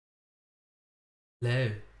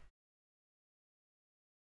Hello.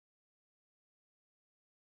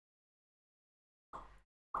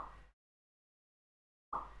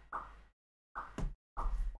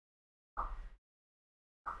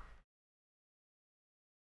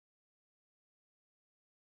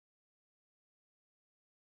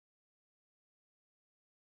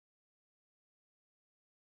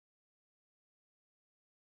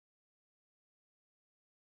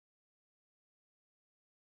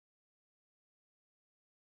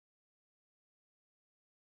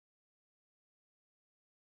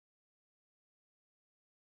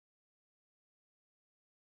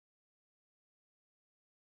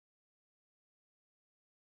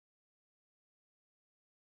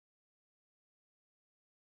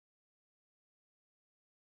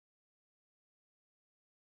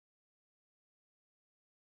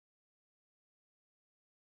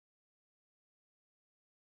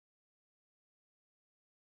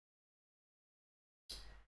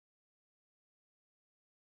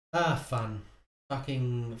 Ah, fun.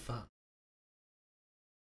 Fucking fun.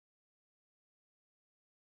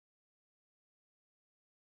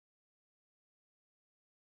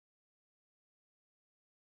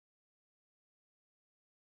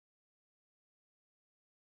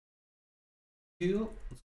 Cool.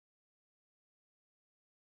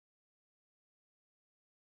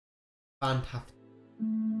 Fantastic.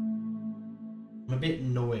 I'm a bit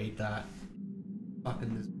annoyed that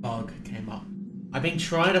fucking this bug came up. I've been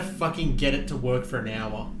trying to fucking get it to work for an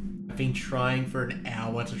hour. I've been trying for an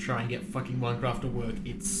hour to try and get fucking Minecraft to work.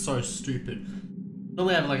 It's so stupid.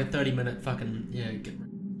 Normally I have like a 30-minute fucking, get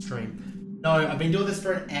stream. No, I've been doing this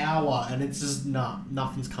for an hour and it's just,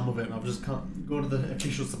 nothing's come of it. And I've just gone to the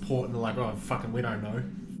official support and they're like, oh, fucking, we don't know.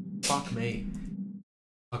 Fuck me.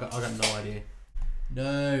 I got no idea.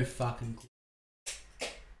 No fucking clue.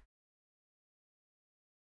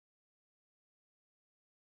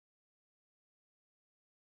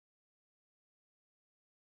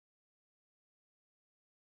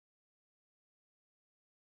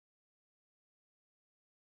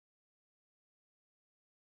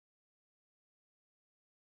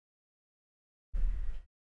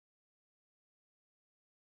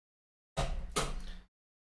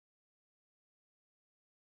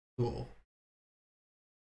 Cool.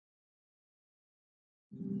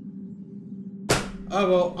 Oh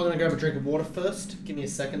well, I'm gonna grab a drink of water first. Give me a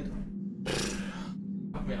second.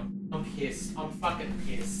 I'm pissed. I'm fucking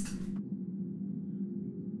pissed.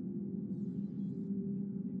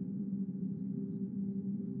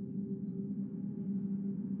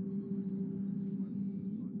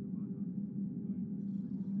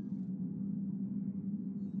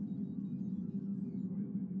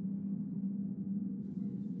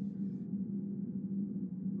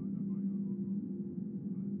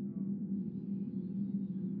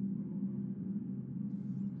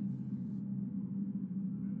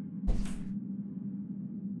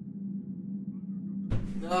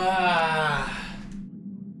 Ah.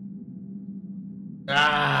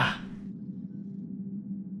 Ah.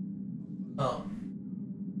 Oh.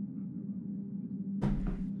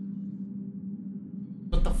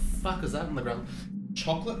 What the fuck is that on the ground?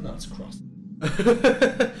 Chocolate nuts crust.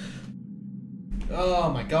 Oh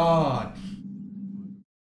my god.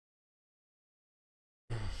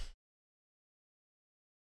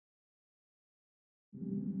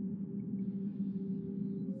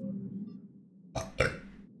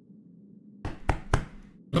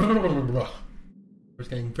 It's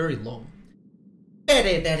getting very long.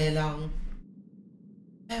 Very, very long.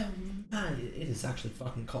 It is actually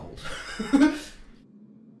fucking cold. Oh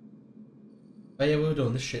yeah, we were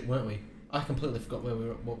doing this shit, weren't we? I completely forgot what we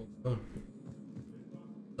were doing.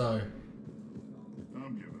 So.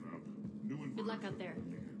 Good luck out there.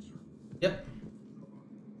 Yep.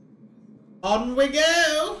 On we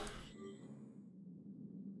go!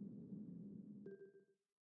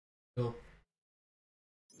 Cool.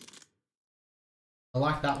 I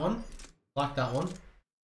like that one. I like that one.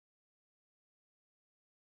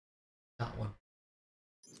 That one.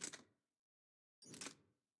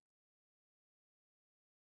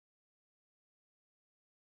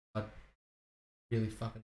 I really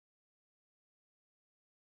fucking.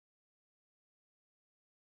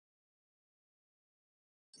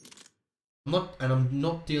 I'm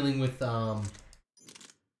not dealing with not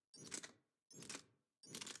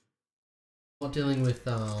dealing with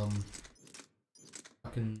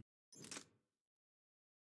fucking.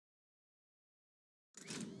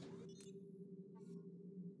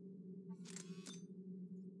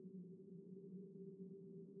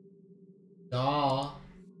 Ah.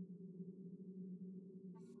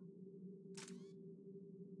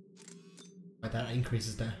 Wait, that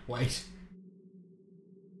increases the weight.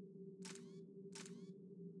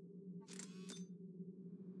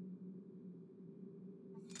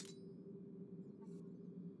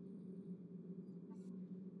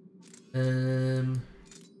 What?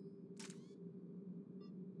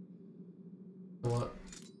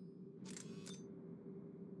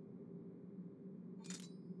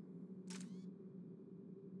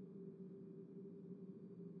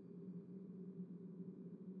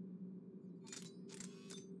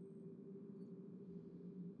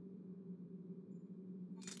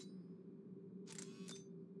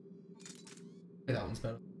 Okay, that one's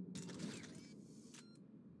better.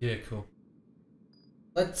 Yeah, cool.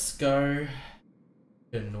 Let's go.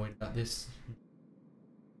 Get annoyed about this.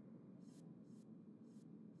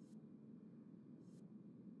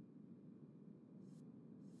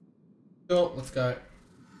 Sure, let's go.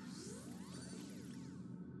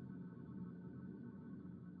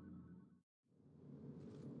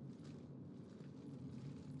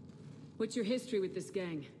 What's your history with this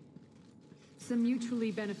gang? Some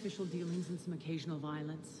mutually beneficial dealings and some occasional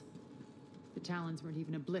violence. The Talons weren't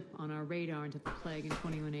even a blip on our radar until the plague in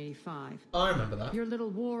 2185. I remember that. Your little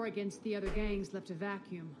war against the other gangs left a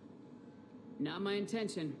vacuum. Not my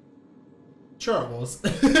intention. Sure it was.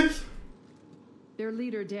 Their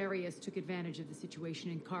leader, Darius, took advantage of the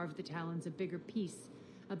situation and carved the Talons a bigger piece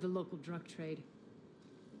of the local drug trade.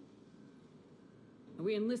 Are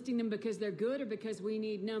we enlisting them because they're good or because we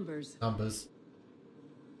need numbers? Numbers.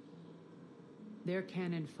 Their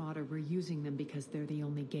cannon fodder, we're using them because they're the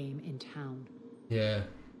only game in town. Yeah.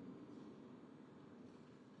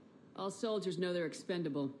 All soldiers know they're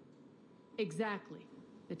expendable. Exactly.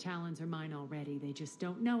 The Talons are mine already, they just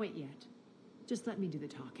don't know it yet. Just let me do the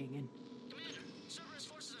talking and... Commander, Cerberus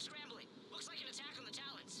forces are scrambling. Looks like an attack on the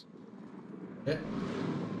Talons. Yeah.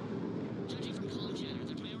 Judging from comm chatter,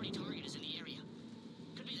 their priority target is in the area.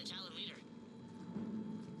 Could be the Talon leader.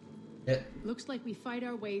 Yeah. Looks like we fight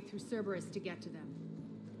our way through Cerberus to get to them.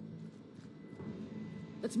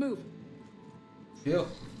 Let's move. Deal.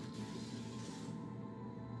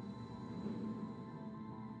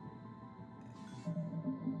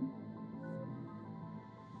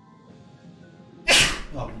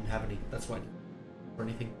 Oh, I didn't have any. That's why. Or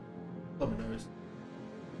anything. On my nose.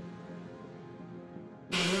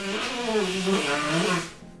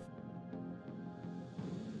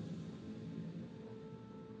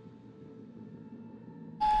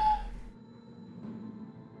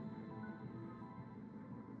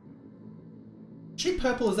 She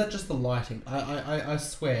purple, is that just the lighting? I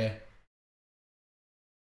swear.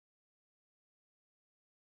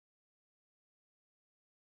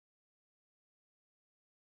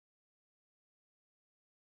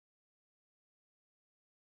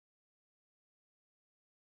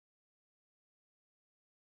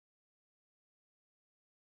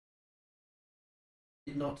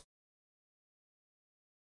 Did not.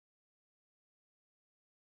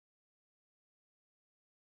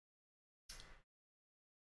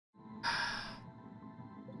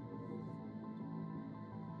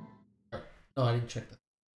 No, I didn't check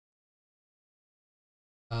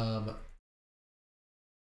that.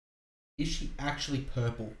 Is she actually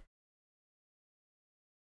purple?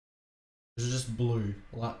 Is it just blue?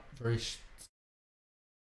 Like very.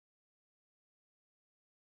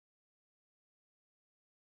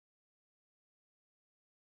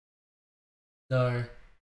 No.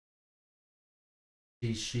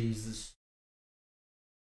 She's this.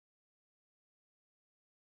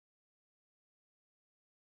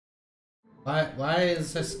 Why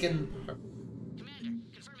is her skin? Commander,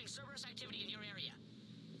 confirming Cerberus activity in your area.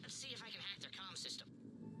 Let's see if I can hack their comm system.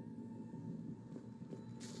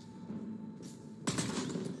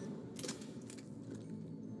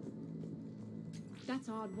 That's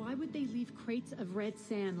odd. Why would they leave crates of red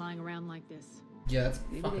sand lying around like this? Yeah, that's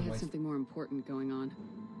Maybe fucking they had waste. something more important going on.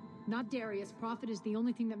 Not Darius. Profit is the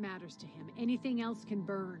only thing that matters to him. Anything else can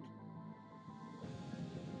burn.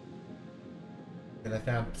 They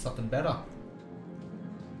found something better.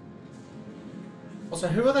 Also,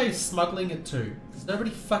 who are they smuggling it to? There's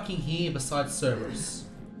nobody fucking here besides Cerberus.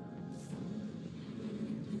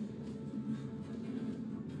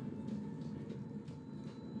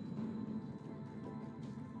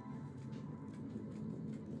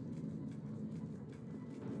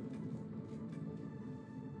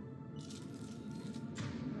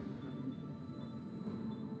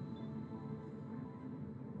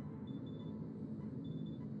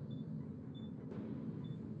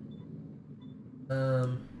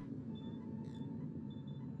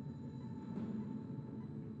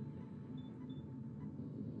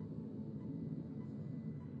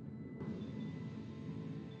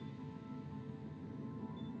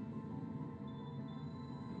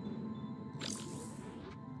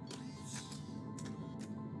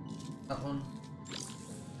 That one.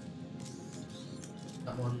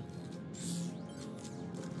 That one.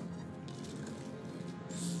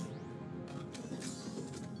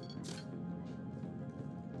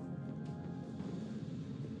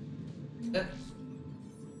 Eh.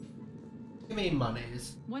 Give me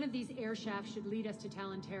monies. One of these air shafts should lead us to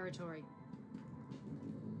Talon territory.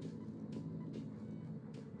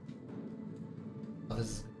 Oh, this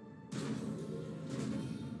is...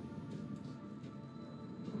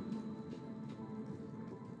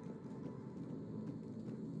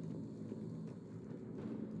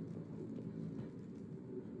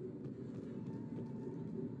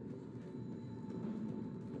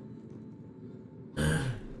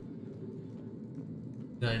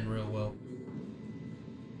 going real well.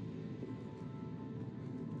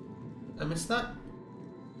 I missed that?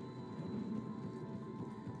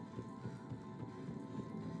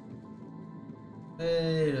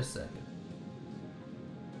 Wait a second.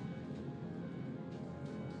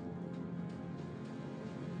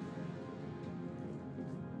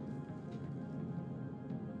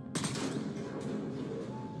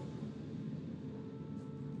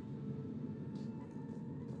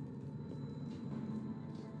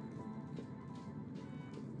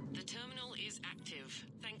 The terminal is active.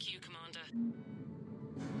 Thank you, Commander.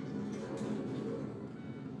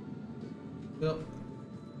 Well,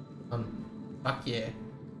 fuck yeah.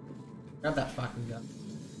 Grab that fucking gun.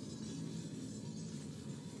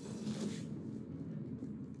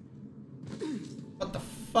 What the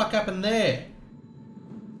fuck happened there?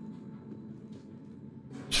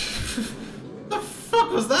 What the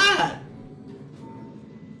fuck was that?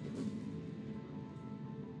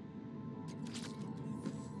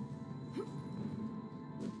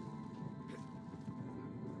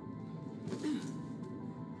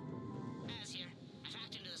 Az here. I've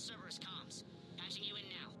hacked into the Cerberus comms. Patching you in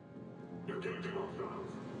now.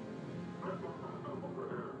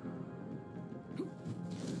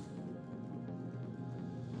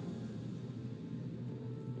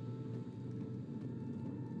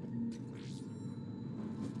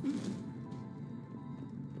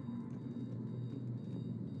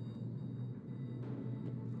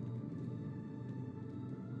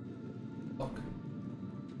 Fuck.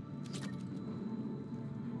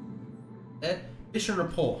 Mission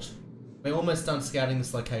report. We're almost done scouting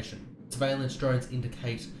this location. Surveillance drones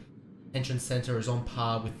indicate detention center is on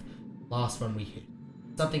par with last one we hit.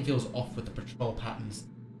 Something feels off with the patrol patterns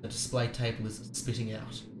the display table is spitting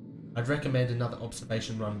out. I'd recommend another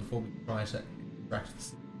observation run before we try to extract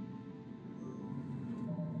this.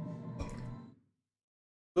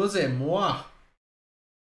 Excusez-moi.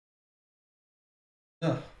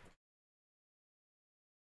 Ugh.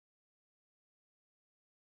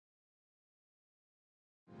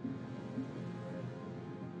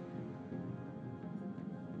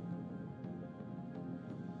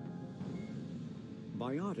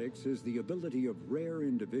 Biotics is the ability of rare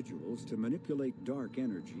individuals to manipulate dark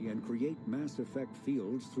energy and create mass effect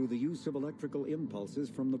fields through the use of electrical impulses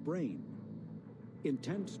from the brain.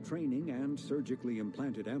 Intense training and surgically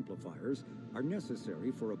implanted amplifiers are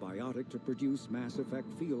necessary for a biotic to produce mass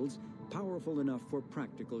effect fields powerful enough for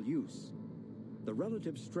practical use. The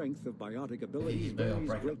relative strength of biotic abilities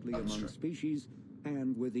varies greatly among species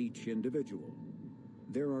and with each individual.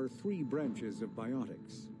 There are three branches of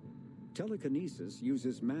biotics. Telekinesis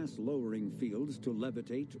uses mass-lowering fields to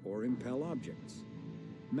levitate or impel objects.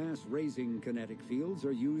 Mass-raising kinetic fields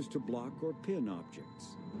are used to block or pin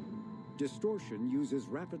objects. Distortion uses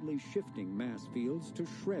rapidly shifting mass fields to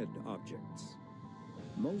shred objects.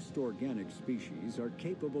 Most organic species are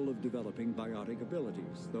capable of developing biotic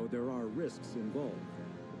abilities, though there are risks involved.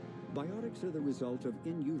 Biotics are the result of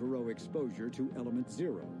in utero exposure to element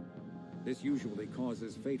zero. This usually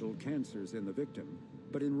causes fatal cancers in the victim,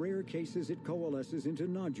 but in rare cases it coalesces into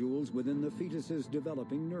nodules within the fetus's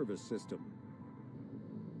developing nervous system.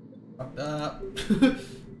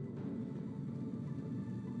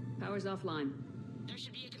 Power's offline. There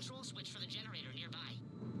should be a control switch for the generator nearby.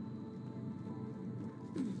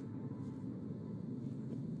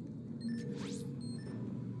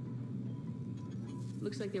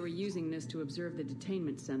 Looks like they were using this to observe the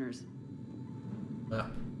detainment centers.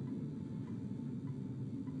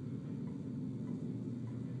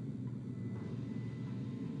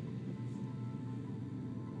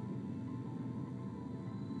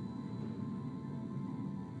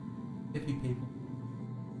 Hippie people.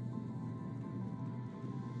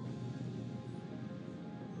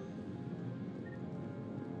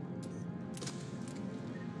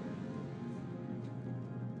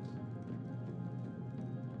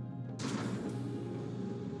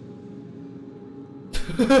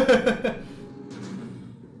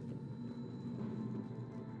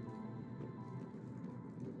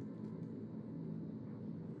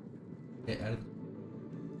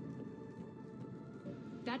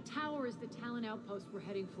 That tower is the Talon outpost we're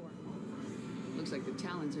heading for. Looks like the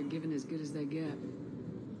Talons are given as good as they get.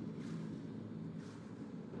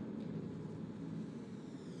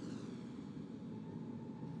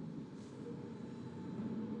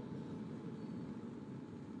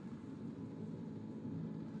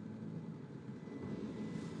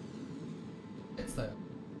 It's there.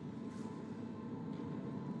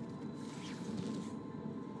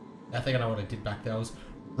 I think I know what I did back there. I was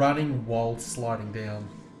running while sliding down.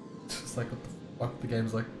 It's like, what the fuck? The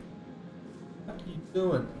game's like, what are you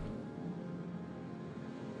doing?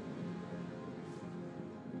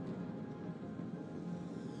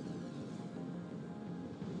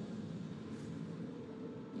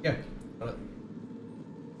 Yeah, got it.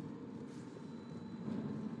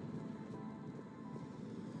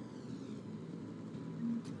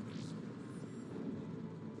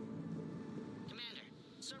 Commander,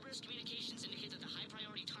 Cerberus communications indicate that the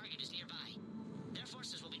high-priority target is nearby. Their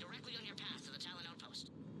forces will be directly on your path to the Talon outpost.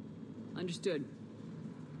 Understood.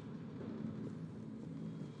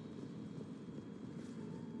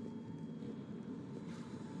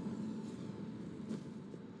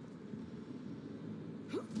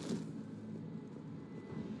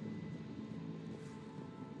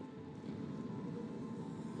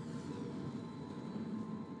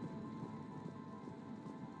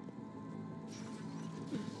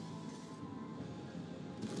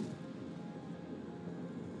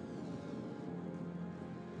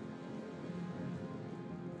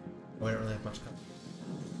 We don't really have much cover.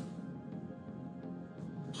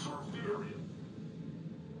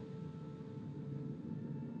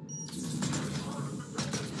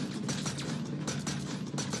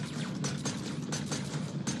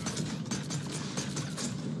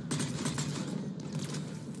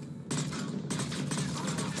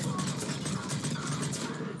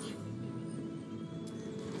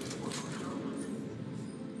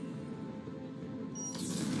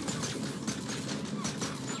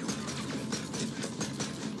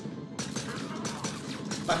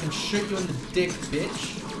 Fucking shoot you in the dick,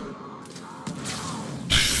 bitch.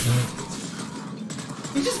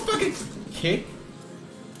 You just fucking kick.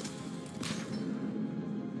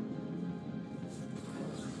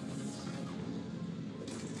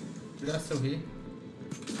 You guys still here?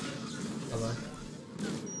 Hello.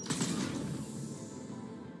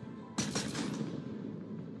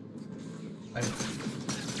 Hey.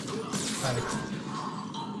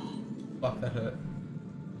 Fuck, that hurt.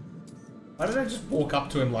 Why did I just walk up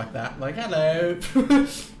to him like that? Like, hello.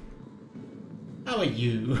 How are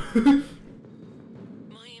you?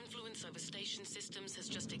 My influence over station systems has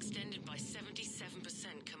just extended by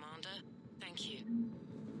 77%, Commander. Thank you.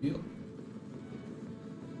 Yep.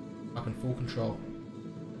 Up in full control.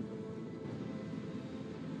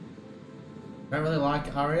 I don't really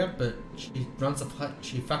like Arya, but she runs the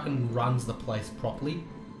she fucking runs the place properly.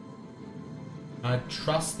 I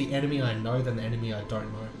trust the enemy I know than the enemy I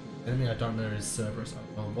don't know. The enemy I don't know is Cerberus.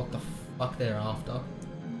 I don't know what the fuck they're after,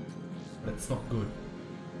 but it's not good.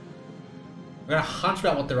 I got a hunch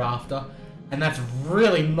about what they're after, and that's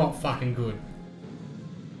really not fucking good.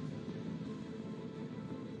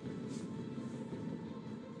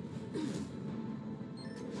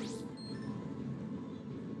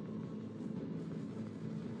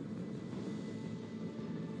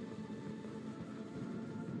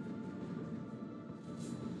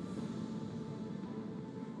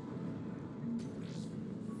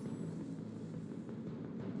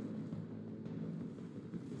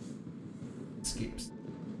 Skips.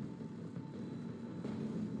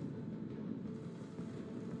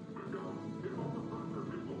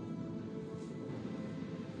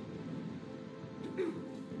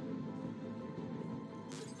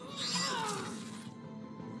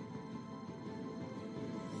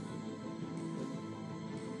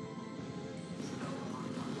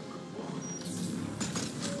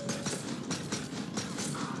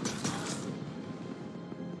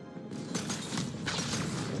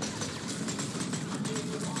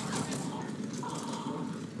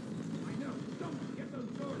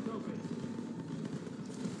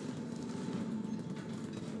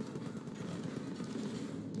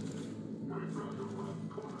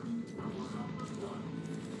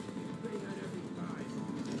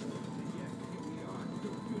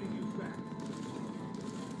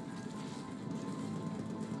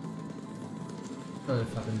 What do I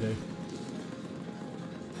fucking do?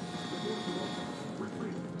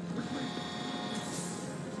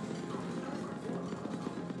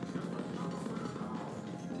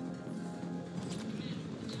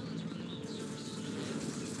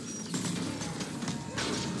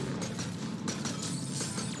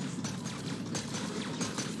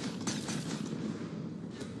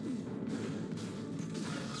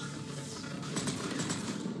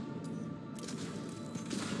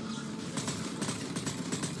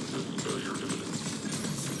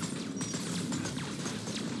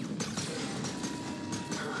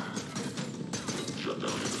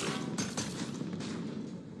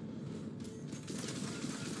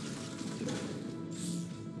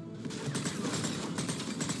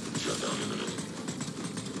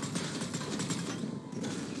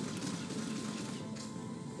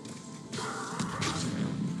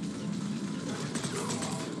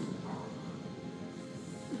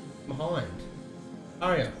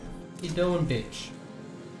 you doing, bitch?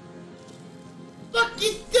 Fuck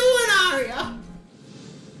you doing, Arya?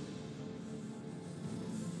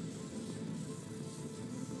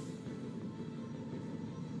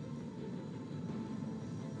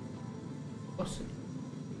 What's it?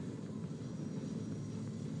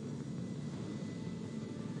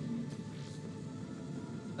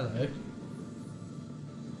 Hello.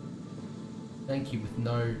 Thank you with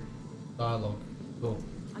no dialogue. Cool.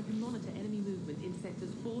 I can monitor enemy movement in sectors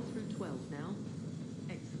 4 through 12 now.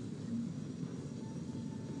 Excellent.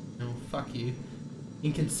 Oh, fuck you.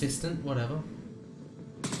 Inconsistent, whatever.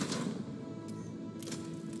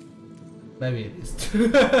 Maybe it is.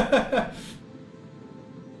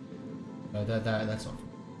 No, that's not.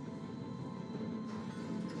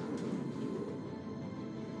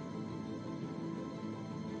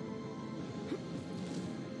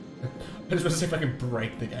 I just want to see if I can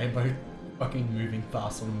break the game by fucking moving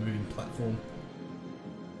fast on a moving platform.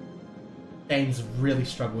 Games really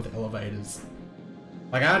struggle with elevators.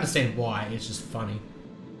 Like, I understand why, it's just funny.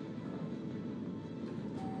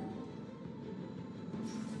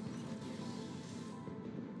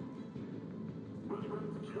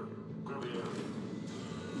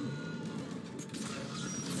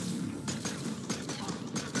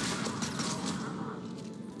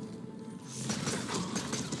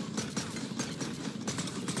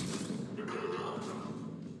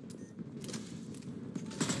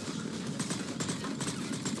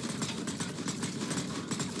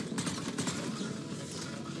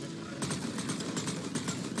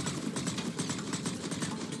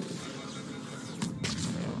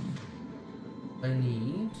 I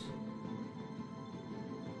need...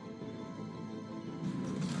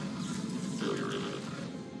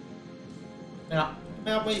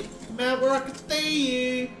 Now wait, come out where I can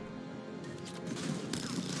see you!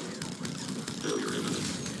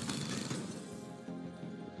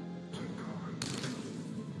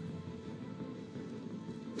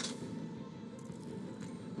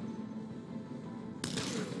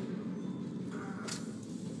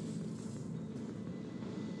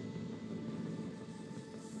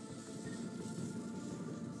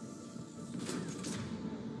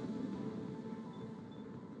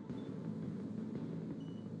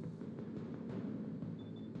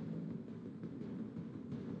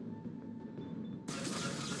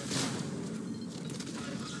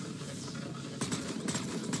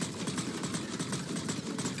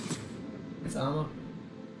 It's armor.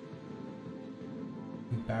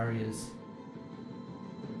 Barriers.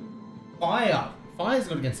 Fire! Fire's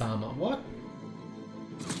good against armor. What?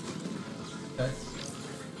 Okay.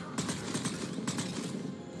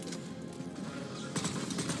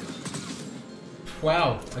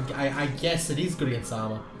 Wow. I guess it is good against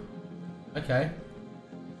armor. Okay.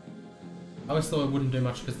 I always thought it wouldn't do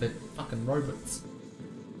much because they're fucking robots.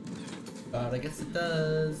 But I guess it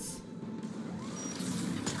does.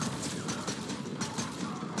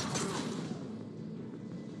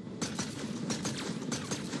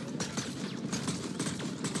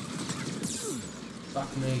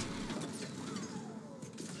 Fuck me.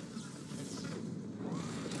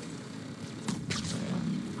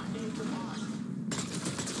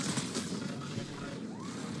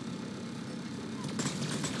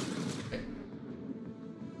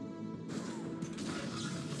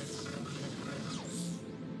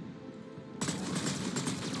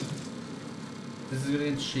 This is good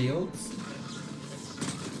against shields.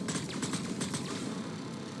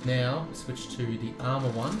 Now, switch to the armor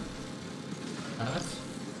one. That.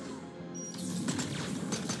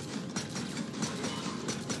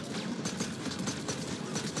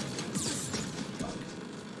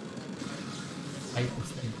 Hate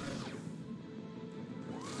this thing.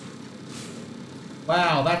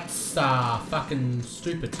 Wow, that's fucking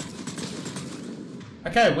stupid.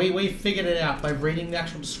 Okay, we figured it out by reading the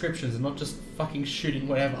actual descriptions and not just fucking shooting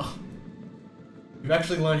whatever. We've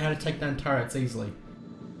actually learned how to take down turrets easily.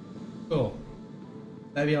 Cool.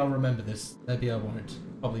 Maybe I'll remember this. Maybe I won't.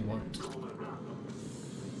 Probably won't.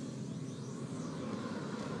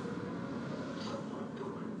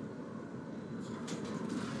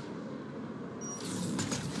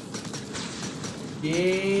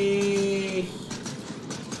 Yeah.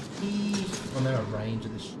 I'm out of range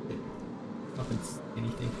of this shit. Nothing,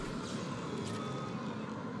 anything.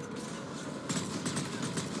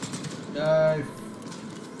 Go.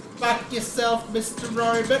 Fuck yourself, Mr.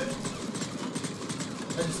 Robot.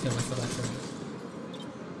 I just kill myself accidentally.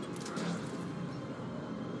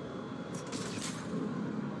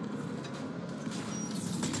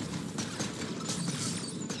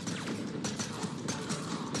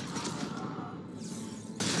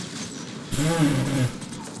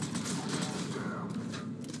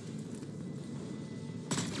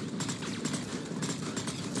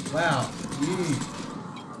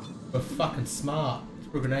 We're fucking smart.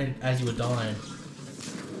 Threw a grenade as you were dying.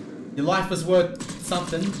 Your life was worth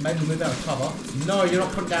something. Maybe move out of cover. No, you're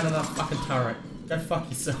not putting down enough fucking turret. Go fuck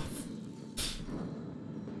yourself.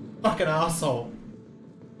 Fucking asshole.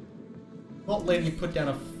 Not letting you put down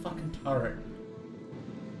a fucking turret.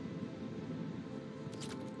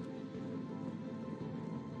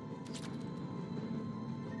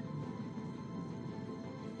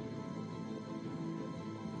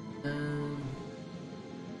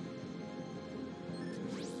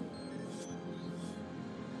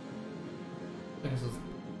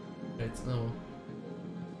 No.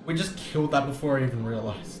 We just killed that before I even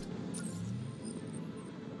realized.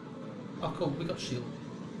 Oh cool, we got shield.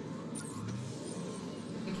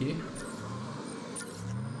 Thank you.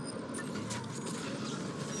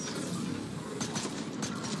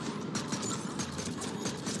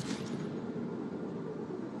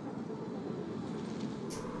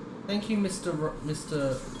 Thank you,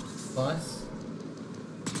 Mr. Slice.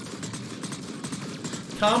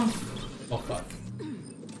 Come! Oh fuck.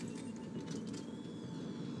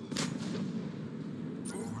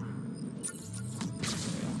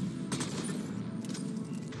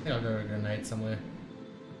 I think I'll go a grenade somewhere.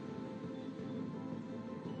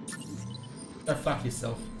 Go fuck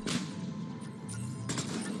yourself.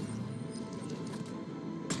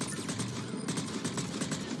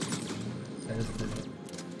 That is good.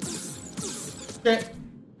 Shit!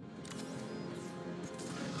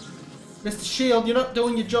 Mr. Shield, you're not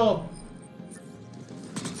doing your job!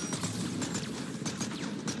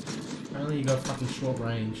 Apparently you got fucking short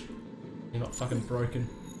range. You're not fucking broken.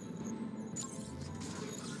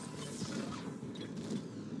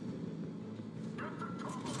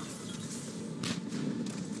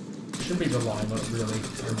 Shouldn't be relying on it, really.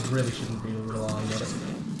 I really shouldn't be relying on it.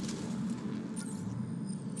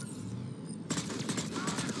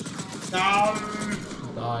 No!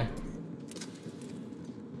 Die.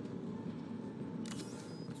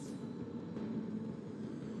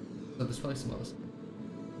 So there's probably some others.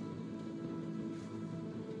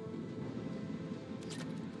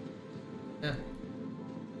 Yeah.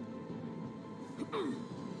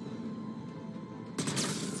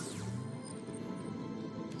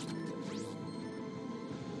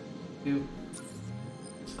 Dude,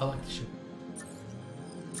 I like the shit.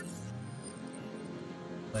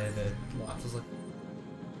 Play the lights. I was like,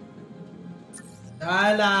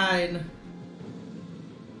 Skyline.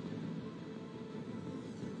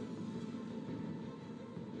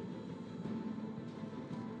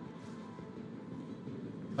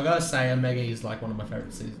 I gotta say, Omega is like one of my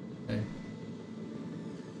favorite cities.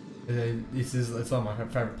 It's one of my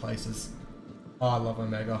favorite places. Oh, I love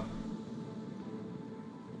Omega.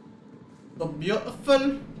 So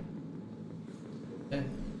beautiful. Yeah.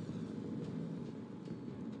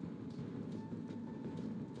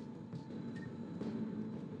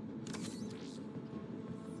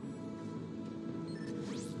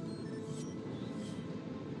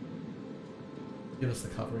 Give us the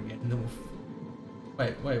cover again. And then we'll...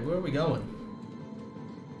 Wait, where are we going?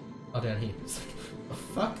 Oh, down here. The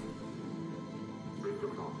fuck?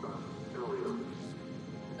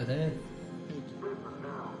 Are there...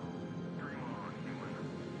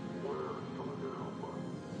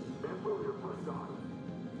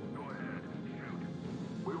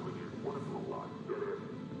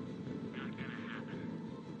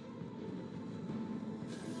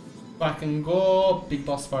 Fucking go, big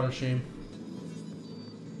boss fight, I assume.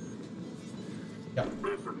 Yep.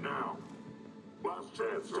 Listen now. Last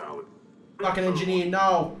chance, Talon. Fucking engineer,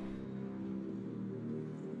 no!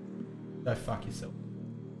 Go fuck yourself.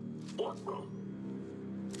 What the?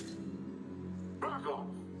 Back off.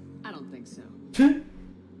 I don't think so.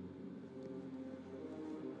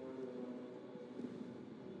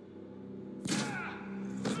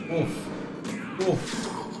 Oof. Oof.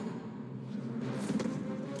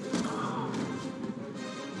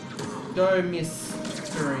 Go, Miss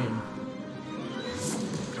Turian.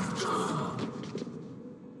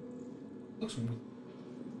 Looks weird.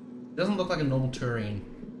 Doesn't look like a normal Turian.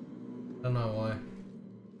 I don't know why.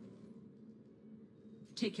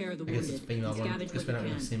 Take care of the I guess wounded. it's female one. Scavenge Because what we don't you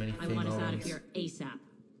really can. see many I female want us out of ones. here ASAP.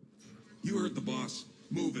 You heard the boss.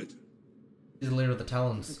 Move it. He's the leader of the Looks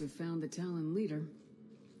Talons. like we found the Talon leader.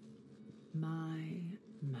 My.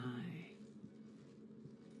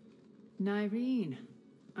 Nyreen,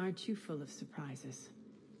 aren't you full of surprises?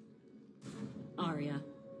 Arya.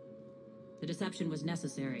 The deception was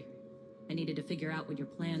necessary. I needed to figure out what your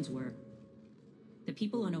plans were. The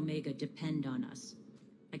people on Omega depend on us.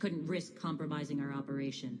 I couldn't risk compromising our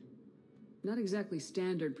operation. Not exactly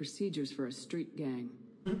standard procedures for a street gang.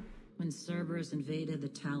 When Cerberus invaded, the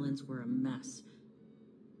Talons were a mess.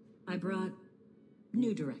 I brought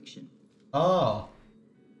new direction. Oh,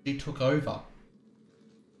 he took over.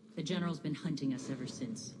 The General's been hunting us ever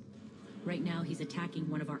since. Right now, he's attacking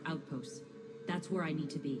one of our outposts. That's where I need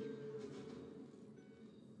to be.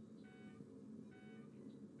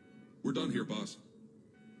 We're done here, boss.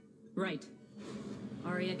 Right.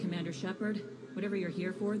 Aria, Commander Shepard, whatever you're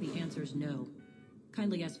here for, the answer's no.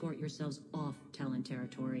 Kindly escort yourselves off Talon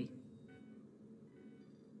territory.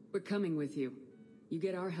 We're coming with you. You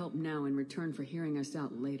get our help now in return for hearing us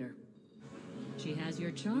out later. She has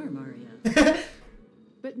your charm, Aria.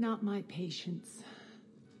 But not my patience.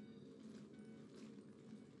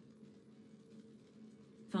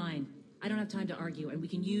 Fine. I don't have time to argue, and we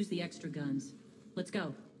can use the extra guns. Let's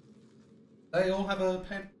go. They all have a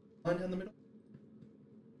pen line down the middle.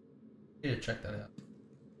 Yeah, check that out.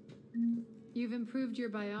 You've improved your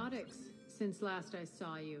biotics since last I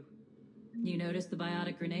saw you. You noticed the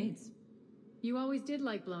biotic grenades? You always did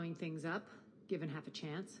like blowing things up, given half a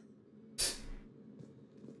chance.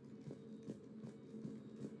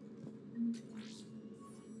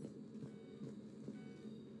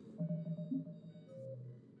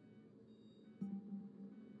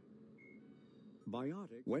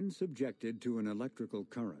 Biotic, when subjected to an electrical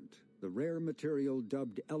current, the rare material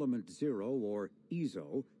dubbed Element Zero, or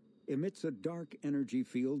EZO, emits a dark energy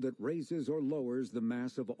field that raises or lowers the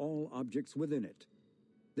mass of all objects within it.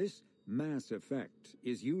 This mass effect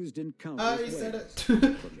is used in countless ways,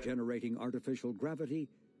 from generating artificial gravity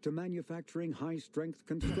to manufacturing high-strength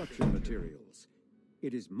construction materials.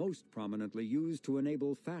 It is most prominently used to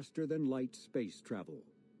enable faster-than-light space travel.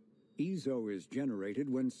 EZO is generated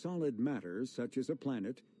when solid matter, such as a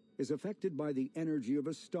planet, is affected by the energy of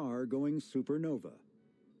a star going supernova.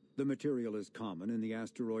 The material is common in the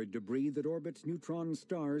asteroid debris that orbits neutron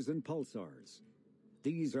stars and pulsars.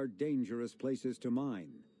 These are dangerous places to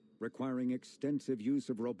mine, requiring extensive use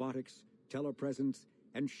of robotics, telepresence,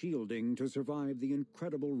 and shielding to survive the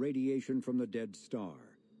incredible radiation from the dead star.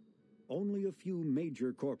 Only a few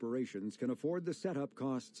major corporations can afford the setup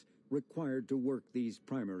costs required to work these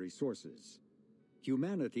primary sources.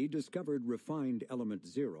 Humanity discovered refined Element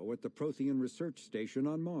Zero at the Prothean Research Station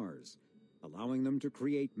on Mars, allowing them to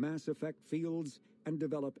create mass effect fields and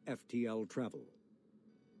develop FTL travel.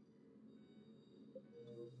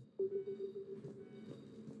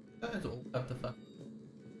 That's all. What the fuck?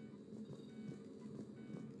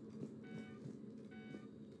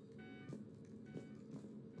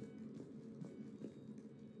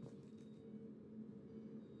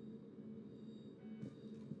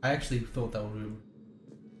 I actually thought that would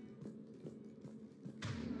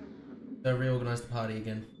reorganize the party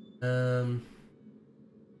again.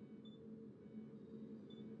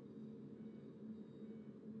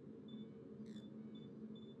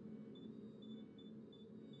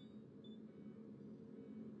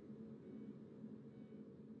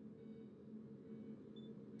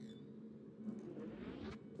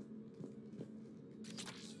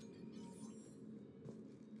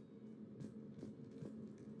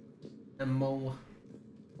 Mo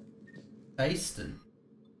Faiston.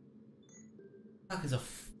 Fuck is a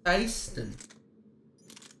Faiston?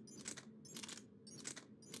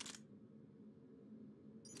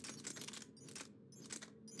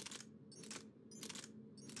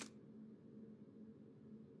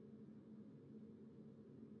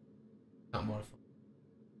 Can't modify.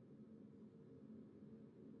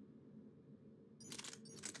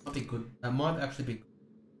 Might be good. That might actually be.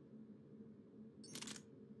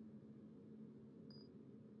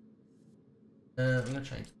 I'm gonna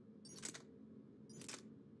change.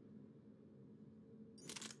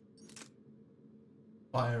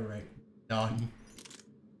 Fire rate done.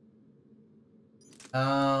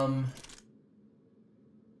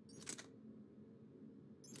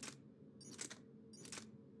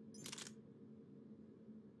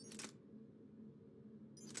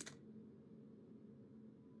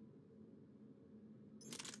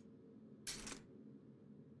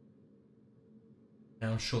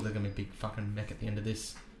 I'm sure they're gonna be a big fucking mech at the end of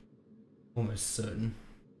this. Almost certain.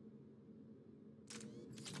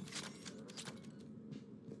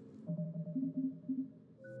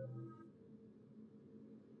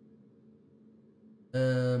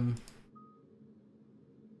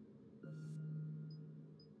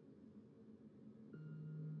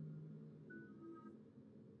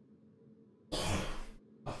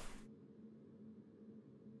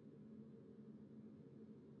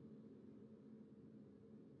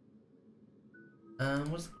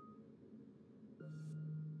 What's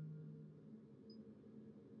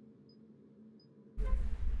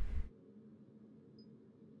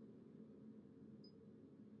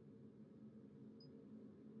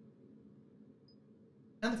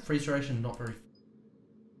how the freeze duration not very,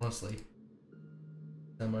 honestly.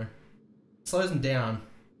 Demo. Slows them down.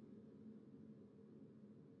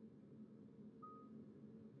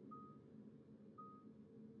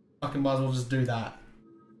 Fucking might as well just do that.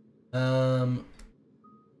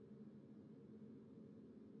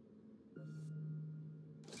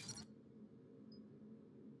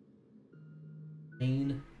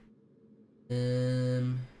 Green.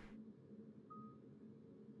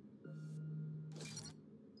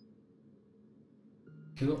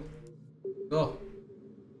 Cool. Go.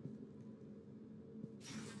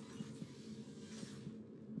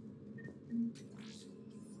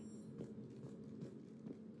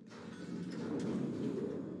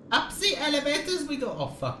 Up the elevators we go. Oh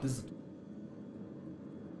fuck, this is...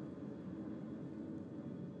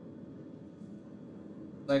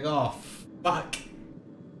 Like, oh fuck.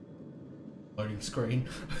 Loading screen.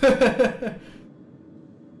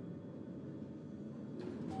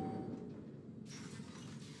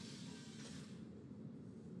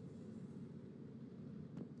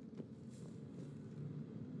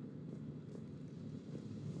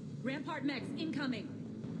 Rampart mechs incoming.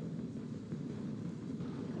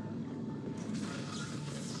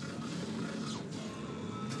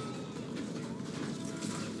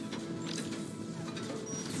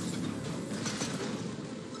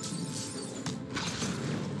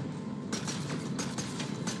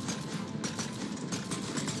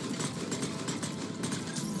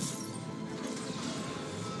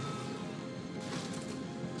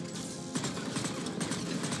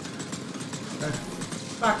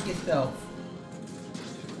 Fuck yourself.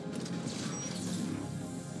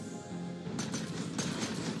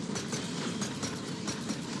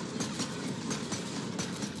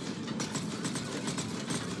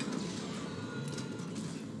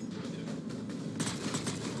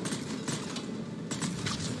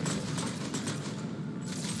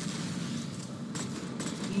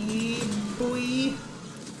 Boy.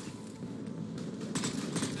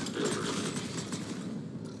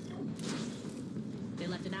 They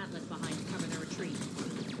left an atlas behind to cover their retreat.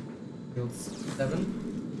 Field 7.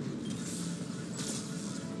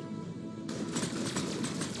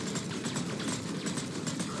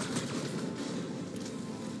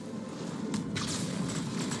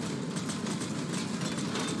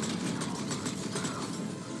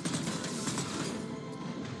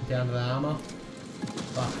 Down to the armor.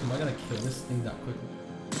 Fuck, am I gonna kill this thing that quickly?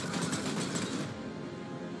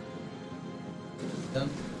 Done.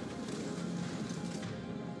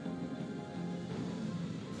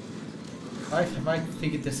 Right, have I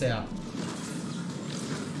figured this out?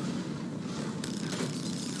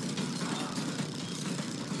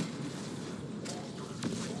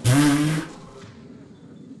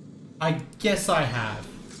 I guess I have.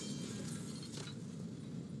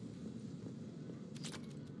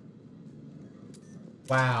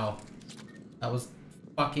 Wow. That was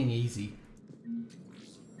fucking easy.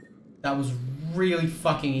 That was really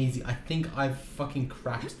fucking easy. I think I've fucking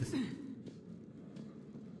cracked this.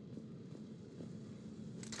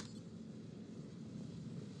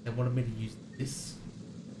 They wanted me to use this.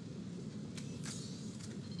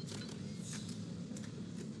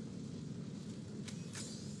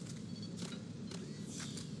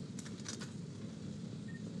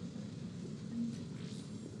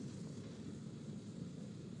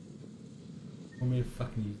 Want me to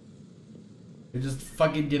fucking use it. They just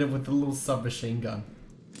fucking did it with the little submachine gun.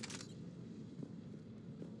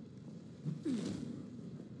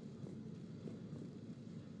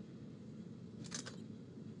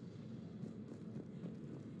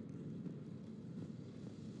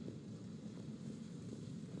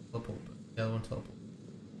 Teleport. The other one teleport.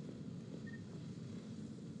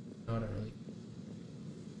 No, I don't really.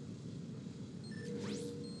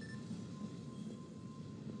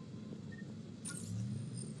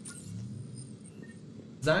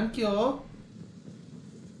 Thank you.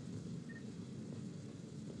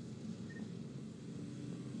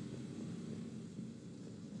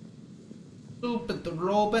 Stupid the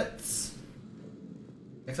robots.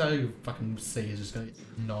 Next time you fucking see is just gonna get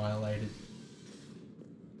annihilated.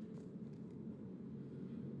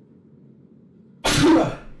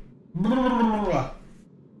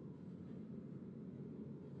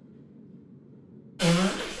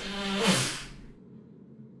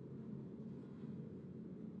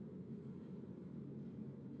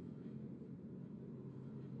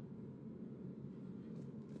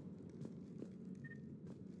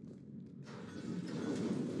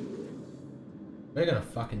 We're gonna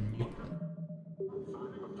fucking nuke them.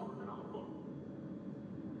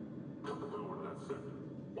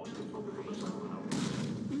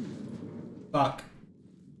 Fuck.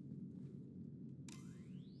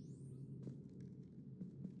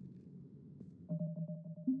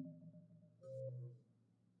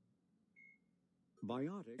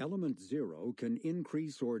 Biotic element zero can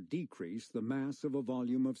increase or decrease the mass of a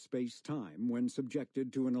volume of space-time when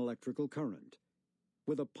subjected to an electrical current.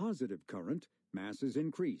 With a positive current, mass is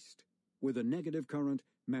increased. With a negative current,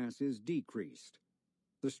 mass is decreased.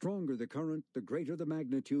 The stronger the current, the greater the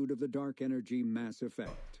magnitude of the dark energy mass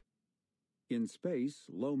effect. In space,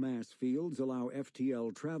 low-mass fields allow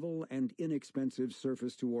FTL travel and inexpensive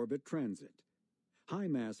surface-to-orbit transit.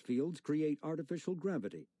 High-mass fields create artificial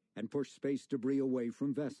gravity and push space debris away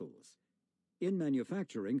from vessels. In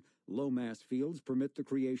manufacturing, low-mass fields permit the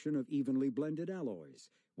creation of evenly blended alloys,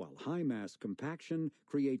 while high-mass compaction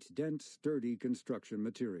creates dense, sturdy construction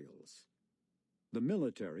materials. The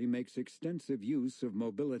military makes extensive use of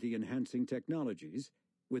mobility-enhancing technologies,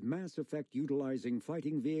 with Mass Effect utilizing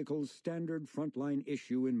fighting vehicles standard frontline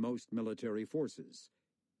issue in most military forces.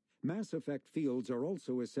 Mass Effect fields are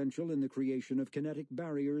also essential in the creation of kinetic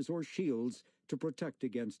barriers or shields to protect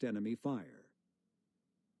against enemy fire.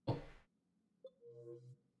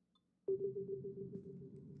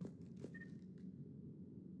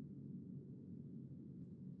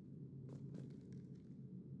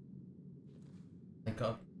 Thank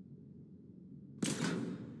God.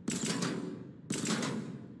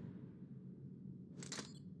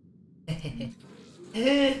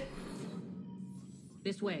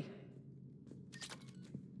 This way.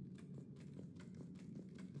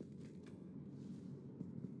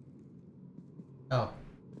 Oh.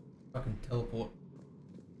 Fucking teleport.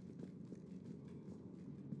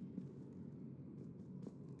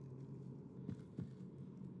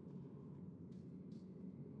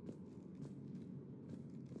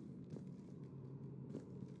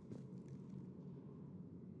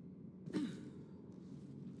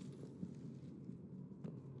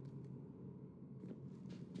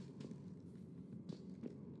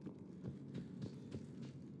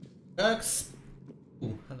 Ducks.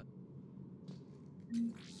 Ooh, hello.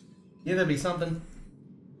 Yeah, there'll be something.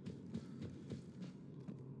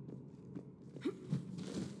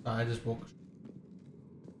 I just walked.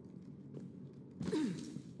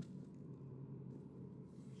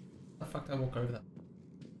 The fuck did I walk over that?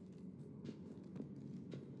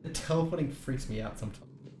 The teleporting freaks me out sometimes.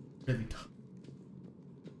 Really tough.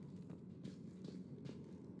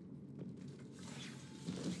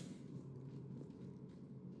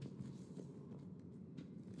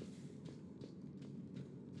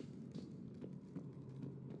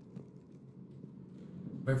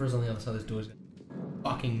 Whoever's on the other side of this door is getting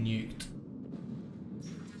fucking nuked.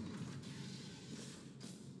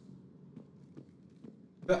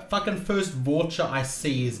 That fucking first Vorcha I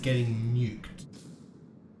see is getting nuked.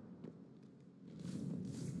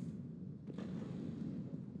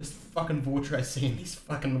 This fucking Vorcha I see in these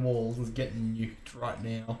fucking walls is getting nuked right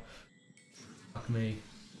now. Fuck me.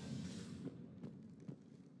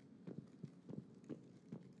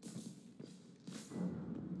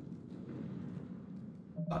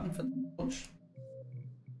 Button for the torch.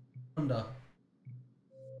 Under.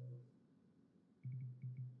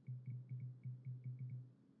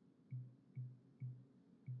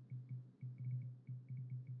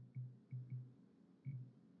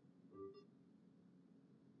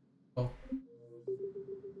 Oh.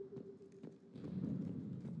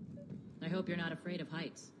 I hope you're not afraid of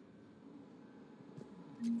heights.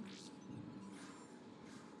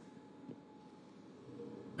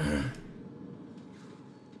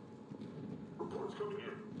 Reports coming in.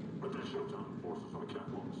 Additional time forces on the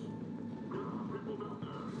catwalks. People down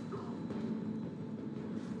there.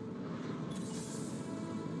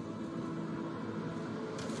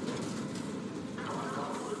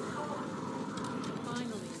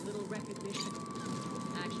 Finally, a little recognition.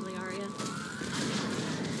 Actually, Arya,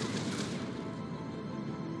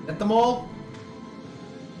 Get them all.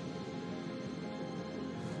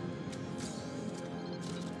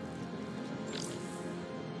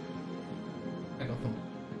 I got them.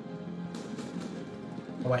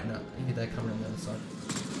 Oh wait, no. Maybe they're coming on the other side.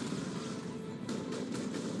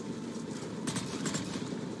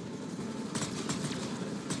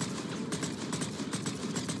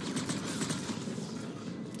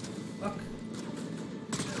 Fuck.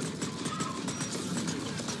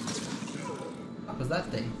 What was that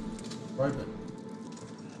thing? Robot.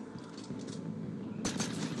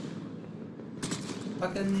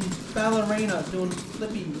 Fucking ballerina doing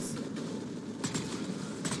flippies.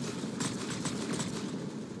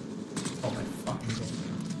 Oh my fucking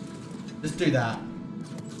god. Just do that.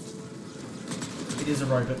 It is a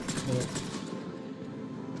robot. Cool.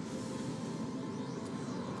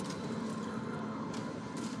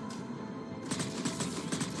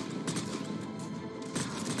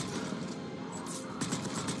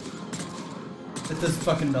 But there's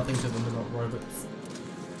fucking nothing to them, they're not robots.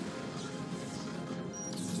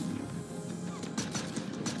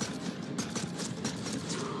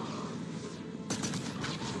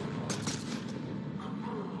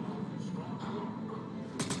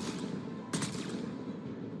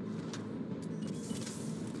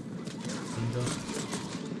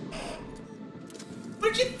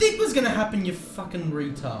 What did you think was gonna happen, you fucking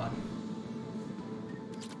retard?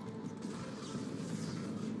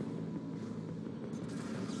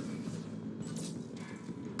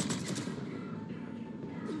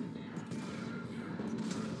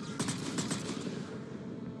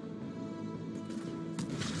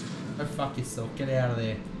 Go fuck yourself, get out of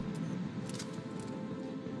there.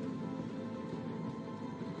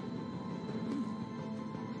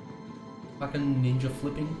 Fucking ninja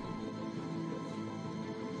flipping.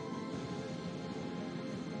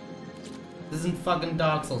 This isn't fucking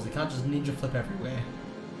Dark Souls, you can't just ninja flip everywhere.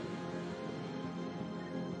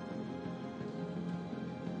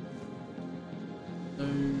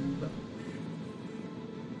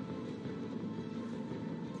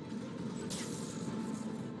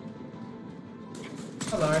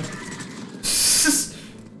 Hello. This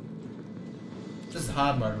is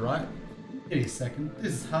hard mode, right? Give me a second.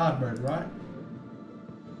 This is hard mode, right?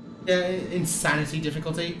 Yeah, insanity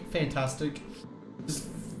difficulty. Fantastic. Just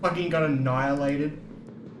fucking got annihilated.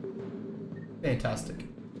 Fantastic.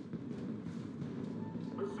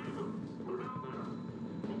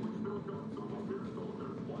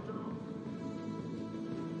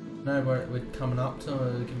 No, we're coming up to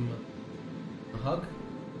give him a hug.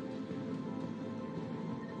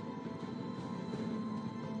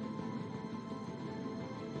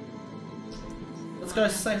 Let's go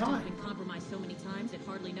say hi. It's been compromised so many times it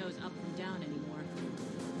hardly knows up from down anymore.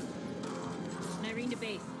 Irene to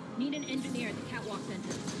base. Need an engineer at the catwalk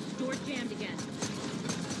center. Door's jammed again.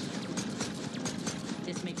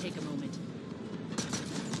 This may take a moment.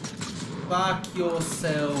 Fuck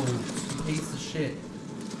yourself, you piece of shit.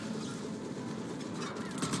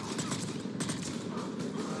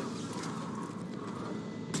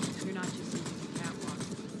 You're not just using the catwalk as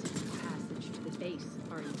a secret passage to the base,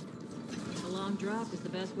 are you? A long drop is the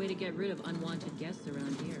best way to get rid of unwanted guests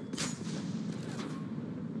around here.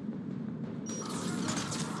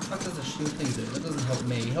 What does a shield thing do? That doesn't help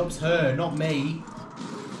me. It helps her, not me.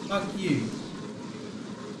 Fuck you.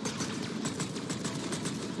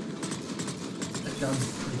 That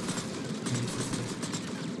gun's pretty useless.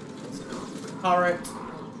 Turret.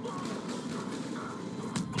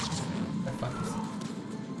 Oh, fuck this.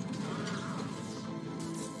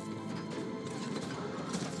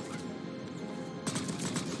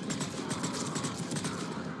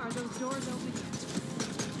 Are those doors open yet?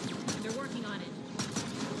 They're working on it.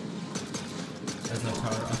 There's no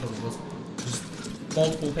turret, I thought it was. Just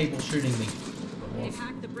multiple people shooting me. It They've was.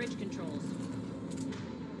 hacked the bridge controls.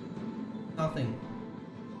 Nothing.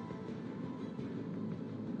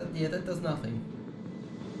 Yeah, that does nothing.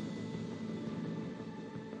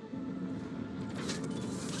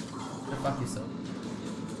 Go fuck yourself.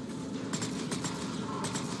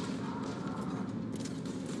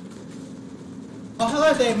 Oh,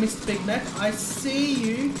 hello there, Mr. Big Mac. I see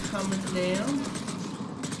you coming down.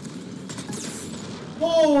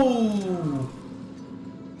 Whoa!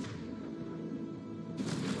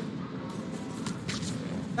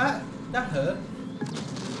 That hurt.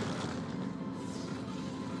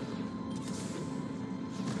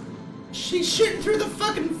 She's shitting through the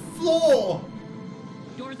fucking floor!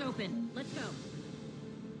 Doors open. Let's go.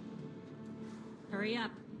 Hurry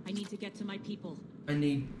up. I need to get to my people. I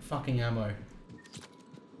need fucking ammo.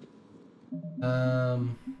 Oh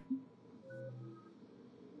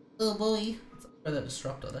boy. Let's throw that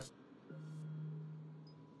disruptor. That's...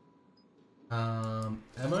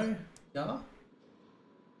 ammo? Yeah?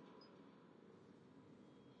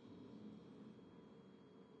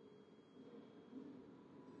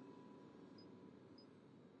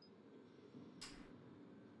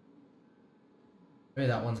 Maybe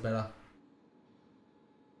that one's better.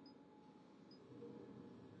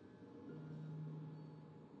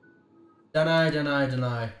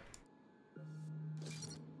 Dunno.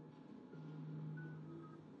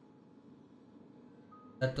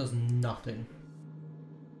 That does nothing.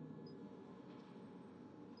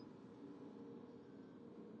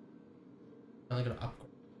 I'm gonna upgrade.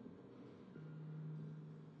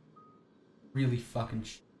 Really fucking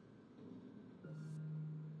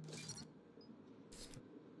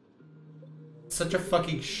such a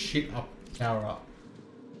fucking shit up power up.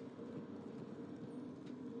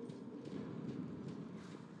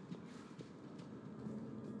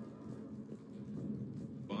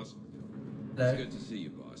 Boss? Hello? It's good to see you,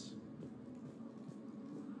 boss.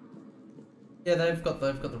 Yeah, they've got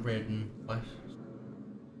the red and white.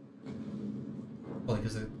 Probably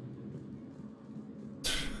because it.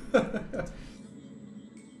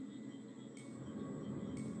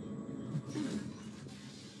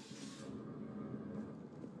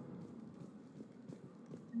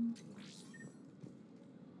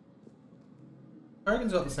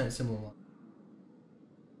 Oregon's got the same similar one.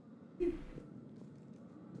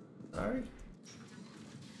 Sorry.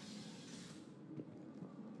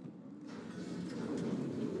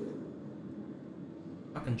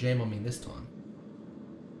 Fucking jam on me this time.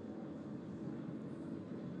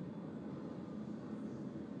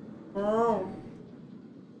 Oh.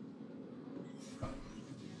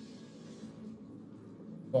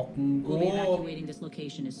 Fucking We'll be go. evacuating this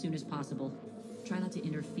location as soon as possible. Try not to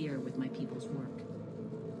interfere with my people's work.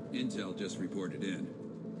 Intel just reported in.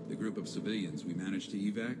 The group of civilians we managed to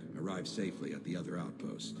evac arrived safely at the other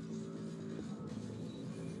outpost.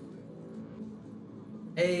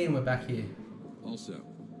 Hey, we're back here. Also,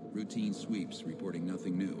 routine sweeps reporting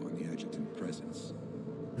nothing new on the adjutant presence.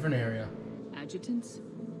 Different area. Adjutants?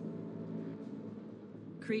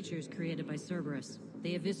 Creatures created by Cerberus.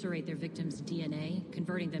 They eviscerate their victims' DNA,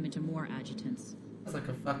 converting them into more adjutants. That's like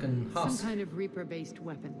a fucking husk. Some kind of Reaper-based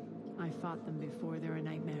weapon. I fought them before. They're a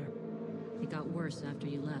nightmare. It got worse after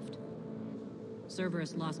you left.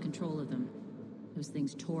 Cerberus lost control of them. Those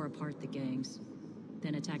things tore apart the gangs,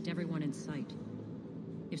 then attacked everyone in sight.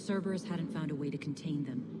 If Cerberus hadn't found a way to contain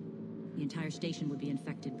them, the entire station would be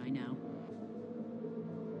infected by now.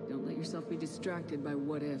 Don't let yourself be distracted by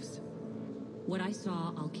what-ifs. What I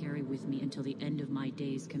saw, I'll carry with me until the end of my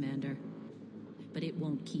days, Commander. But it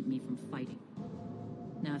won't keep me from fighting.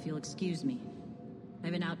 Now, if you'll excuse me, I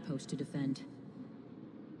have an outpost to defend.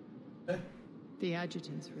 The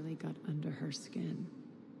adjutants really got under her skin.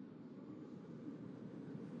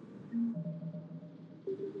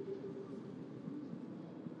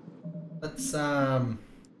 Let's Biotic,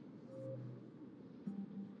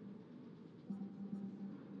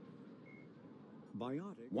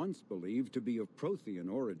 once believed to be of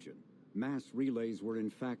Prothean origin, mass relays were in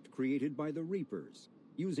fact created by the Reapers,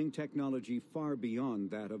 using technology far beyond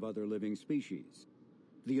that of other living species.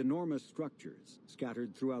 The enormous structures,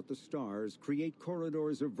 scattered throughout the stars, create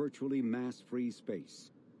corridors of virtually mass-free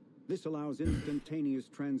space. This allows instantaneous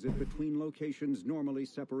transit between locations normally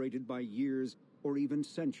separated by years or even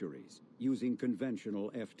centuries, using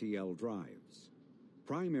conventional FTL drives.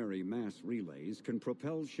 Primary mass relays can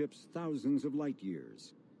propel ships thousands of light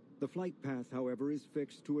years. The flight path, however, is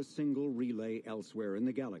fixed to a single relay elsewhere in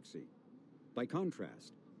the galaxy. By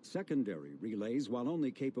contrast, secondary relays, while only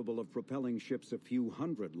capable of propelling ships a few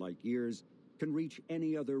hundred light years, can reach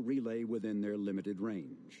any other relay within their limited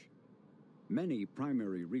range. Many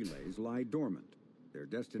primary relays lie dormant, their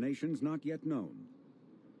destinations not yet known.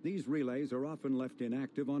 These relays are often left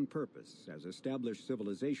inactive on purpose, as established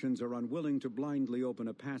civilizations are unwilling to blindly open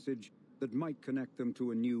a passage that might connect them to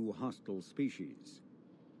a new hostile species.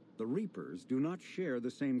 The Reapers do not share the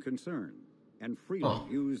same concern, and freely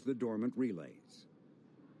use the dormant relays.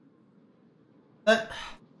 That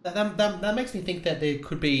makes me think that there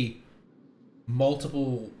could be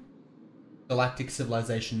multiple galactic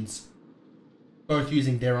civilizations, both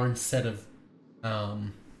using their own set of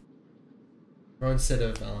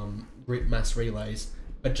mass relays,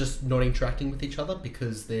 but just not interacting with each other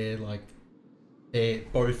because they're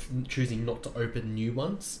both choosing not to open new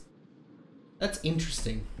ones. That's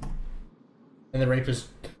interesting. And the Reapers,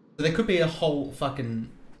 so there could be a whole fucking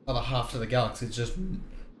other half to the galaxy. It's just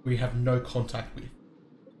we have no contact with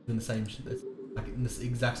in the same, like in this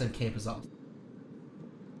exact same camp as us.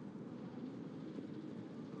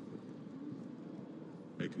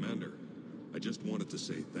 Hey, Commander. I just wanted to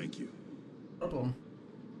say thank you. No problem.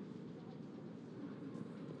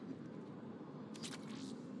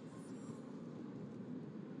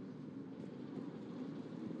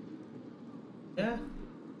 Yeah.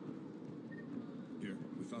 Here,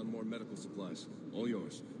 we found more medical supplies. All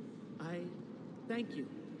yours. Thank you.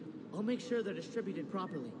 I'll make sure they're distributed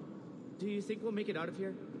properly. Do you think we'll make it out of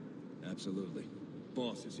here? Absolutely.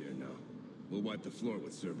 Boss is here now. We'll wipe the floor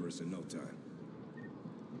with Cerberus in no time.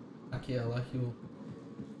 Lucky, I like your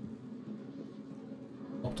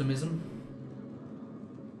optimism.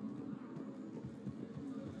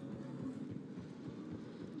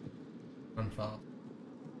 Run fast.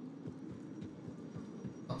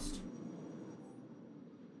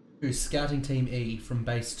 Who's Scouting Team E from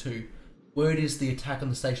Base 2. Word is the attack on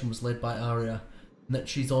the station was led by Aria, and that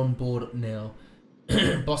she's on board now.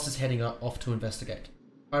 Boss is heading off to investigate.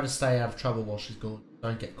 Try to stay out of trouble while she's gone.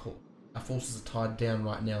 Don't get caught. Our forces are tied down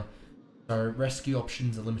right now, so rescue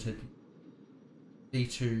options are limited.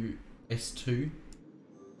 D2 S2.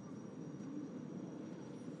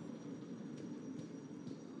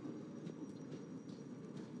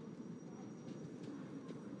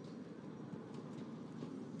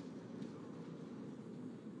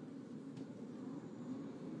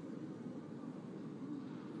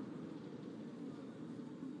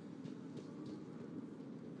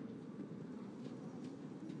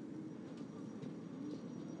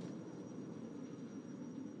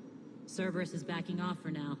 Cerberus is backing off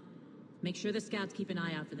for now. Make sure the scouts keep an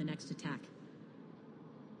eye out for the next attack.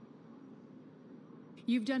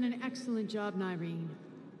 You've done an excellent job, Nyreen,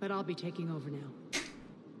 but I'll be taking over now.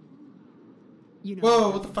 You know, whoa,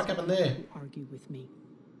 what the fuck happened there? Argue with me.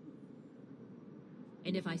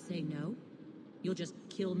 And if I say no, you'll just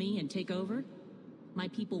kill me and take over? My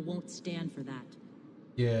people won't stand for that.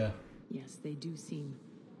 Yeah. Yes, they do seem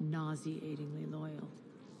nauseatingly loyal.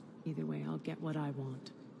 Either way, I'll get what I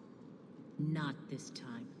want. Not this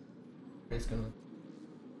time. It's gonna...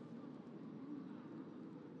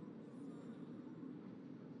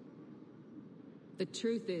 The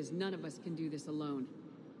truth is, none of us can do this alone.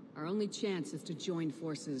 Our only chance is to join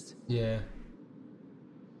forces. Yeah.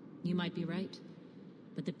 You might be right.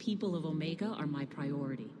 But the people of Omega are my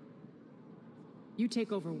priority. You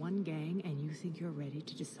take over one gang and you think you're ready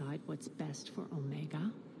to decide what's best for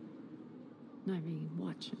Omega? Nyreen,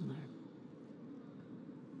 watch and learn.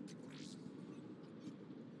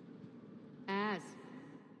 Az,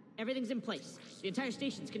 everything's in place. The entire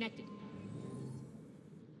station's connected.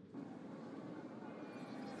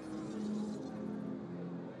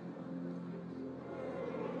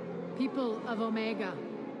 People of Omega,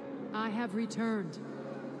 I have returned.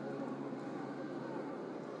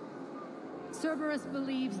 Cerberus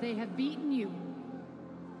believes they have beaten you.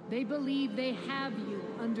 They believe they have you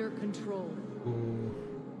under control. Ooh.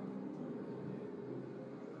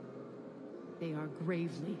 They are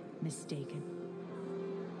gravely mistaken.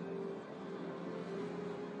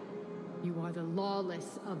 You are the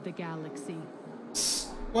lawless of the galaxy.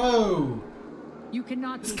 Whoa! You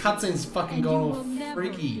cannot. This cutscene's fucking gone all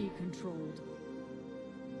freaky. Be controlled.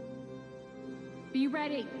 Be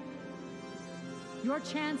ready. Your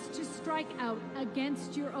chance to strike out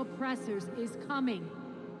against your oppressors is coming.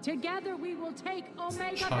 Together we will take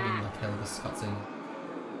Omega Chugging back. like hell, this cutscene.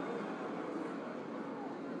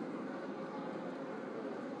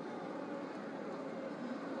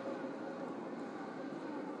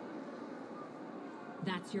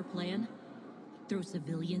 That's your plan? Throw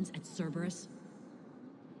civilians at Cerberus?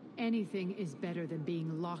 Anything is better than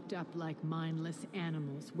being locked up like mindless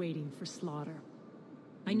animals waiting for slaughter.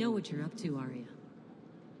 I know what you're up to, Arya.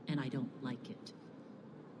 And I don't like it.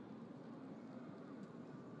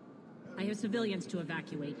 I have civilians to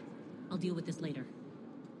evacuate. I'll deal with this later.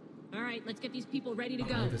 All right, let's get these people ready to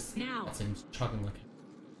go. This now! cutsene's chugging like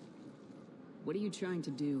What are you trying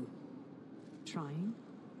to do? Trying?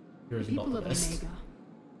 Here is People not of the best. Omega,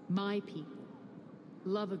 my people,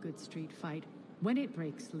 love a good street fight. When it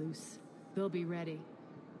breaks loose, they'll be ready.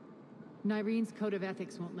 Nyreen's code of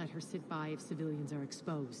ethics won't let her sit by if civilians are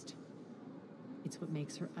exposed. It's what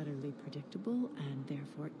makes her utterly predictable and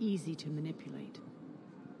therefore easy to manipulate.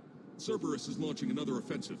 Cerberus is launching another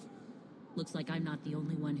offensive. Looks like I'm not the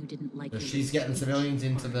only one who didn't like So it. she's getting civilians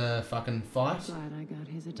into the fucking fight. Glad I got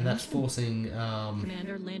his attention. And that's forcing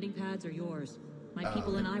Commander, landing pads are yours. My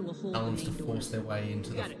people and I will hold the Talons main to doors. force their way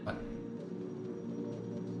into the Got it. fight.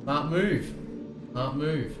 Smart move. Smart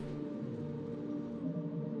move.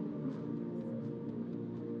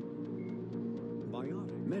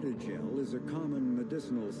 Biotic Metagel is a common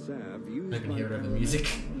medicinal salve used I can by hear it over the music.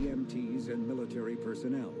 EMTs and military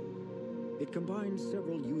personnel. It combines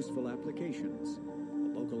several useful applications: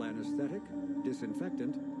 a local anesthetic,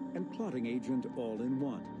 disinfectant, and clotting agent all in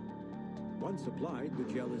one. Once applied, the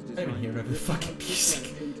gel is I can designed hear it over the fucking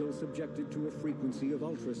music. until subjected to a frequency of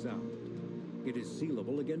ultrasound. It is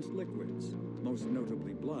sealable against liquids, most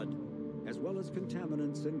notably blood, as well as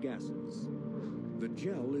contaminants and gases. The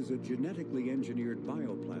gel is a genetically engineered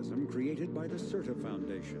bioplasm created by the CERTA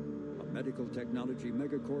Foundation, a medical technology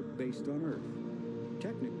megacorp based on Earth.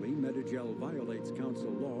 Technically, Metagel violates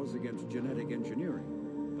council laws against genetic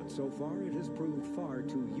engineering, but so far it has proved far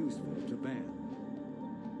too useful to ban.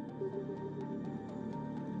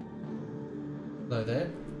 Hello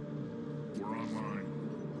there. We're online.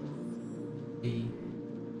 E.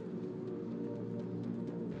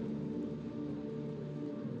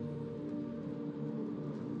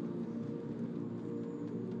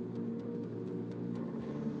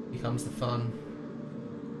 Here comes the fun.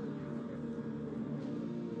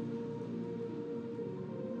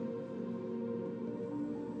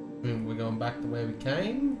 We're going back the way we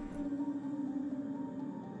came.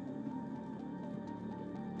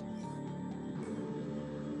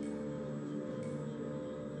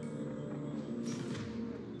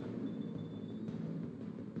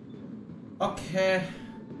 Okay.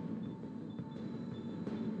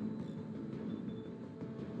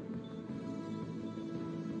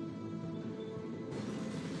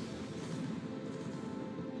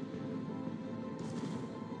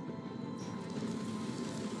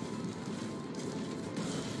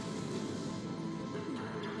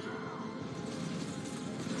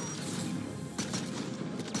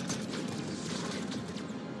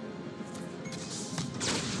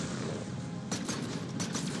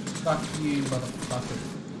 Fuck you, motherfucker.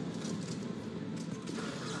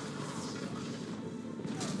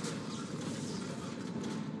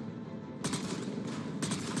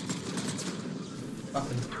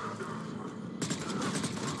 Fucking.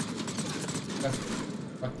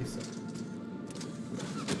 Fuck this up.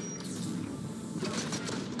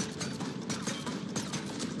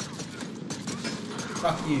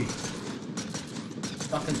 Fuck you.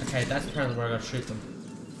 Fucking. Okay, that's apparently where I gotta shoot them.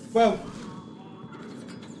 Well.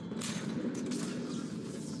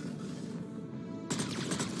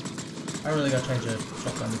 I really gotta change a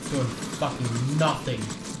shotgun. It's doing fucking nothing.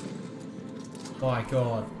 My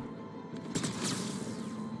god.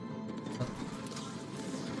 What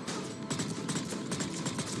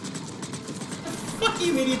the fuck are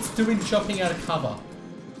you idiots doing jumping out of cover?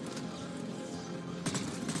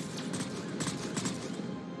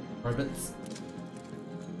 Robots.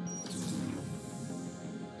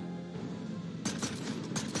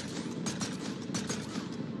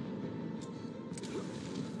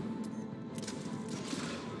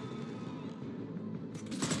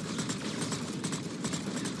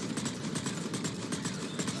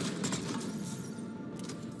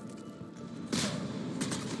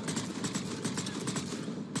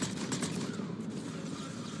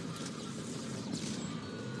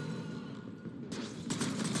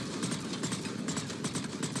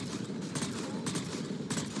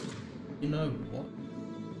 You know what?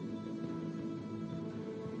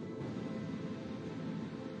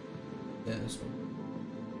 Yeah, this one.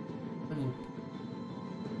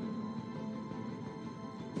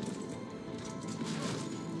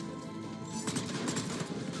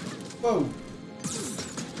 Whoa!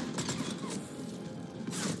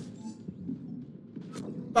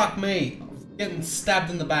 Fuck me! I was getting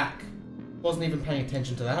stabbed in the back. Wasn't even paying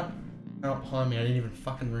attention to that. Out behind me, I didn't even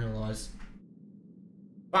fucking realise.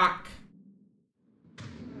 Fuck!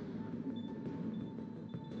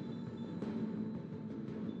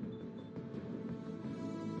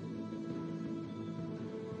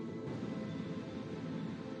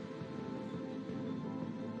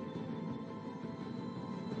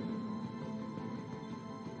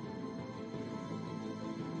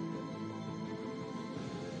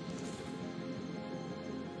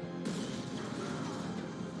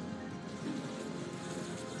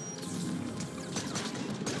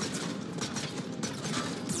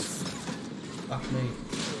 Fuck me.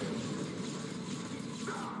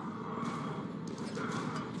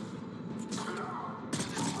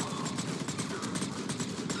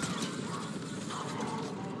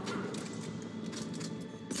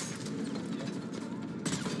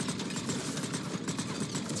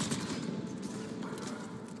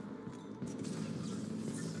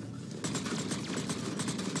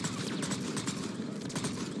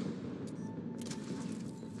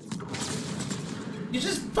 You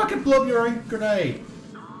just fucking blew up your own grenade.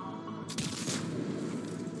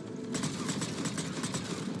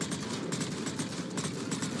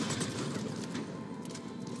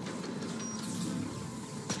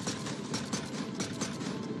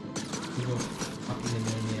 You're fucking in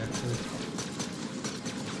there, actually.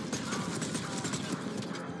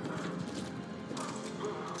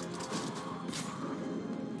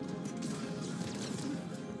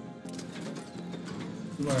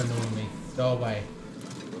 You are annoying me. Go away.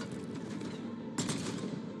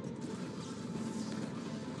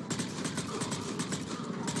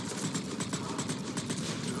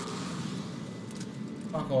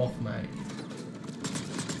 Fuck off, mate.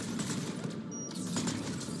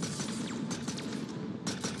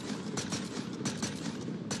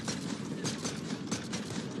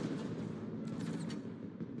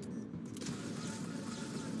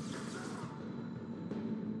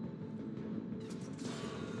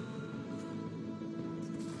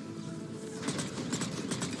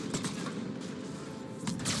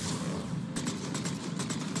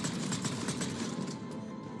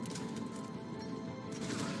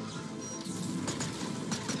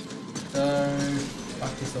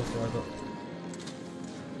 Fuck yourself, robot.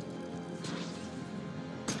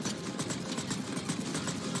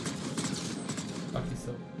 Fuck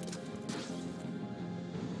yourself.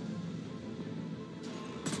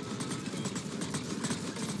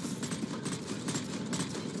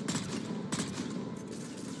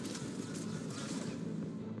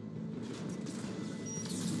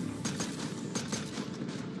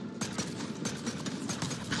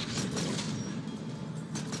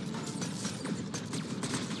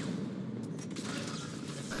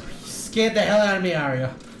 scared the hell out of me,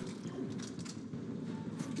 Arya.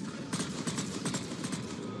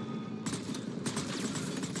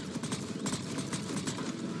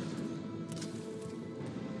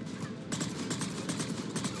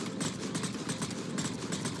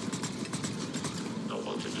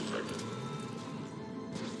 Malfunction detected.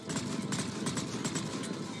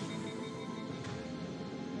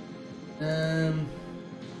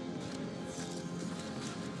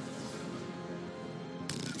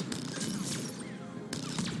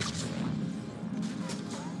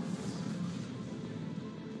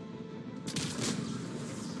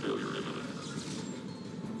 Failure imminent.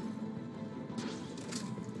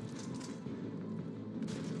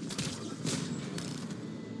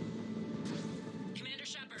 Commander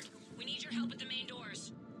Shepard, we need your help at the main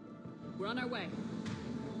doors. We're on our way.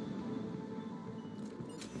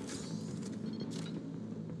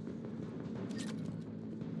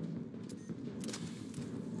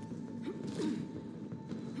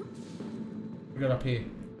 We got up here.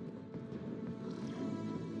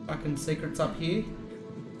 Fucking secrets up here.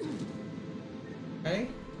 Okay.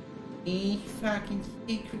 Any fucking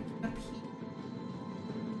secrets up here.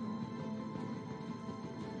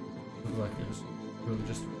 Look like it was really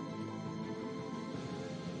just.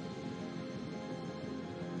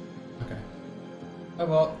 Okay. Oh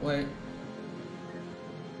well, wait.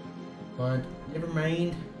 Mind. Never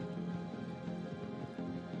mind.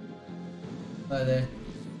 Hello there.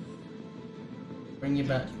 Bring you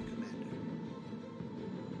back.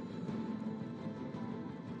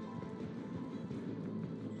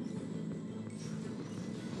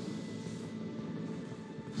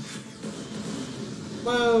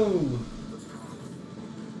 Whoa!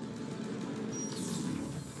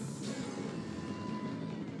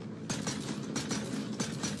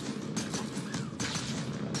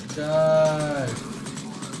 Die!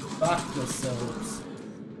 Fuck yourselves.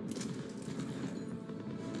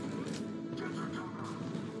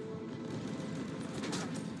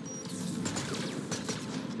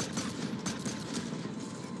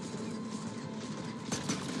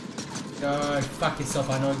 Go fuck yourself,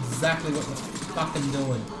 I know exactly what you're fucking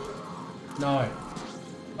doing. No.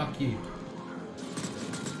 Fuck you.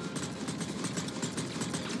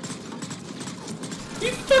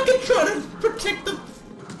 You fucking trying to protect the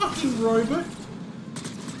fucking robot?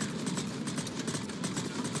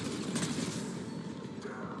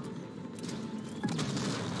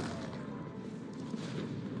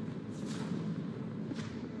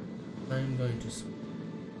 I'm going to switch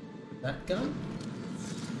that gun.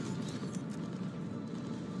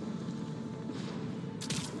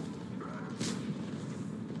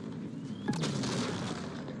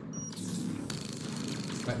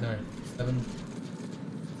 Right, no. 7.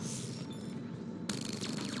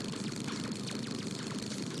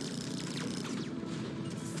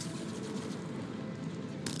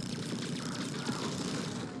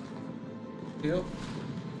 Deal.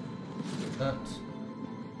 That.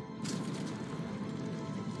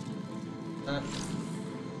 That.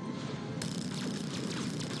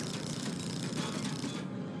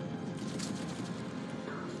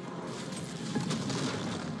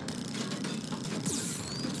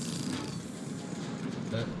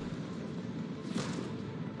 That.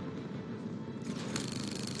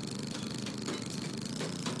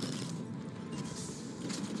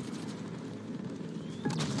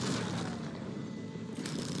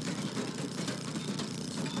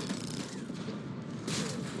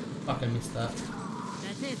 Fuck, I missed that.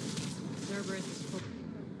 That's it. Cerberus is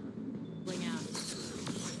pulling out.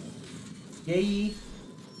 Yay!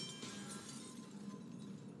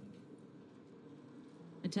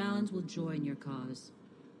 The Talons will join your cause.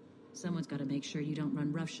 Someone's got to make sure you don't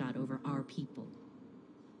run roughshod over our people.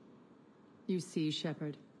 You see,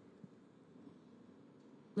 Shepard.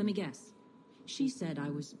 Let me guess. She said I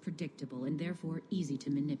was predictable and therefore easy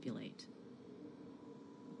to manipulate.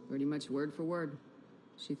 Pretty much word for word.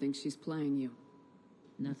 She thinks she's playing you.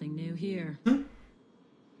 Nothing new here.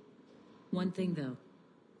 One thing, though.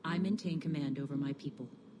 I maintain command over my people.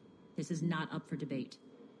 This is not up for debate.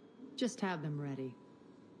 Just have them ready.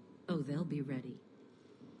 Oh, they'll be ready.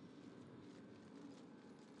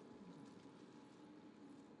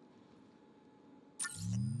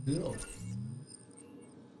 Cool.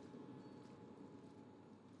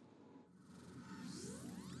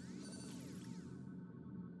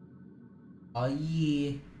 Oh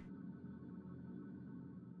yeah.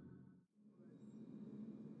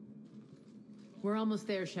 We're almost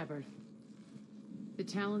there, Shepard. The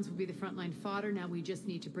Talons will be the frontline fodder. Now we just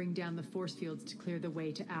need to bring down the force fields to clear the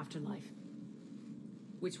way to Afterlife.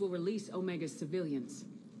 Which will release Omega's civilians.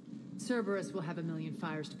 Cerberus will have a million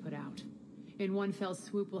fires to put out. In one fell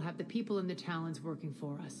swoop, we'll have the people in the Talons working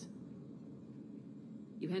for us.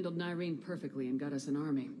 You handled Nyreen perfectly and got us an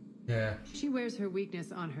army. Yeah. She wears her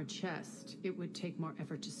weakness on her chest. It would take more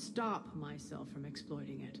effort to stop myself from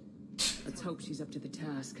exploiting it. Let's hope she's up to the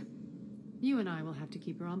task. You and I will have to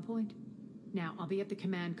keep her on point. Now, I'll be at the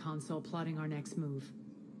command console plotting our next move.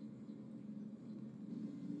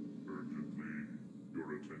 Urgently,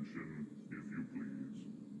 your attention, if you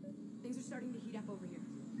please. Things are starting to heat up over here.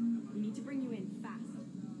 We need to bring you in fast.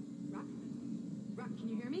 Ruck? Ruck, can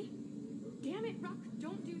you hear me? Damn it, Ruck!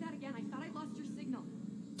 Don't do that again. I thought I lost your signal.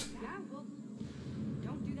 Yeah, well,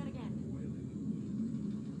 don't do that again.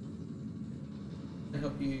 I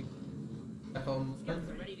hope you back on.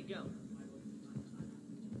 We're ready to go.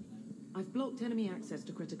 I've blocked enemy access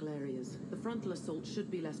to critical areas. The frontal assault should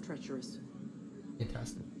be less treacherous.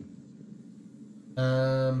 Fantastic.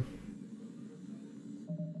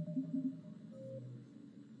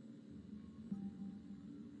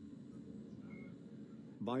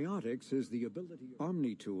 Biotics is the ability.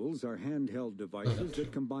 Omni-tools are handheld devices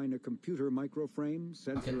that combine a computer microframe,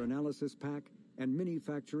 sensor analysis pack, and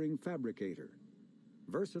manufacturing fabricator.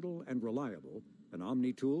 Versatile and reliable, an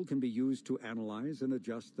Omni-tool can be used to analyze and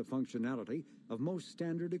adjust the functionality of most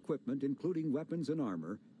standard equipment, including weapons and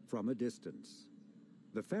armor, from a distance.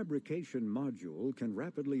 The fabrication module can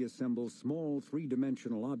rapidly assemble small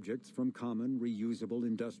three-dimensional objects from common reusable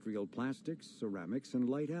industrial plastics, ceramics, and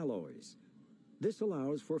light alloys. This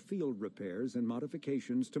allows for field repairs and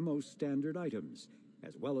modifications to most standard items,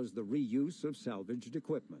 as well as the reuse of salvaged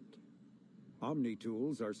equipment.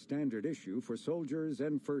 Omni-tools are standard issue for soldiers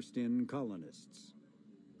and first-in colonists.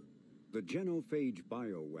 The genophage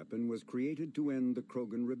bioweapon was created to end the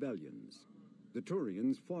Krogan rebellions. The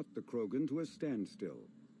Turians fought the Krogan to a standstill,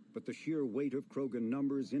 but the sheer weight of Krogan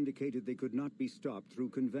numbers indicated they could not be stopped through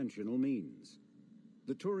conventional means.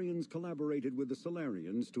 The Turians collaborated with the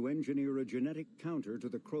Solarians to engineer a genetic counter to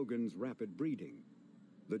the Krogan's rapid breeding.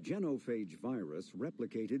 The genophage virus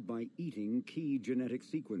replicated by eating key genetic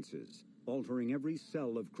sequences, altering every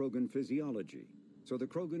cell of Krogan physiology, so the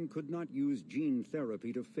Krogan could not use gene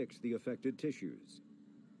therapy to fix the affected tissues.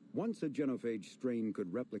 Once a genophage strain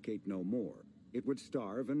could replicate no more, it would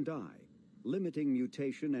starve and die, limiting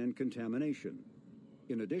mutation and contamination.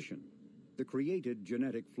 In addition, the created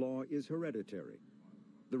genetic flaw is hereditary.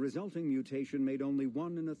 The resulting mutation made only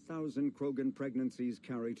 1 in 1,000 Krogan pregnancies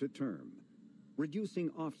carry to term, reducing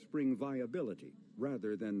offspring viability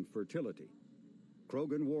rather than fertility.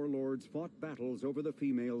 Krogan warlords fought battles over the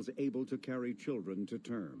females able to carry children to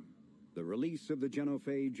term. The release of the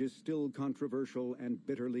genophage is still controversial and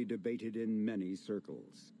bitterly debated in many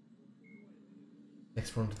circles.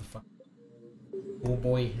 Next one to the fuck. Oh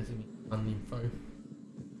boy, has he fun info.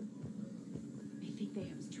 I think they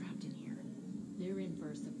have us trapped in here. They're in for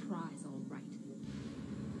a surprise, all right.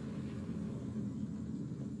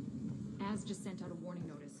 Az just sent out a warning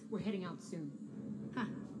notice. We're heading out soon. Huh.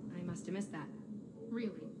 I must have missed that.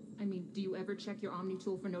 Really? I mean, do you ever check your Omni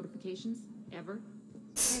tool for notifications? Ever?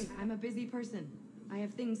 Hey, I'm a busy person. I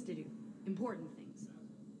have things to do. Important things.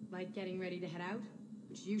 Like getting ready to head out,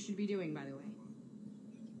 which you should be doing, by the way.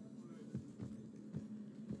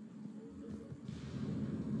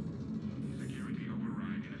 Security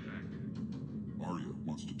override in effect. Arya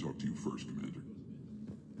wants to talk to you first, Commander.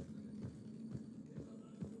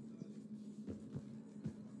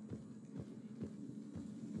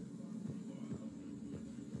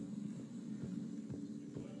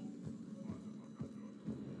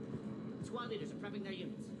 Squad leaders are prepping their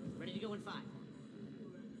units. Ready to go in 5.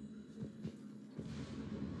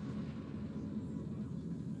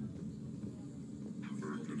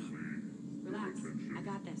 Relax. I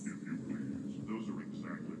got this. If you please. Those are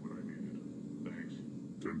exactly what I needed. Thanks.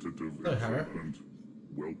 Tentative Hello, Harriet. assessment.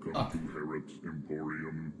 Welcome to Harrot's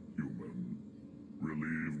Emporium, human.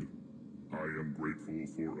 Relieved. I am grateful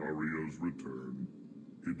for Arya's return.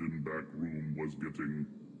 Hidden back room was getting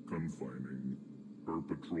confining. Her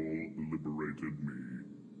patrol liberated me.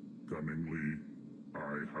 Cunningly,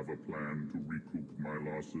 I have a plan to recoup my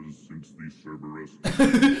losses since the Cerberus.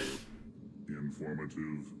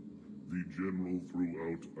 Informative. The General threw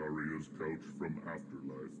out Arya's couch from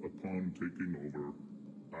Afterlife. Upon taking over,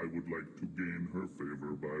 I would like to gain her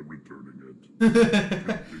favor by returning it.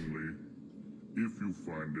 Temptingly, if you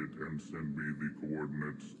find it and send me the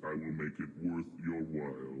coordinates, I will make it worth your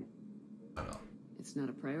while. It's not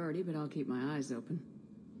a priority, but I'll keep my eyes open.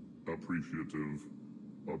 Appreciative.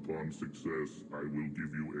 Upon success, I will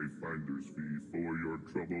give you a finder's fee for your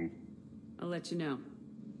trouble. I'll let you know.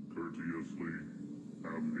 Courteously.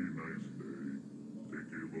 Have a nice day.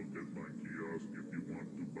 Take a look at my kiosk if you want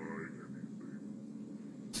to buy anything.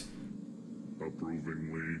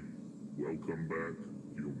 approvingly, welcome back,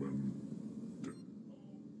 human.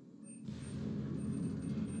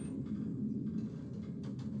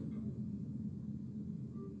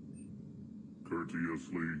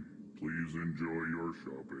 Courteously, please enjoy your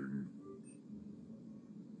shopping.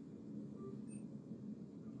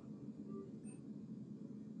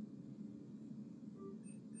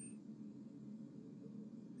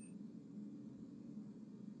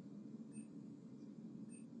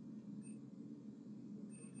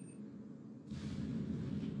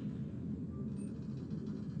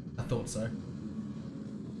 I thought so.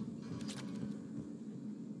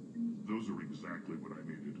 Those are exactly what I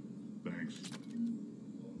needed. Thanks.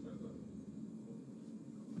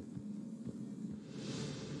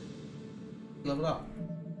 Level up.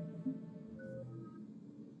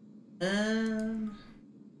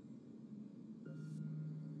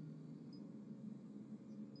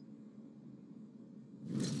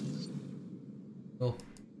 Cool.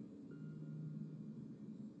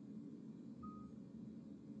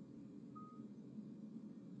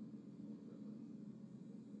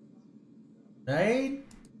 Right?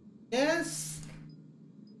 Yes.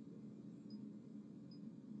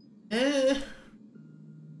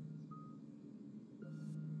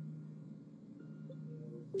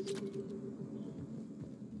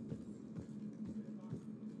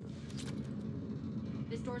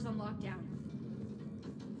 This door's on lockdown.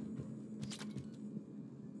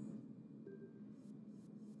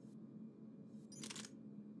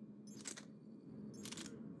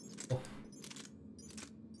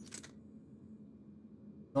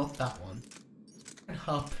 Not that one.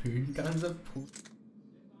 Harpoon guns are pulled.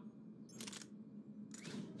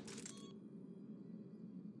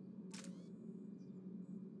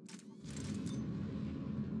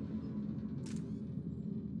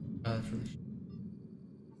 That's really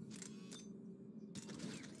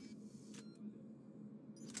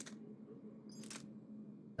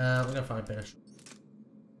we're gonna find a better shot.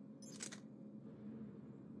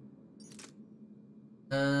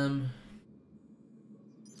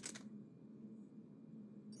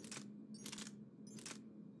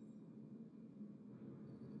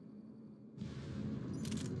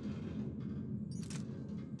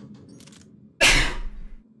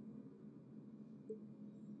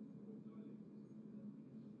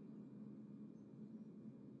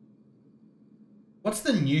 What's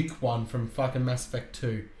the nuke one from fucking Mass Effect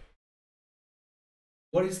 2?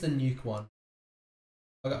 What is the nuke one?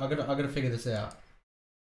 I gotta figure this out.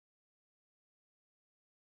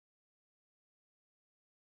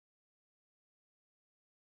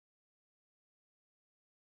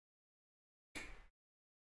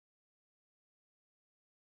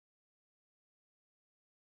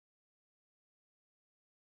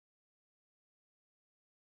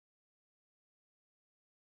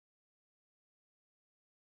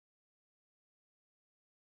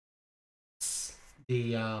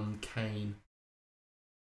 The cane.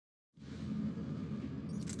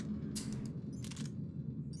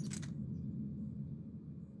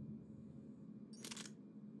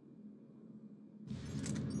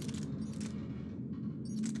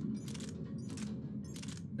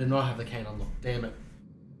 Did not have the cane unlocked. Damn it.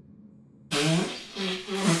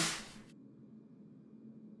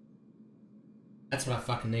 That's what I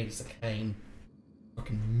fucking need, is a cane.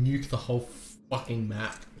 Fucking nuke the whole fucking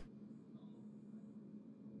map.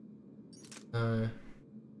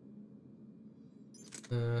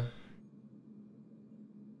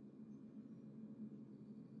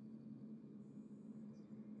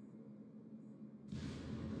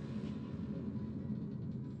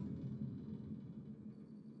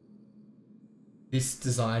 This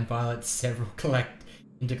design violates several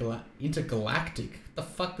intergalactic. What the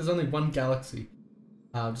fuck? There's only one galaxy.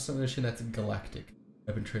 Just not gonna assume that's a galactic.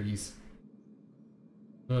 Open treaties.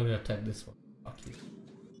 I'm not gonna take this one. Fuck you.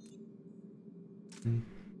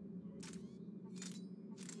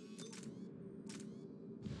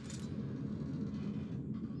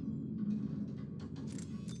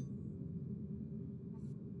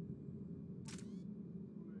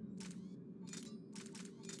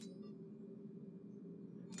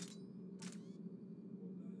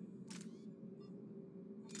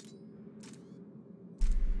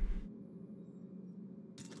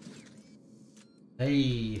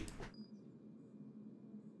 Hey.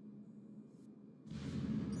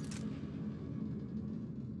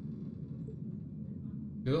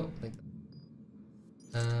 Cool. Like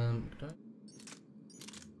that.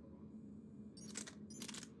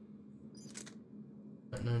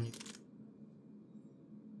 Don't know any.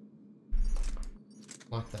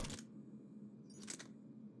 Like that one.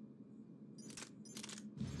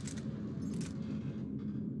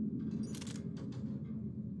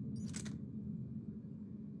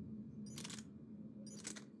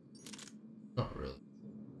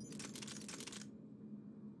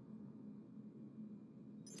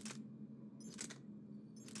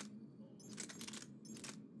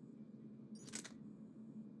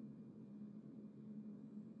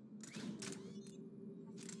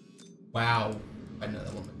 Wow. I know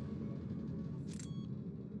that woman.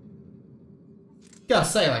 Gotta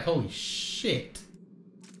say, like, holy shit.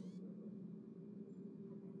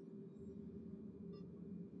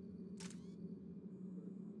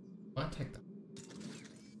 Why take that?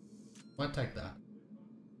 Why take that?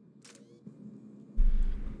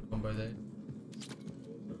 Combo there.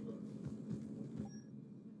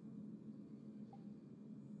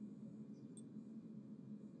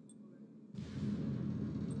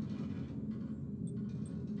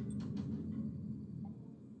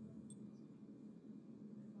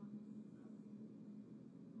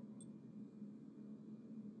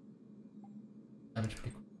 Damage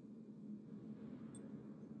pretty quick.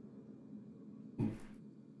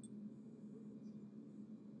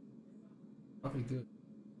 Probably good.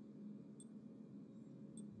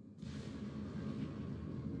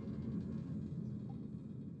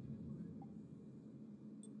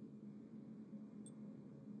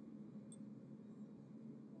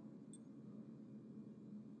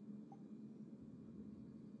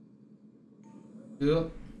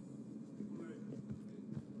 Yep.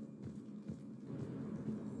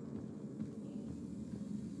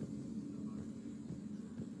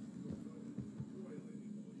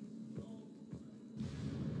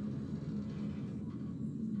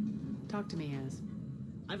 Talk to me, Az.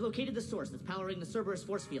 I've located the source that's powering the Cerberus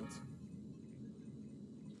force fields.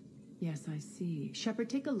 Yes, I see. Shepard,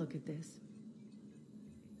 take a look at this.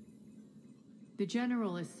 The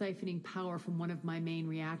General is siphoning power from one of my main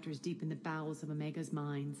reactors deep in the bowels of Omega's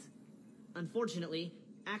mines. Unfortunately,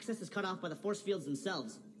 access is cut off by the force fields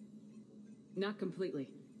themselves. Not completely.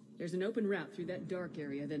 There's an open route through that dark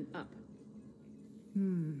area, then up.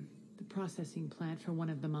 The processing plant for one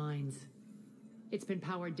of the mines. It's been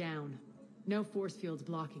powered down. No force fields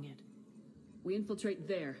blocking it. We infiltrate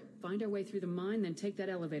there, find our way through the mine, then take that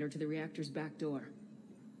elevator to the reactor's back door.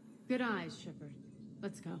 Good eyes, Shepard.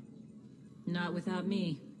 Let's go. Not without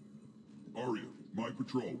me. Aria, my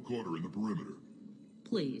patrol caught her in the perimeter.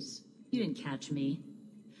 Please. You didn't catch me.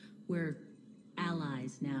 We're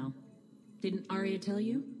allies now. Didn't Aria tell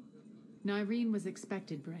you? Nyreen was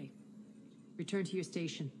expected, Bray. Return to your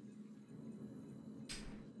station.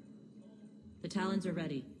 The Talons are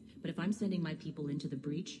ready, but if I'm sending my people into the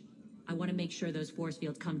breach, I want to make sure those force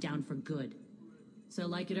fields come down for good. So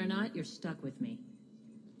like it or not, you're stuck with me.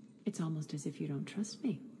 It's almost as if you don't trust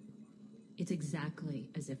me. It's exactly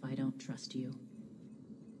as if I don't trust you.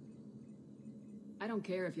 I don't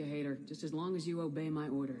care if you hate her, just as long as you obey my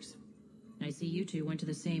orders. I see you two went to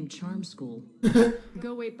the same charm school.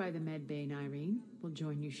 Go wait by the med bay, Nyreen. We'll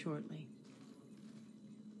join you shortly.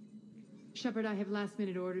 Shepard, I have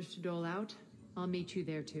last-minute orders to dole out. I'll meet you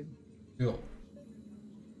there, too. Cool.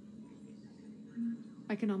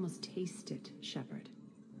 I can almost taste it, Shepard.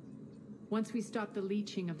 Once we stop the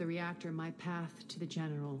leaching of the reactor, my path to the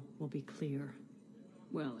General will be clear.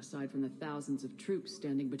 Well, aside from the thousands of troops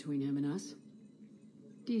standing between him and us.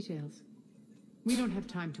 Details. We don't have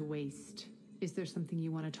time to waste. Is there something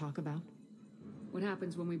you want to talk about? What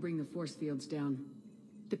happens when we bring the force fields down?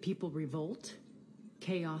 The people revolt,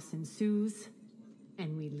 chaos ensues,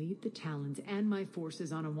 and we lead the Talons and my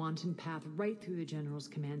forces on a wanton path right through the General's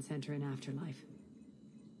command center and afterlife.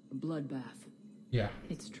 A bloodbath. Yeah.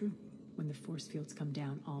 It's true. When the force fields come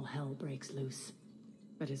down, all hell breaks loose.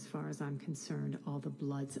 But as far as I'm concerned, all the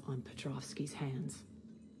blood's on Petrovsky's hands.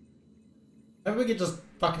 Maybe we could just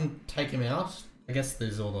fucking take him out. I guess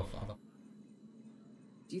there's all the other.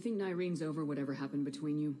 Do you think Nyreen's over whatever happened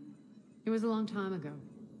between you? It was a long time ago.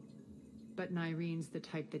 But Nyreen's the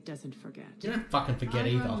type that doesn't forget. You don't fucking forget I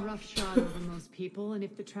either. run roughshod over most people, and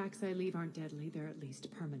if the tracks I leave aren't deadly, they're at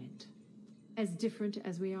least permanent. As different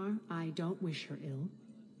as we are, I don't wish her ill.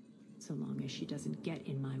 So long as she doesn't get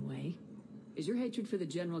in my way. Is your hatred for the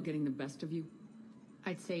General getting the best of you?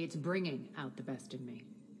 I'd say it's bringing out the best in me.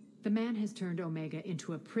 The man has turned Omega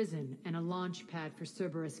into a prison and a launch pad for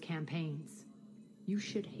Cerberus campaigns. You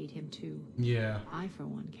should hate him too. Yeah. I, for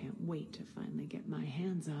one, can't wait to finally get my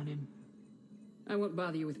hands on him. I won't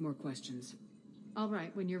bother you with more questions. All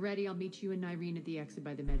right, when you're ready, I'll meet you and Nyreen at the exit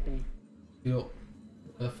by the med bay. Cool.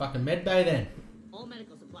 The fucking med bay then. All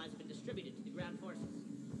medical supplies have been distributed to the ground forces.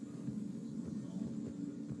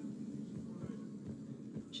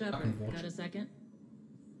 Shepard, got a second?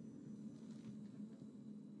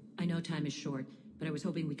 I know time is short, but I was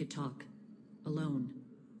hoping we could talk. Alone.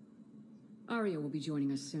 Aria will be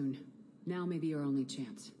joining us soon. Now may be your only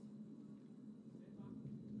chance.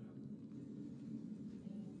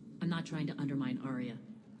 I'm not trying to undermine Aria.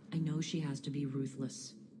 I know she has to be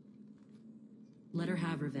ruthless. Let her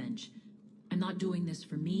have revenge. I'm not doing this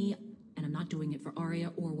for me, and I'm not doing it for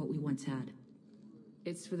Aria or what we once had.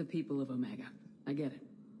 It's for the people of Omega. I get it.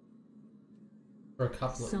 For a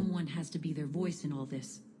couple of... Someone has to be their voice in all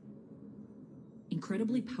this.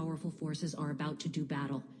 Incredibly powerful forces are about to do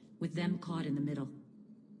battle, with them caught in the middle.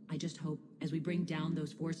 I just hope, as we bring down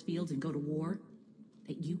those force fields and go to war,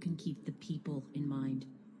 that you can keep the people in mind.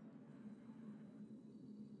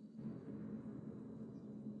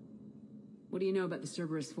 What do you know about the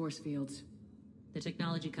Cerberus force fields? The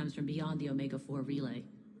technology comes from beyond the Omega-4 relay.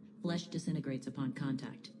 Flesh disintegrates upon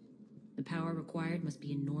contact. The power required must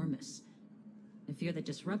be enormous. I fear that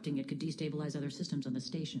disrupting it could destabilize other systems on the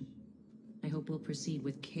station. I hope we'll proceed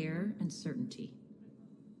with care and certainty.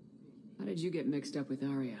 How did you get mixed up with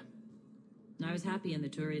Aria? I was happy in the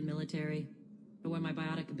Turian military, but when my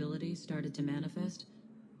biotic abilities started to manifest,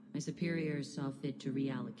 my superiors saw fit to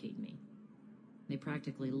reallocate me. They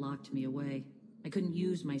practically locked me away. I couldn't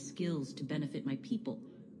use my skills to benefit my people,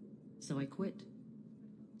 so I quit.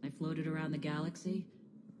 I floated around the galaxy,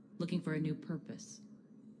 looking for a new purpose.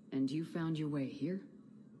 And you found your way here?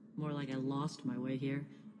 More like I lost my way here.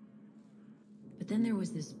 But then there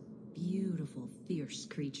was this beautiful, fierce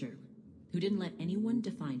creature who didn't let anyone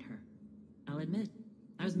define her. I'll admit,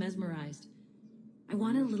 I was mesmerized. I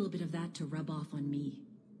wanted a little bit of that to rub off on me.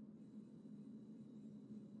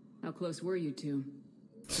 How close were you two?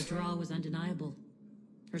 The draw was undeniable.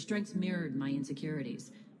 Her strengths mirrored my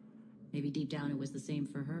insecurities. Maybe deep down it was the same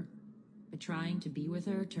for her. But trying to be with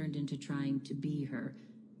her turned into trying to be her.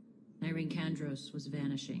 Irene Kandros was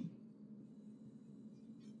vanishing.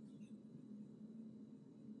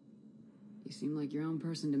 You seem like your own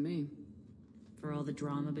person to me. For all the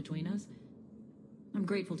drama between us, I'm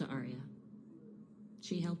grateful to Aria.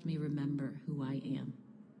 She helped me remember who I am.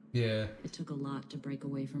 Yeah. It took a lot to break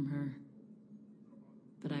away from her,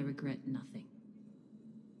 but I regret nothing.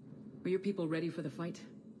 Are your people ready for the fight?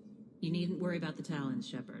 You needn't worry about the Talons,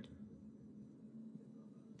 Shepard.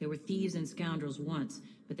 They were thieves and scoundrels once,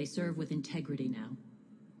 but they serve with integrity now.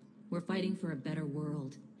 We're fighting for a better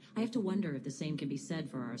world. I have to wonder if the same can be said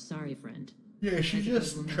for our Asari friend. Yeah, she's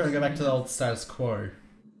just trying to go back to the old status quo.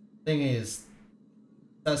 Thing is,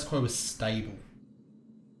 status quo was stable.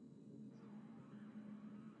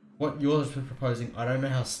 What yours was proposing, I don't know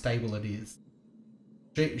how stable it is.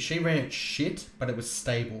 She ran it shit, but it was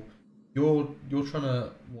stable. You're trying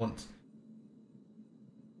to want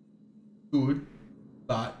good,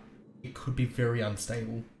 but it could be very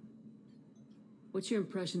unstable. What's your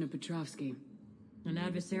impression of Petrovsky? An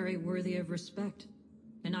adversary worthy of respect.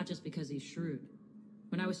 And not just because he's shrewd.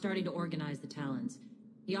 When I was starting to organize the Talons,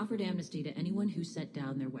 he offered amnesty to anyone who set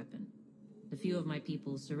down their weapon. A few of my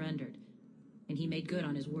people surrendered, and he made good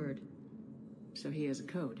on his word. So he has a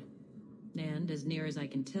code. And, as near as I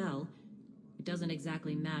can tell, it doesn't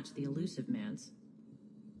exactly match the Elusive Man's.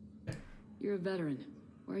 You're a veteran.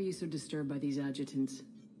 Why are you so disturbed by these adjutants?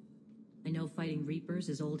 I know fighting Reapers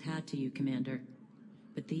is old hat to you, Commander.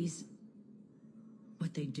 But these...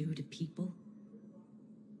 what they do to people?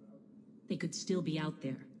 They could still be out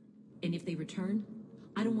there. And if they return,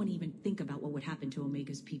 I don't want to even think about what would happen to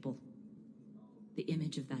Omega's people. The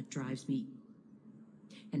image of that drives me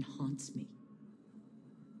and haunts me.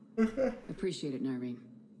 Appreciate it, Nyreen.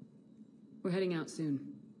 We're heading out soon.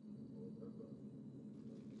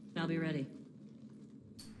 I'll be ready.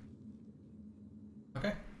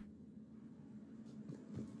 Okay.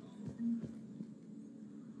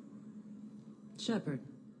 Shepard,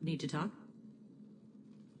 need to talk?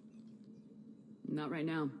 Not right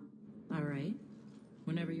now. All right.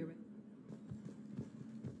 Whenever you're ready.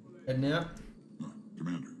 And now?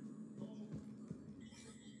 Commander.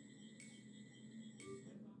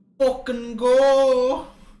 Fucking go!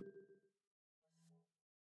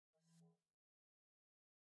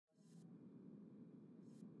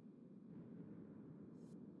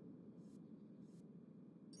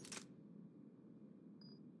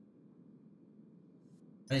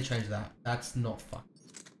 I need to change that. That's not fun.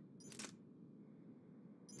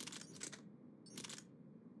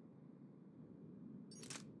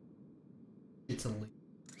 It's a leak.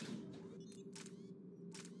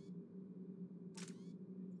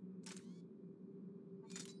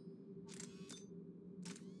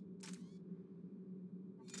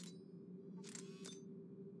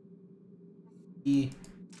 E.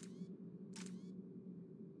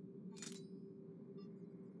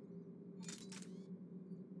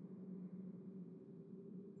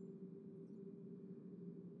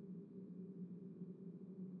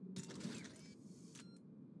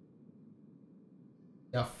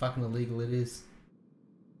 How fucking illegal it is.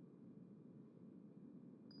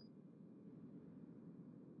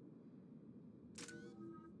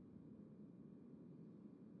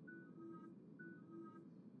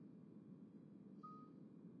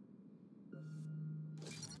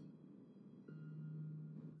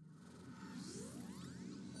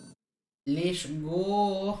 Let's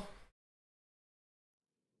go.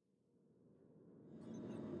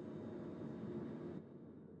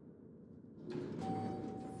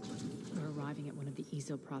 We're arriving at one of the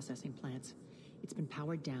ESO processing plants. It's been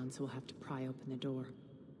powered down, so we'll have to pry open the door.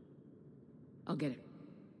 I'll get it.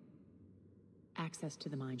 Access to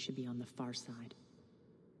the mine should be on the far side.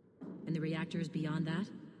 And the reactors beyond that?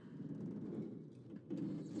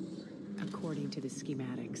 According to the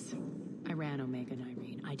schematics. I ran Omega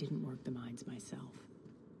Nyrene. I didn't work the mines myself.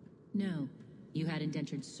 No. You had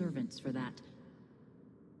indentured servants for that.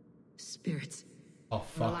 Spirits. Oh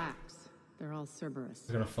fuck. Relax. They're all Cerberus.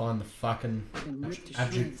 We're gonna find the fucking Been ripped to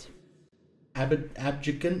abjugant,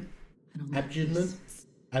 abjugants,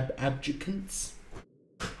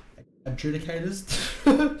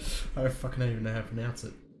 adjudicators. I fucking don't even know how to pronounce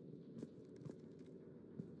it.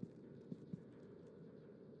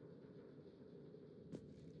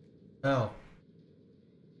 Oh,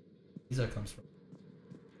 ESO comes from.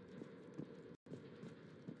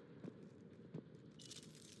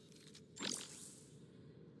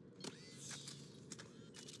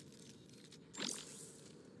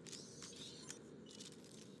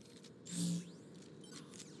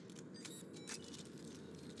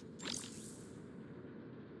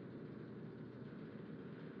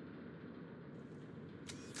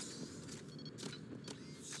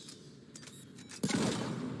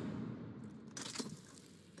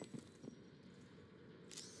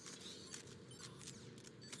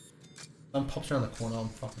 Pops around the corner, I'm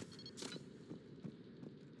fucking.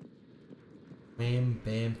 Bam,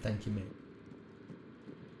 bam, thank you, mate.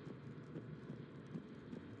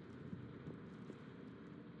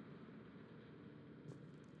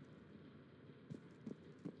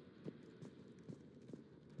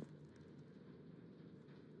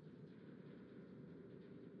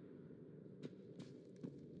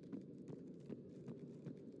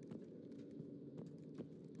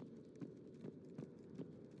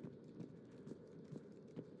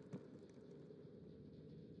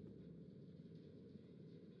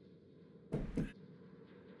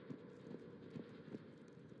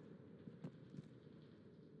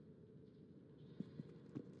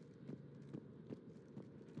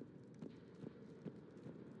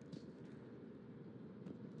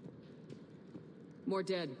 More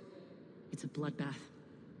dead. It's a bloodbath.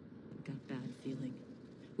 I got a bad feeling.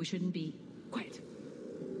 We shouldn't be... Quiet.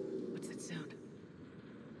 What's that sound?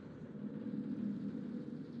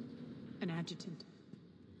 An adjutant.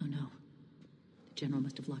 Oh no. The General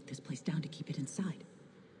must have locked this place down to keep it inside.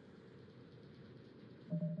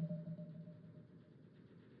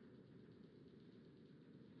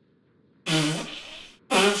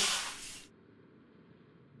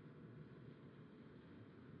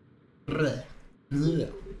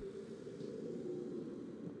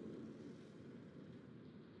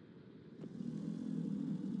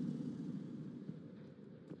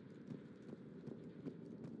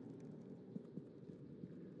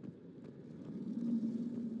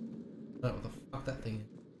 What the fuck that thing is.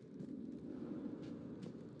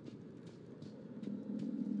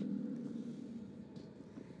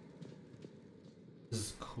 This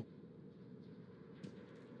is cool.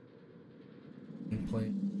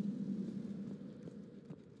 Gameplay.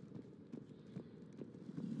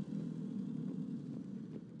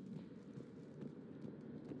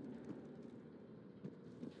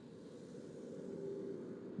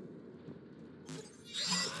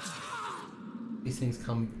 These things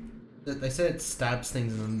come. They said it stabs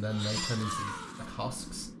things and then they turn into like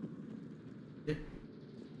husks. Yeah.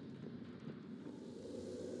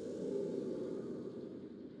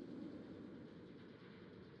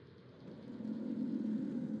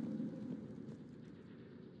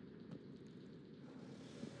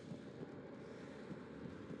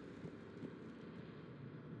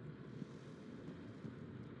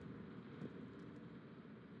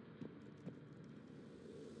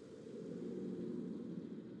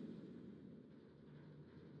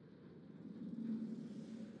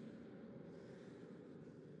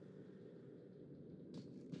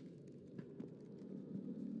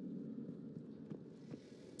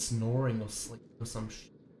 Snoring or sleep or some shit.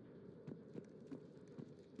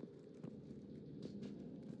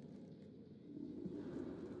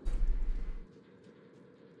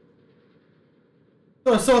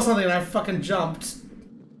 Oh, I saw something and I fucking jumped.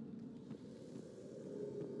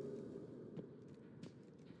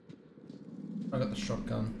 I got the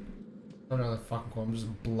shotgun. I don't know the fucking corner, I'm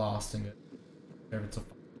just blasting it. There it's a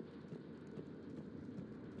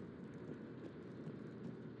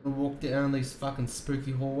walk down these fucking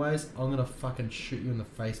spooky hallways, I'm gonna fucking shoot you in the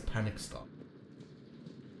face, panic style.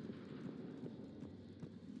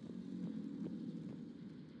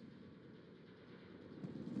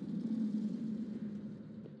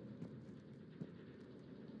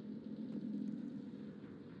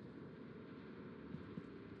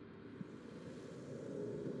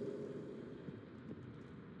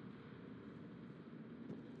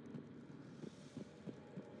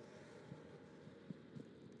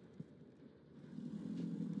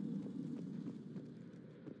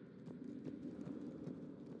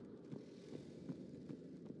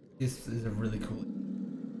 This is a really cool.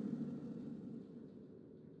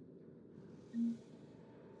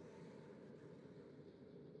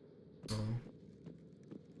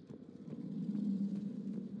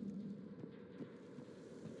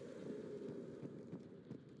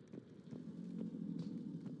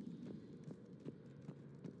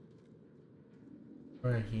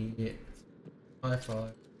 Right here. High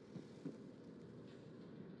five.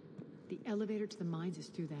 The elevator to the mines is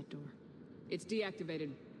through that door. It's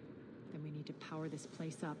deactivated. Then we need to power this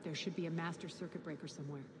place up. There should be a master circuit breaker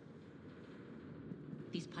somewhere.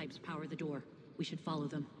 These pipes power the door. We should follow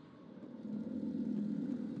them.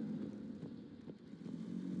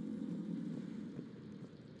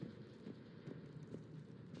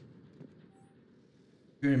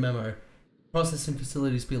 Security memo. Processing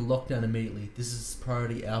facilities be locked down immediately. This is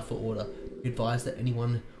priority alpha order. We advise that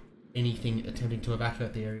anything attempting to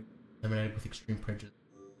evacuate the area is eliminated with extreme prejudice.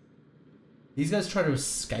 These guys tried to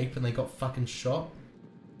escape and they got fucking shot.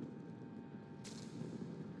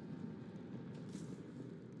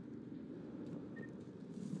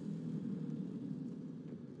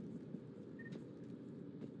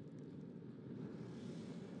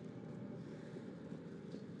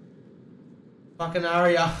 Fucking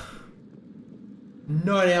Aria.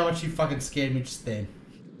 No idea how much you fucking scared me just then.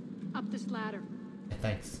 Up this ladder. Yeah,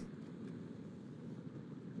 thanks.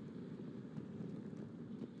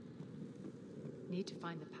 Need to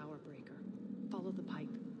find the power breaker. Follow the pipe.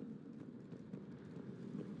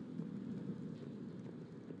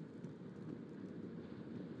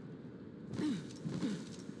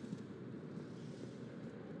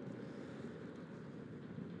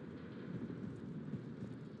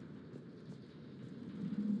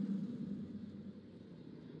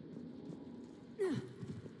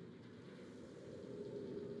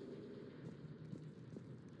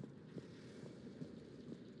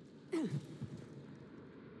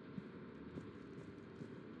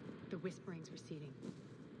 The whispering's receding.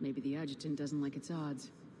 Maybe the adjutant doesn't like its odds.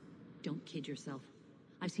 Don't kid yourself.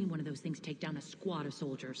 I've seen one of those things take down a squad of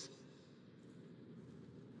soldiers.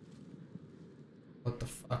 What the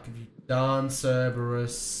fuck have you done,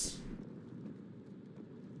 Cerberus?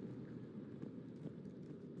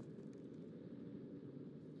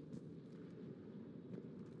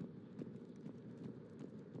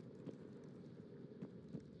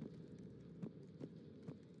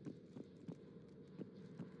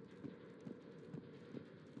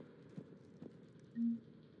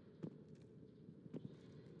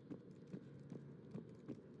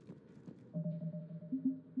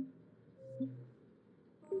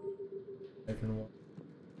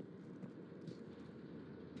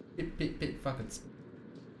 Bit fucking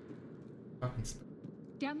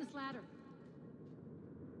Down this ladder.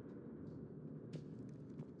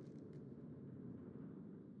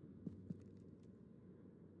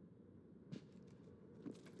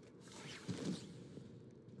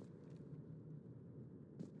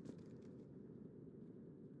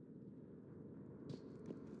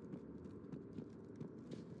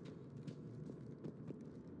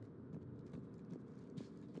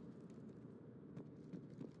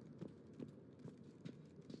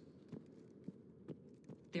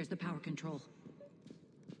 There's the power control.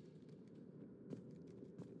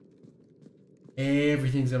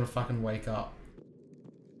 Everything's gonna fucking wake up.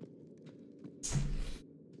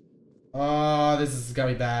 Oh, this is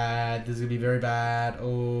gonna be bad. This is gonna be very bad.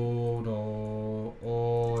 Oh no.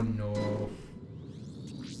 Oh no.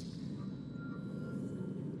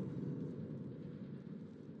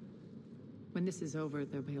 When this is over,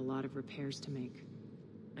 there'll be a lot of repairs to make.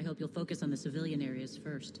 I hope you'll focus on the civilian areas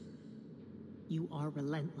first. You are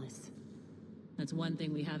relentless. That's one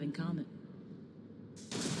thing we have in common.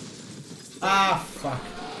 Ah, fuck.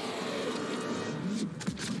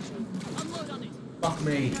 Unload on it. Fuck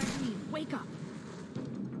me. Wake up.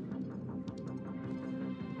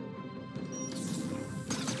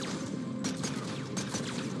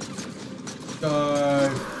 Go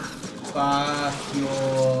fuck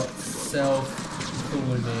yourself,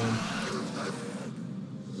 cool man.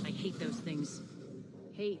 I hate those things.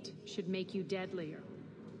 Hate should make you deadlier.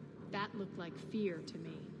 That looked like fear to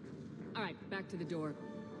me. All right, back to the door.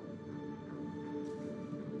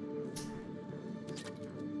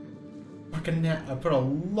 Fucking now, I put a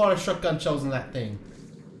lot of shotgun shells in that thing.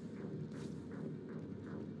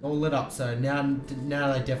 All lit up, so now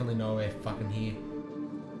they definitely know we're fucking here.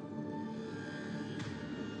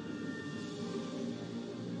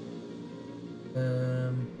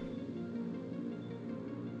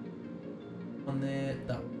 On there,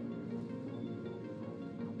 that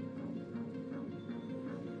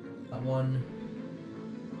one.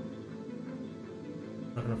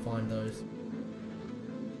 I'm not gonna find those.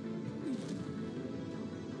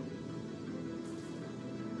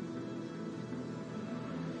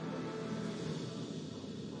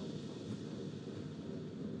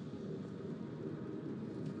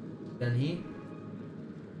 Down here.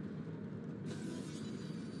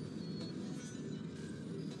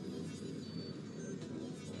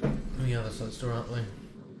 On the other side of the store, aren't we?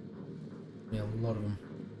 Yeah, a lot of them.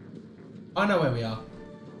 I know where we are.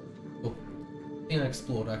 Cool. I think I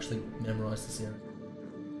explored, I actually memorised this area.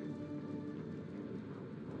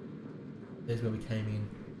 There's where we came in.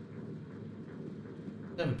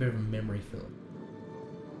 I have a bit of a memory filler.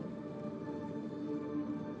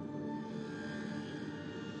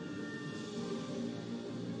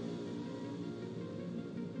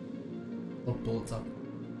 What bullets up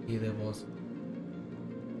here there was.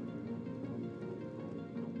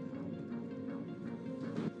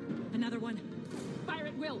 Another one. Fire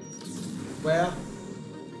at will. Where?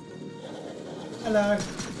 Hello.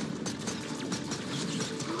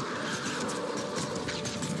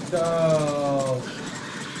 Go.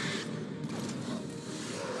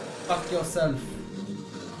 Fuck yourself.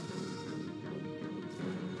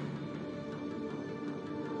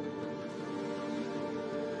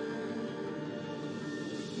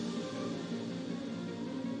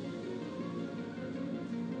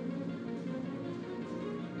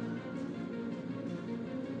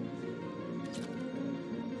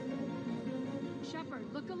 Shepard,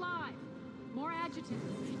 look alive. More adjutants.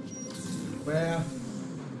 Where?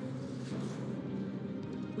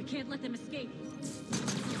 We can't let them escape.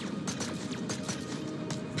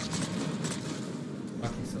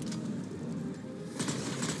 Fuck yourself.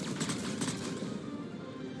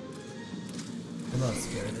 They're not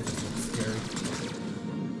scary, they just look scary.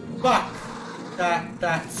 Fuck!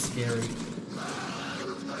 That's scary.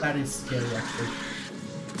 That is scary, actually.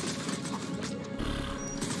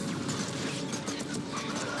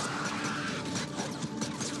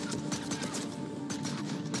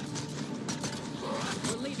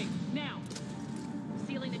 We're leaving now.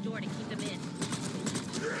 Sealing the door to keep them in.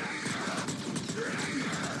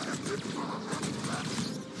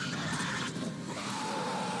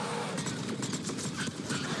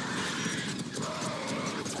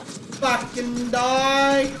 Fucking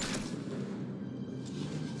die!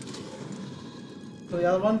 For the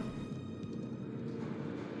other one?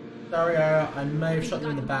 Sorry, I may have shot you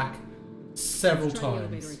in the back several Let's try the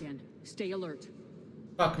elevator times. again. Stay alert.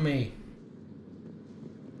 Fuck me.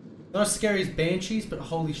 Not as scary as Banshees, but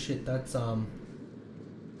holy shit, that's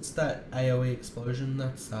it's that AoE explosion.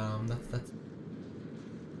 That's around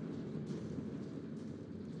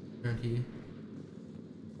here.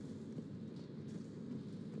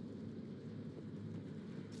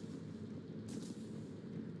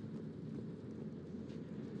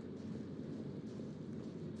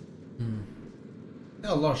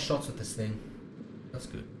 Got a lot of shots with this thing. That's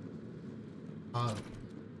good.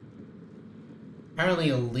 Apparently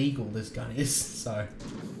illegal this gun is, so.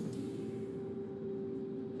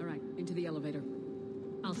 Alright, into the elevator.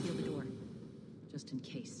 I'll seal the door. Just in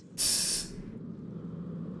case.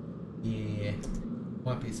 Yeah.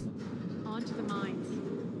 Might be some. On to the mines.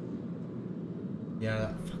 Yeah,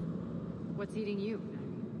 that. What's eating you?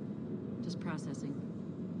 Just processing.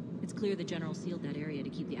 It's clear the General sealed that area to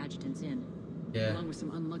keep the adjutants in. Yeah. Along with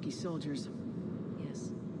some unlucky soldiers.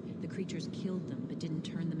 Yes. The creatures killed them, but didn't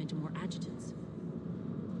turn them into more adjutants.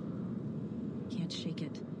 Can't shake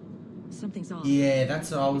it. Something's off. Yeah,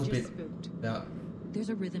 that's what I was a bit Just spooked. about. There's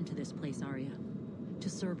a rhythm to this place, Arya. To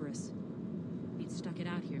Cerberus. If you'd stuck it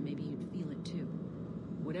out here, maybe you'd feel it too.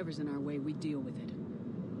 Whatever's in our way, we deal with it.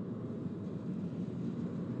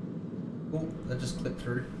 Oh, that just clipped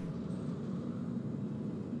through.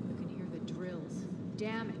 You can hear the drills.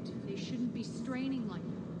 Damn it. They shouldn't be straining like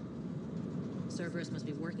that. Cerberus must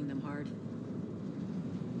be working them hard.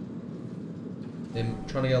 They're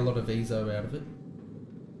trying to get a lot of Ezo out of it.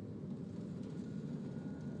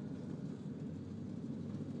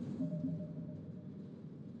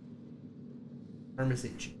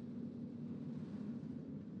 Message.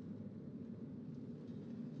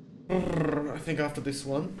 I think after this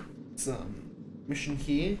one, it's mission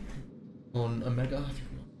here on Omega. I think.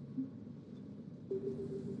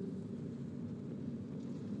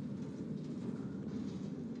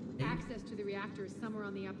 Access to the reactor is somewhere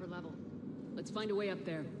on the upper level. Let's find a way up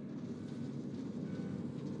there.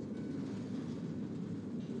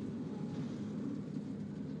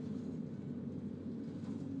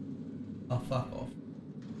 Oh, fuck off.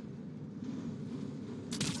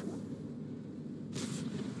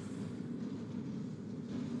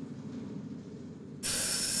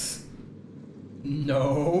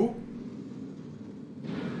 No.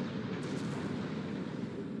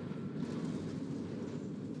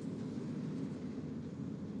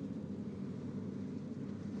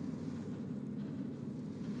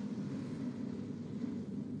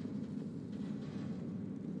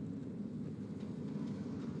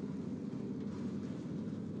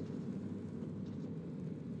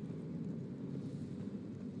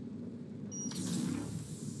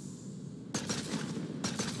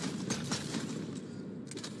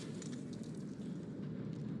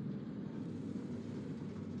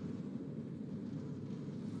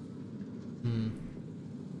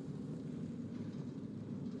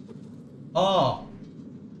 Oh!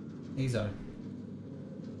 Ezo.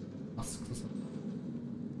 Husks or something.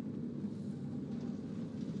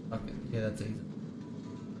 Okay, yeah, that's easy.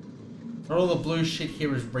 Not all the blue shit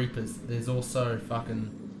here is Reapers. There's also fucking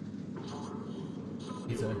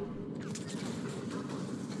Ezo.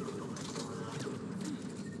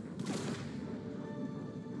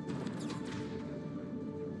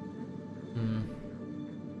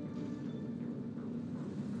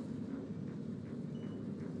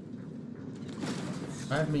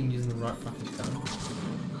 I haven't been using the right fucking gun.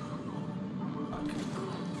 Fuck.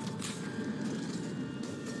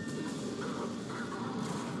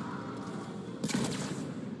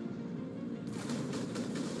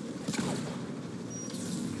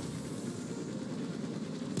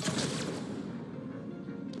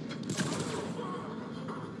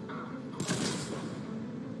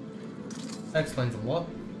 That explains a lot.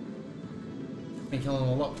 Been killing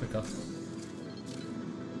a lot quicker.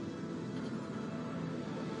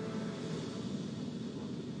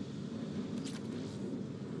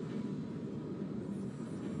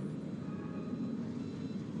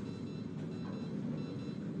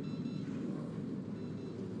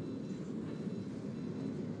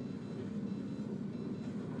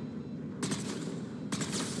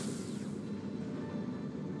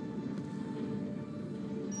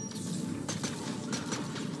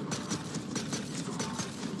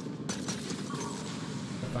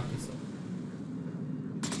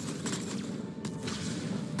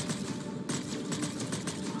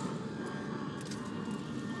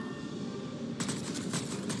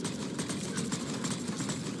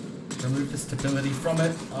 Remove the stability from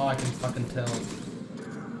it. Oh, I can fucking tell.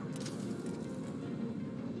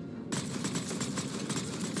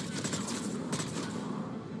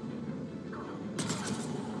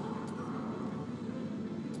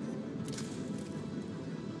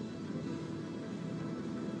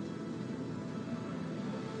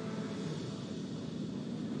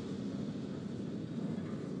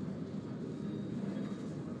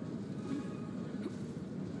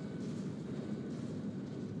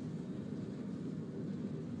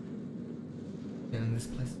 And this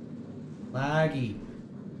place laggy.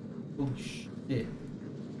 Holy shit.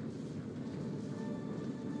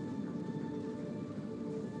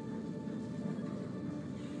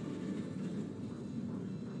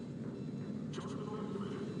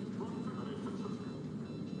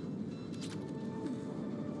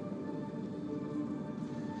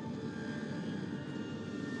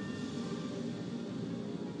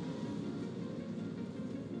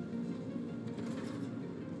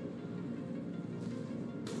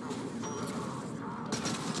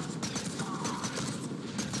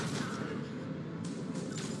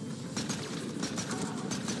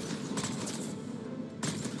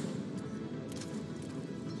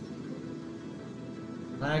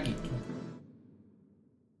 Laggy.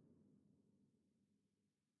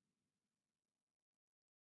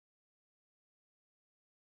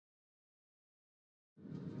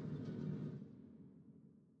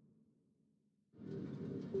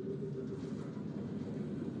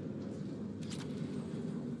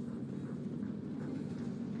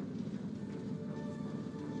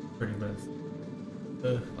 Pretty much.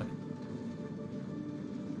 Like.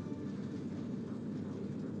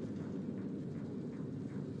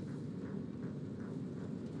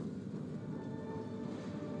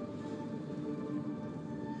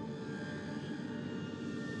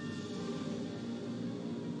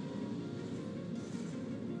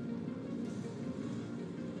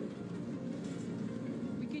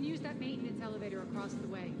 We can use that maintenance elevator across the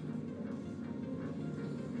way.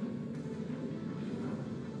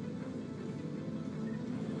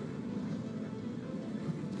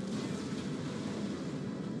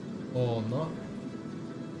 Or not.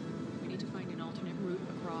 We need to find an alternate route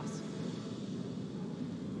across.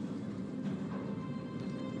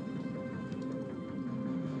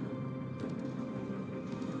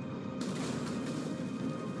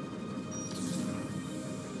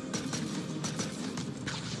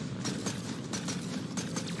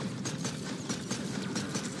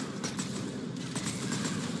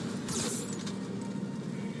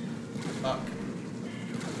 Fuck.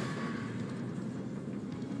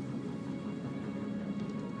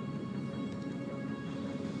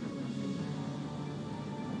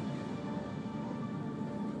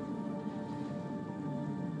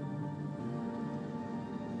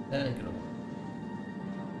 That ain't gonna work.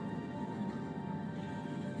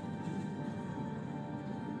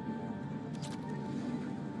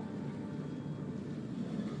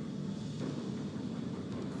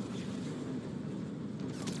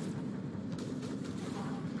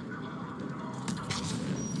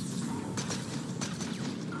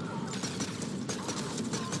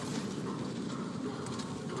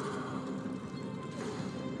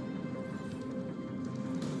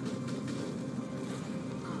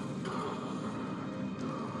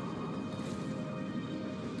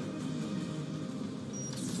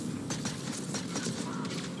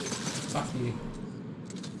 you.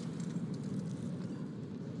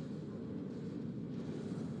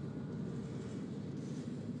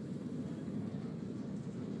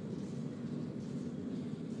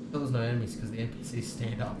 There's no enemies because the NPCs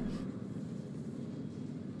stand up.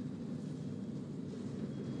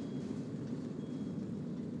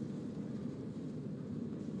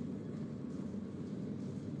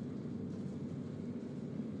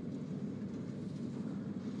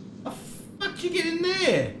 How the fuck did you get in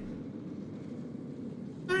there?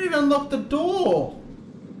 I didn't even unlock the door.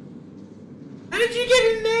 How did you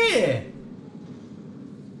get in there?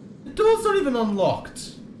 The door's not even unlocked.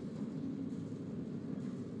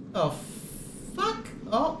 Oh, fuck.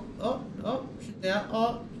 Oh, shit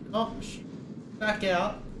out. Back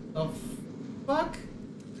out. Oh, fuck.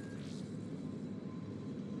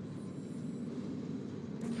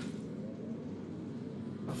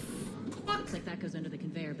 Oh, fuck. Looks like that goes under the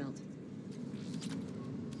conveyor belt.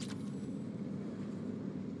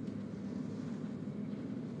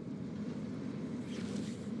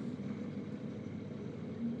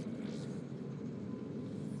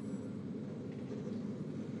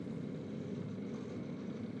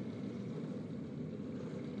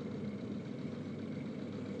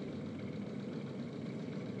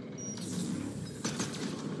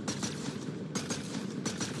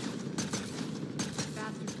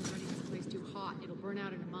 Burn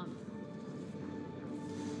out in a month.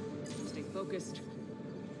 Stay focused.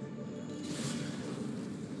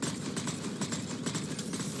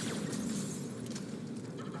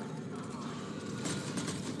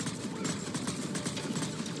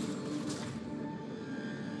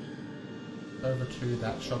 Over to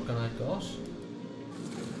that shotgun I got.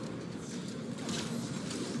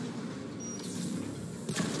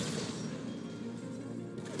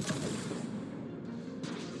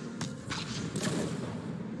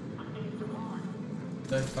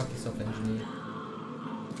 Don't fuck yourself, engineer.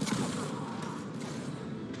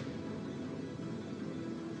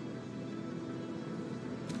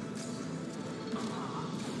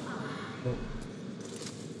 Oh.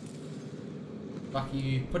 Fuck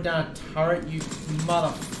you. Put down a turret, you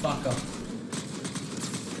motherfucker.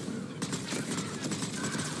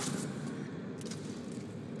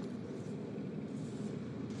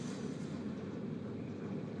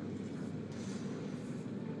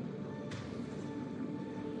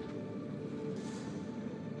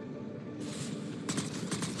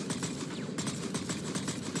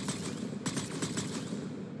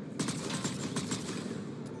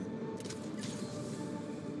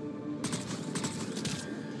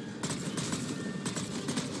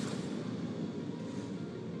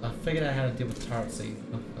 I figured out how to deal with turret seed.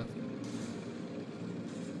 Oh, okay.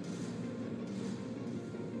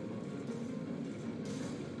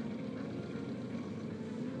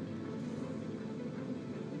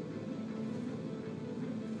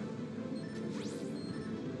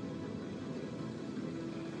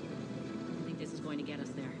 I think this is going to get us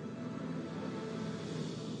there.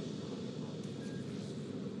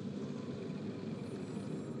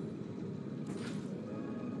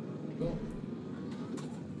 Cool.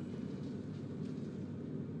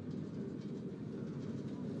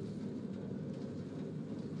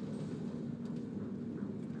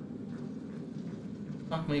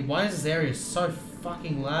 Fuck me, why is this area so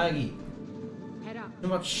fucking laggy? Head up. Too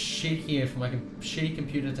much shit here for my shitty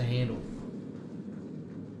computer to handle.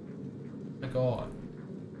 Oh my god.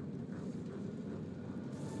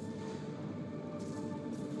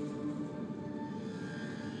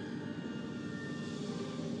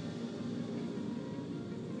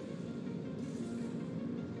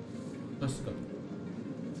 Let's go.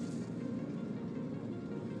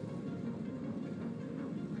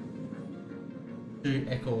 To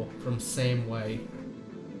Echo from Sam Way.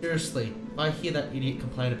 Seriously, if I hear that idiot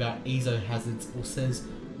complain about ESO hazards or says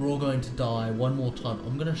we're all going to die one more time,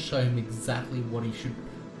 I'm gonna show him exactly what he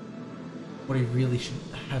really should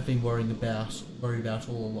have been worried about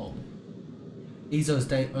all along. ESO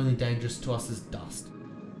is only dangerous to us as dust.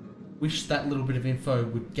 Wish that little bit of info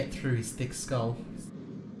would get through his thick skull.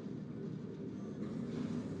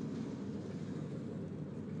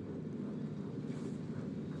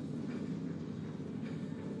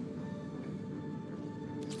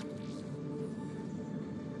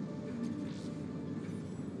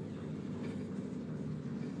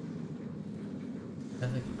 I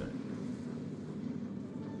think we're good.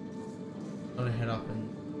 I'm gonna head up and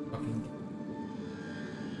fucking...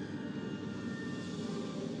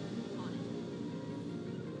 On it.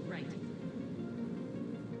 Right.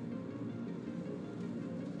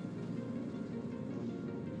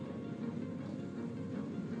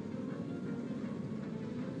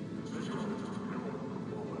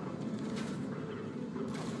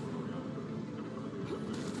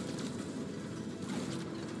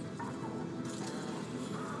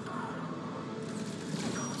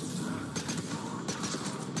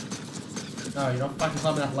 No, you're not fucking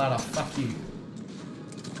climbing that ladder. Fuck you.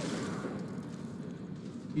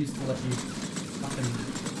 Used to let you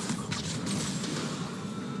fucking...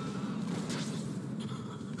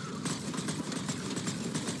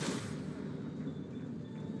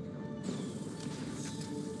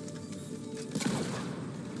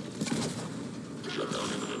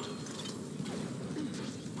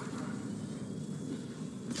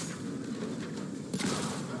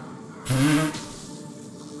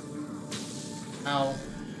 Ow.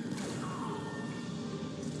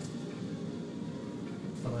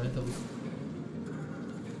 Hello, that was...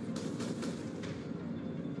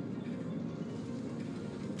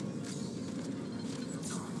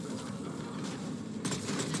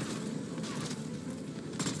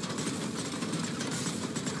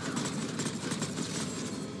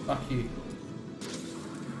 Fuck you.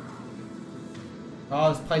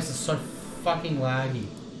 Oh, this place is so fucking laggy.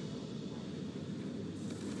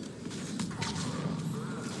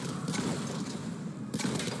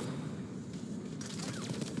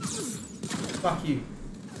 Fuck you.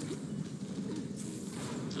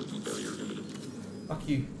 Fuck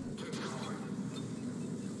you.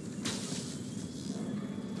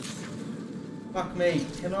 Fuck me.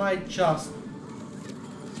 Can I just...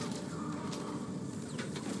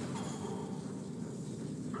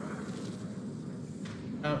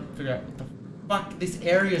 I don't figure out what the fuck. This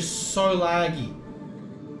area is so laggy.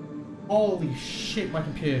 Holy shit, my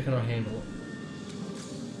computer cannot handle it.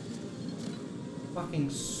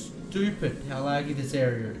 Fucking stupid how laggy this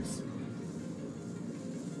area is.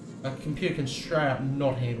 My computer can straight up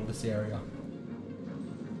not handle this area.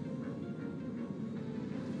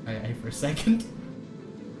 Okay, for a second.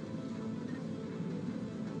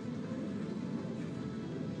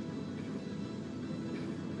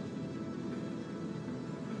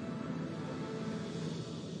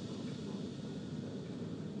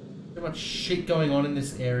 So much shit going on in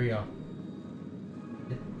this area.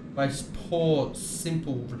 My poor,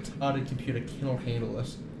 simple, retarded computer cannot handle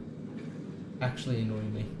it. Actually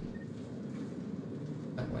annoying me.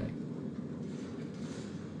 That way.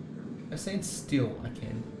 If I stand still, I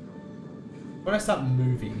can. When I start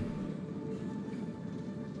moving...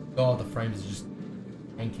 God, the frames are just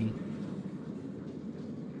tanking.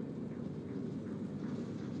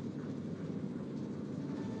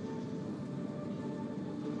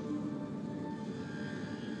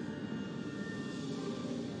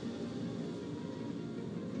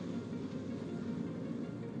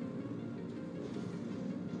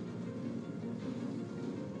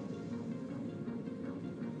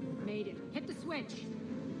 Hit the switch.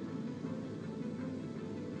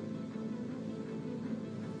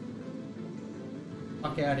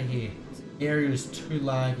 Fuck out of here. This area is too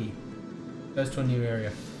laggy. Goes to a new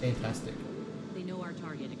area. Fantastic. They know our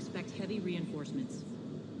target. Expect heavy reinforcements.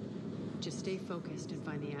 Just stay focused and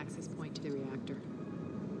find the access point to the reactor.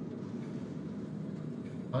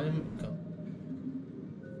 I'm go.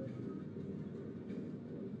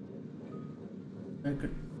 Okay.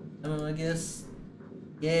 I guess.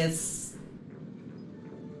 Yes.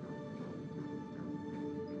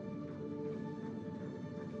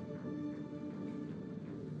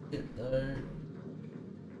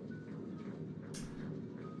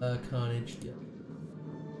 Carnage, yeah.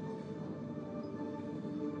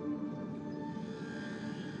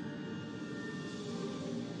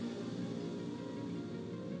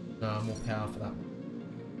 No, more power for that one.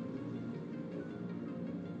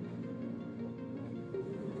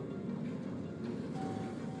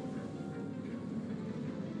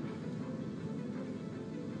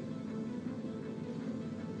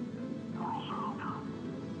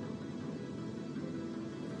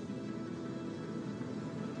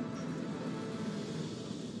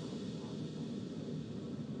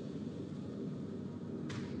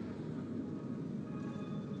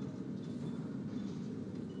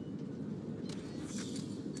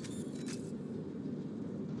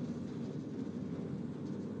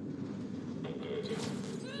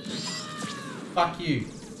 Fuck you.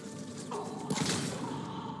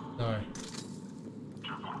 No.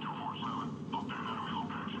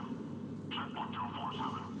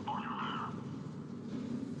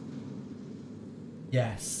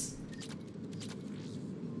 Yes.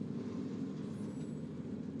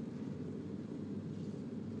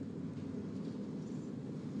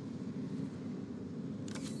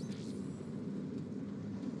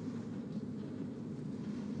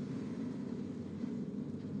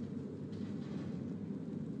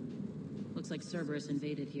 Looks like Cerberus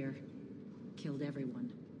invaded here. Killed everyone.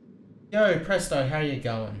 Yo, Presto, how you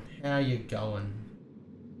going? How you going?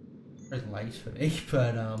 It's late for me,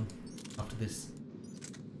 but after this.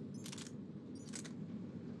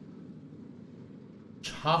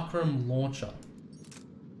 Chakram launcher.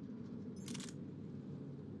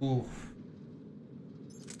 Oof.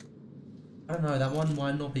 I don't know, that one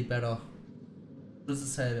might not be better. What does it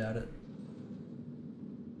say about it?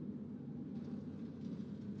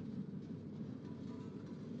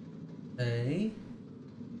 Okay.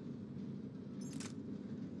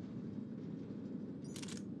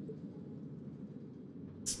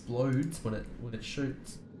 Explodes when it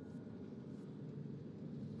shoots.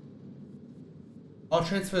 Oh,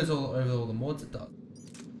 transfers all over all the mods it does.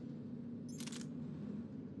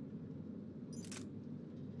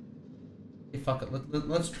 Hey, fuck it.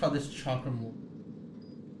 Let's try this chakram launcher.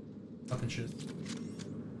 Fucking shit.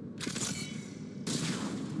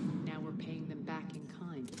 Now we're paying them back in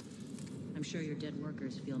kind. I'm sure your dead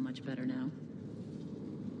workers feel much better now.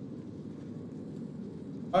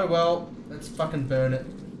 Oh well, let's fucking burn it.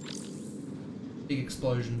 Big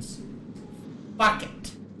explosions. Fuck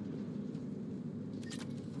it.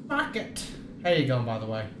 Fuck it. How you going, by the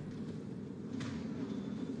way?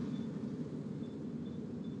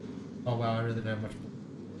 Oh wow, I really don't have much.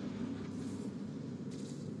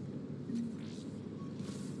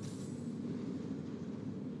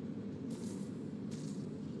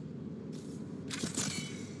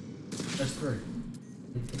 Goes through.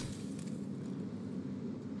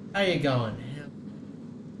 How you going?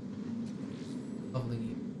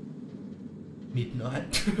 Lovely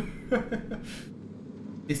midnight.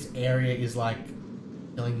 This area is like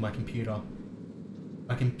killing my computer.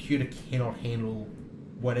 My computer cannot handle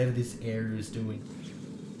whatever this area is doing.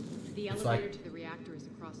 The It's elevator like- to the reactor is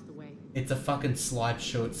across the way. It's a fucking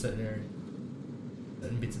slideshow at certain areas.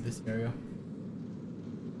 Certain bits of this area.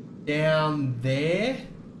 Down there,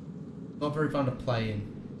 not very fun to play in.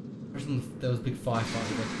 Especially when there was a big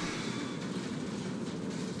firefight there.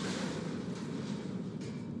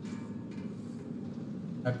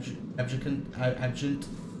 Abject.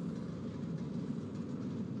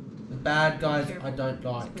 The bad guys Careful. I don't This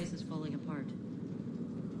like. place is falling apart.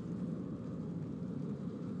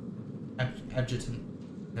 Adjutant.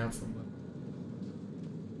 Pronounce them well.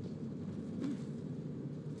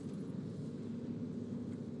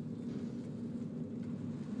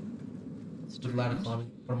 With ladder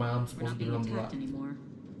climbing. One of my arms We're not wasn't being even on the attacked anymore.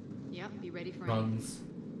 Yep, be ready for rungs.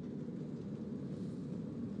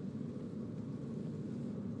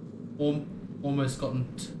 Almost gotten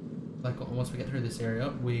like once we get through this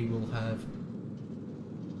area, we will have.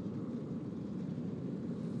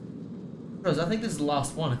 Bros, I think this is the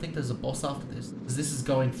last one. I think there's a boss after this, because this is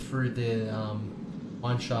going through the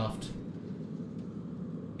mine shaft.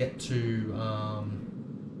 Get to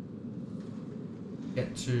what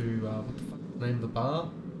the fuck is the name of the bar?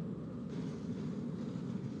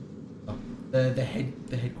 Oh, the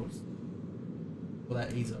headquarters. Or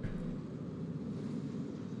that EZO.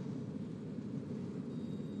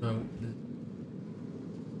 No.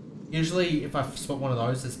 Usually, if I spot one of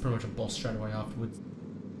those, there's pretty much a boss straight away afterwards.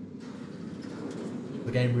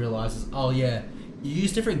 The game realizes, oh yeah, you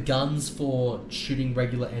use different guns for shooting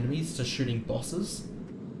regular enemies to shooting bosses.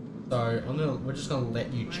 So we're just gonna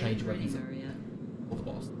let you change weapons for the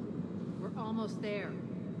boss. We're almost there.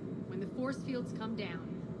 When the force fields come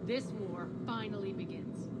down, this war finally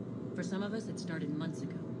begins. For some of us, it started months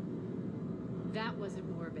ago. That wasn't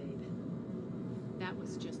war, babe. That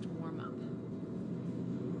was just warm up.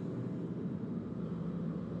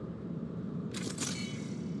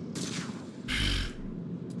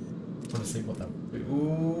 I want to see what that would do.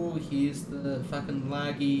 Ooh, here's the fucking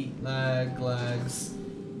lags.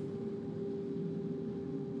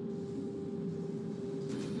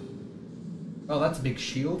 Oh, that's a big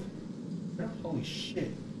shield. Holy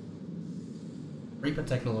shit. Reaper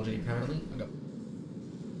technology, apparently. I got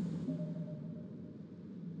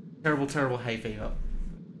terrible hay fever.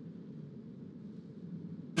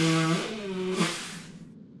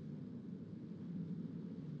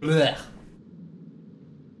 Blech.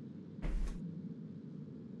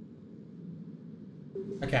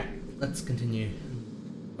 Okay, let's continue.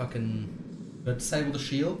 Fucking disable the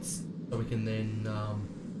shields so we can then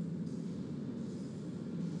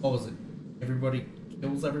what was it? Everybody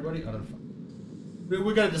kills everybody? I don't know.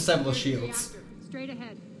 We're gonna disable the shields. Straight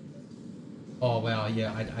ahead. Oh wow,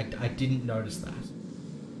 yeah, I didn't notice that.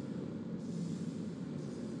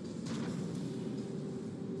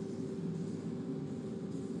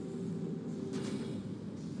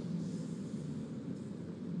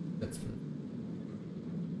 That's for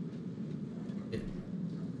it.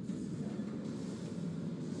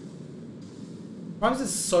 Why is there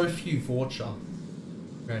so few Vorcha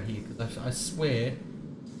around here? Because I swear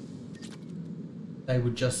they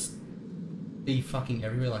would just be fucking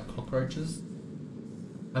everywhere like cockroaches.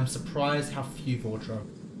 I'm surprised how few wardrobe.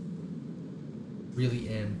 Really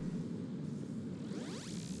am.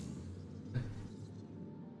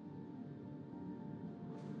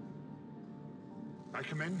 I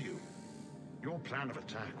commend you. Your plan of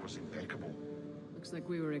attack was impeccable. Looks like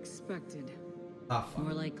we were expected.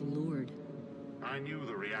 More like lured. I knew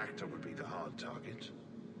the reactor would be the hard target.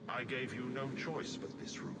 I gave you no choice but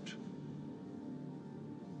this route.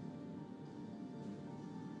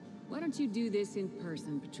 Why don't you do this in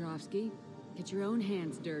person, Petrovsky? Get your own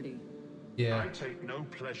hands dirty. Yeah. I take no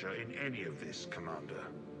pleasure in any of this, Commander.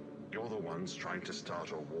 You're the ones trying to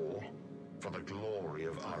start a war for the glory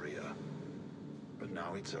of Aria. But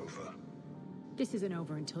now it's over. This isn't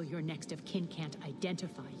over until your next of kin can't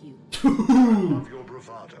identify you. I love your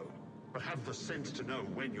bravado, but have the sense to know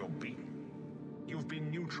when you're beaten. You've been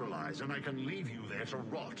neutralized, and I can leave you there to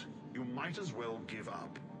rot. You might as well give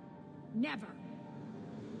up. Never!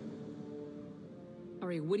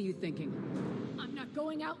 Ari, what are you thinking? I'm not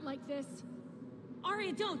going out like this.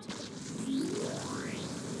 Arya, don't!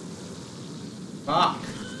 Fuck!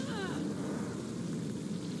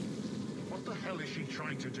 What the hell is she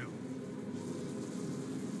trying to do?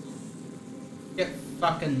 Get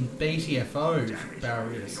fucking BTFO'd, Damn it,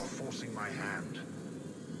 barriers. You're forcing my hand.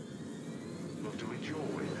 We'll do it your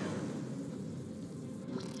way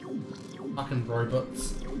then. Fucking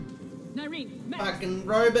robots. Nyreen, Max. Fucking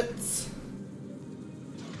robots.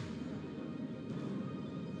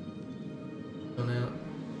 Gone out.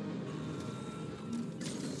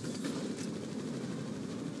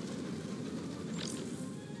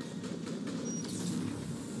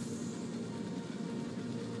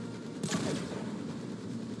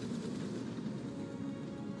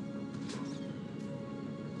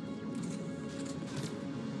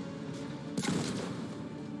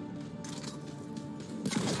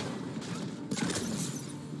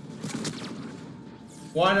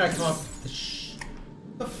 Why did I come up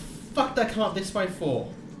the fuck did I come up this way for?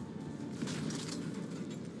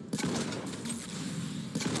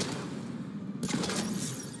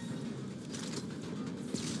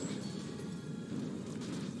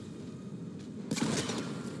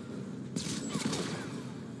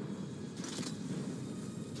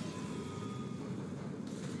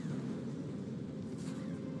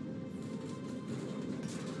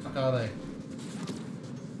 Fuck are they?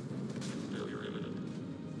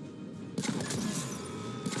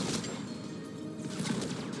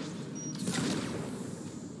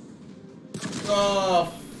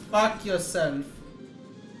 Oh, fuck yourself.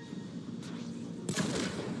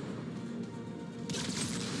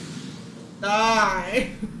 Die!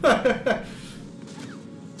 Fuck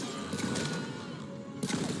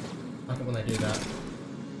it when they do that.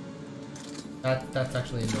 That's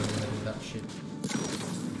actually annoying when they do that shit.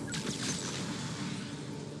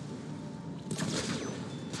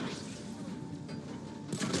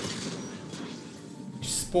 You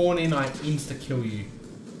spawn in, I insta-kill you.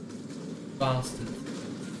 Bastard.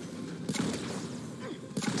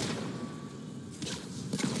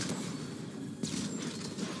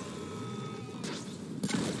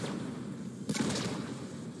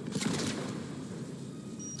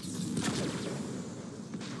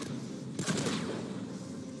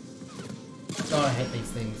 God, I hate these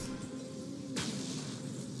things.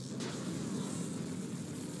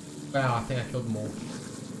 Wow, I think I killed them all.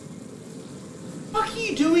 What are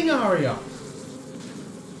you doing, Aria?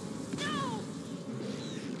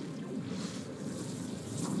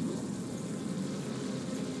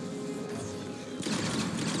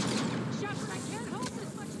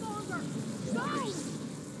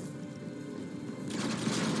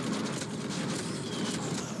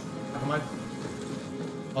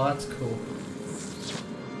 Oh, that's cool.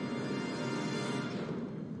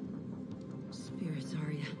 Spirits,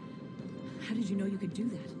 Arya. How did you know you could do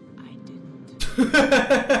that? I didn't.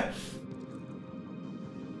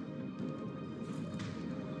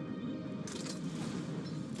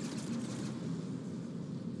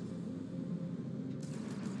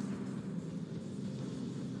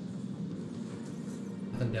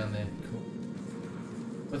 Nothing down there. Cool.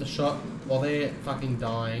 With a shot while they're fucking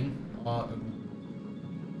dying.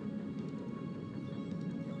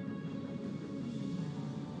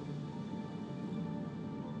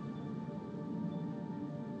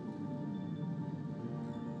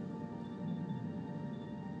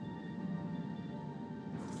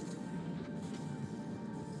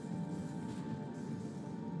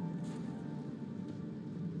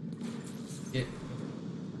 Yeah.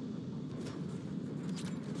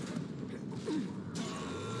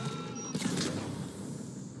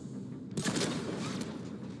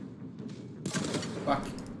 Fuck.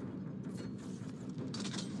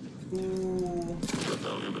 Ooh.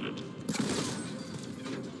 Shutdown imminent.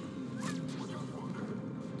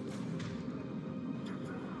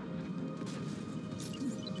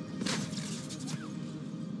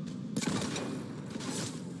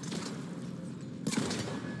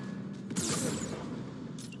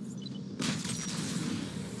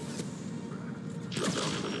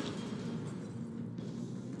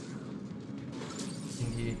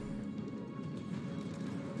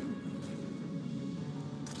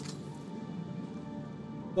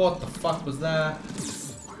 What the fuck was that?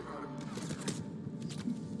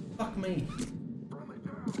 Fuck me.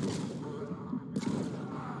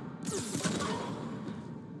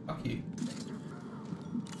 Fuck you.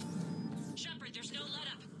 Shepard, there's no let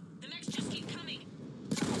up. The mechs just keep coming.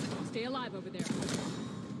 Stay alive over there.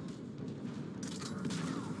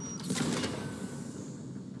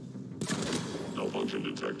 Malfunction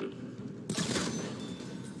detected.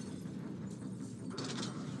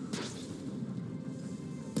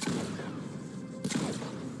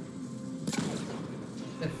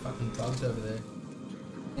 They're fucking bugs over there.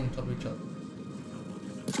 On top of each other.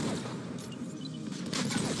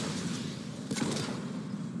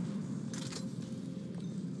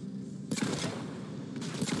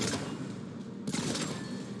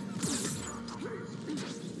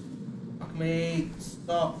 Fuck me.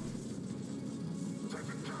 Stop.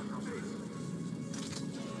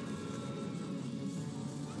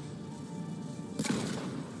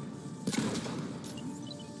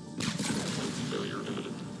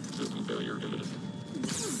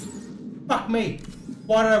 Fuck me!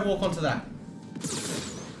 Why did I walk onto that?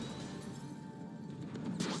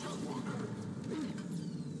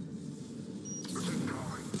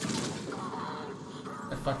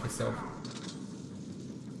 Hey, fuck yourself.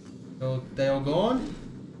 They all gone?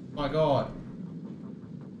 My god.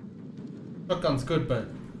 Shotgun's good, but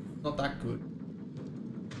not that good.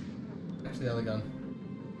 Actually, the other gun.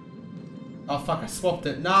 Oh fuck, I swapped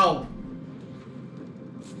it. No!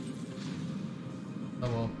 Oh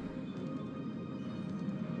well.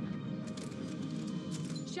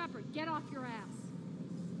 Shepard, get off your ass.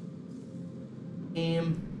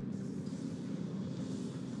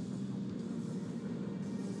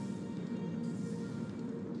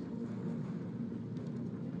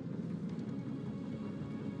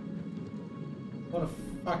 What a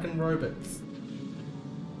fucking robots.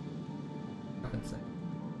 Fucking sick.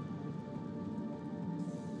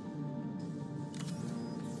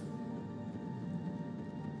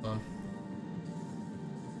 Come on.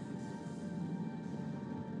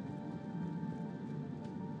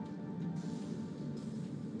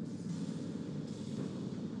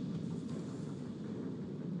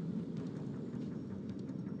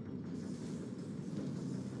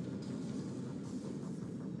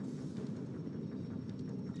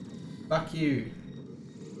 Fuck you.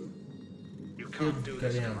 You can't do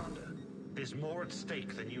this, down. Commander. There's more at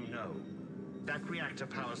stake than you know. That reactor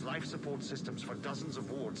powers life support systems for dozens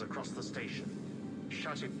of wards across the station.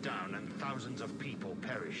 Shut it down and thousands of people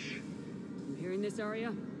perish. You hearing this,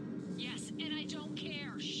 Arya? Yes, and I don't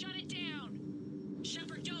care. Shut it down.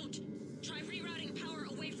 Shepard, don't. Try rerouting power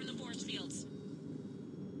away from the force fields.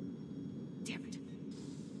 Damn it.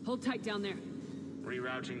 Hold tight down there.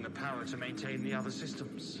 Rerouting the power to maintain the other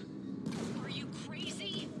systems. Are you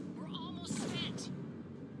crazy? We're almost spent.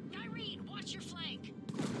 Irene, watch your flank.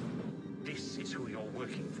 This is who you're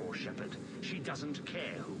working for, Shepard. She doesn't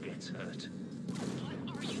care who gets hurt.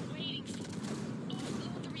 What are you waiting for?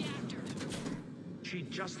 Offload the reactor. She'd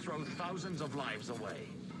just throw thousands of lives away.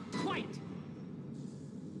 Quiet!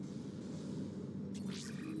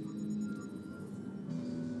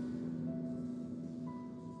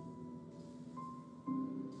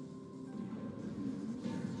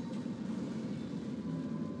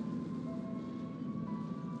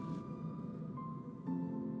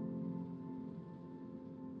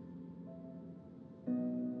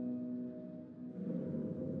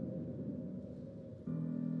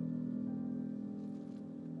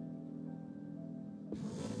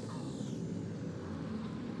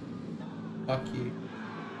 Fuck you.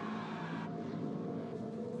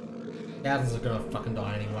 Thousands are gonna fucking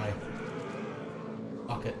die anyway.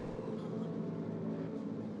 Fuck it.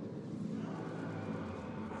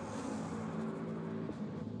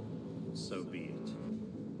 So be it.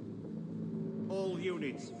 All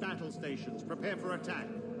units, battle stations, prepare for attack.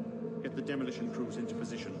 Get the demolition crews into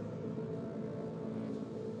position.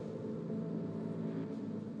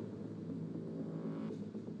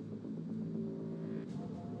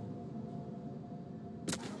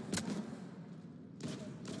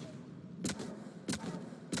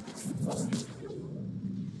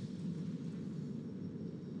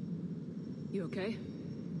 You okay?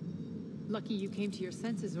 Lucky you came to your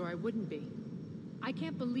senses, or I wouldn't be. I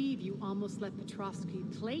can't believe you almost let Petrovsky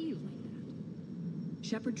play you like that.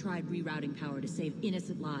 Shepard tried rerouting power to save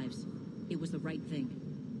innocent lives. It was the right thing.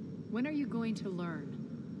 When are you going to learn?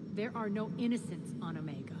 There are no innocents on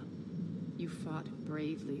Omega. You fought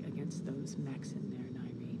bravely against those mechs in there,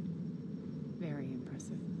 Nyreen. Very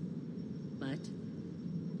impressive. But?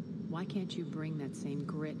 Why can't you bring that same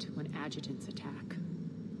grit when adjutants attack?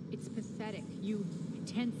 It's pathetic. You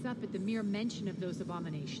tense up at the mere mention of those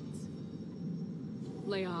abominations.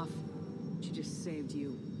 Lay off. She just saved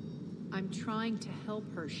you. I'm trying to help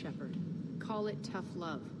her, Shepard. Call it tough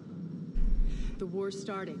love. The war's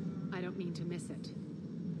starting. I don't mean to miss it.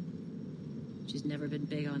 She's never been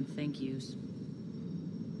big on thank yous.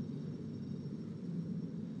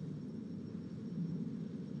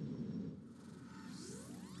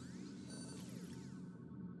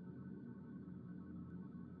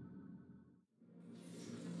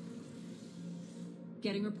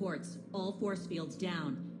 Getting reports. All force fields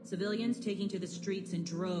down. Civilians taking to the streets in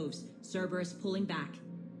droves. Cerberus pulling back.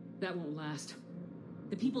 That won't last.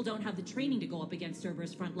 The people don't have the training to go up against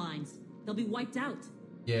Cerberus front lines. They'll be wiped out.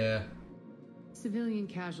 Yeah. Civilian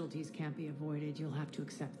casualties can't be avoided. You'll have to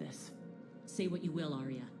accept this. Say what you will,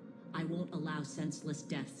 Arya. I won't allow senseless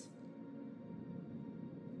deaths.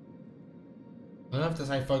 I don't have to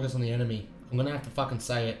say focus on the enemy. I'm gonna have to fucking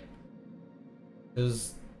say it.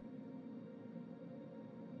 Because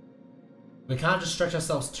we can't just stretch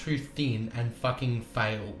ourselves too thin and fucking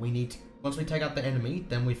fail. We need to, once we take out the enemy,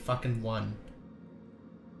 then we fucking won.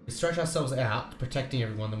 We stretch ourselves out, protecting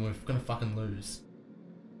everyone, then we're gonna fucking lose.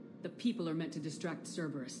 The people are meant to distract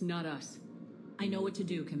Cerberus, not us. I know what to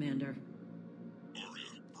do, Commander. Arya,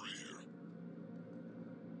 Bray here.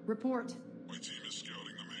 Report. My team is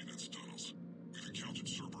scouting the maintenance tunnels. We've encountered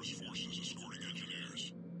Cerberus forces escorting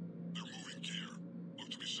engineers. They're moving gear.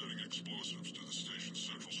 Look to be setting explosives to the station's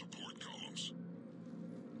central support columns.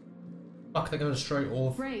 Fuck, they're gonna destroy all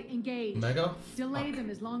of Bray, engage. Omega? Delay Fuck. them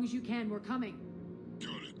as long as you can. We're coming.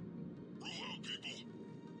 Got it. Roll out, people.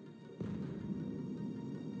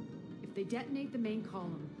 If they detonate the main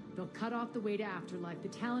column, they'll cut off the way to Afterlife. The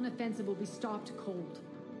Talon offensive will be stopped cold.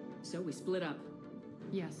 So we split up.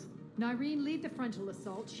 Yes. Nyreen, lead the frontal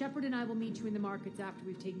assault. Shepard and I will meet you in the markets after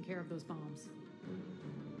we've taken care of those bombs.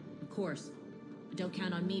 Of course. But don't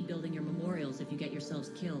count on me building your memorials if you get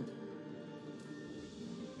yourselves killed.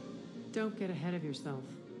 Don't get ahead of yourself.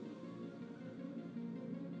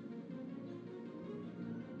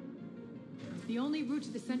 The only route to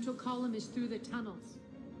the central column is through the tunnels.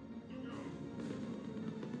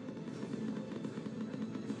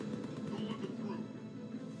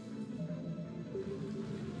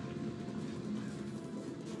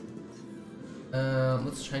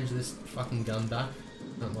 Let's change this fucking gun back.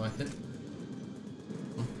 Don't like it.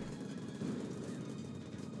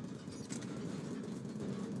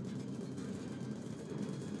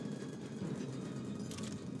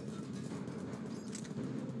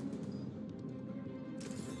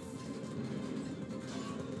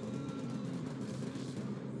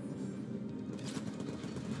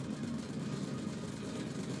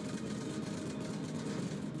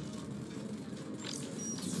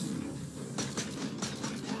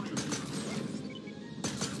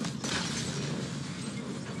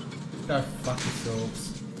 Go fuck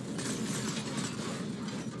yourselves.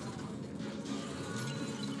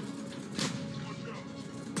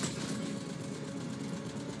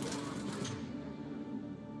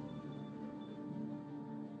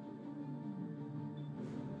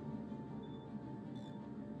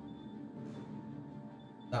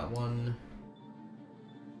 That one.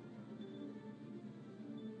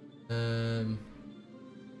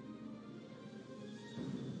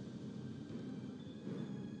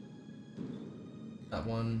 That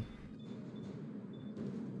one.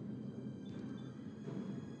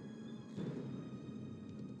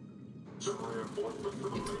 Reinforcement for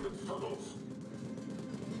the maintenance tunnels.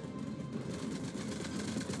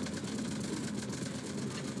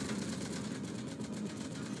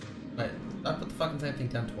 Wait, I put the fucking same thing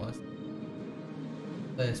down twice.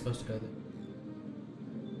 They're supposed to go there.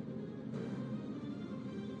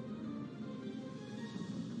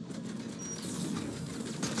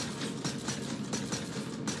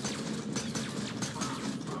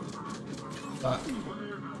 Fuck.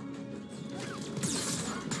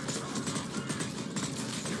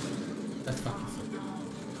 That's fucking stupid.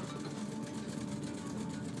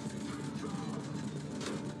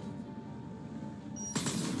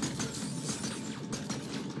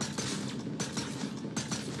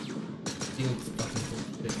 Field's fucking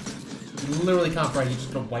bullshit. You literally can't break, you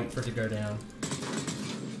just gotta wait for it to go down.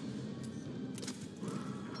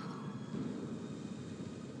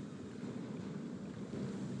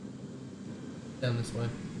 Down this way.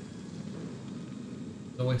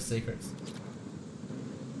 There's always secrets.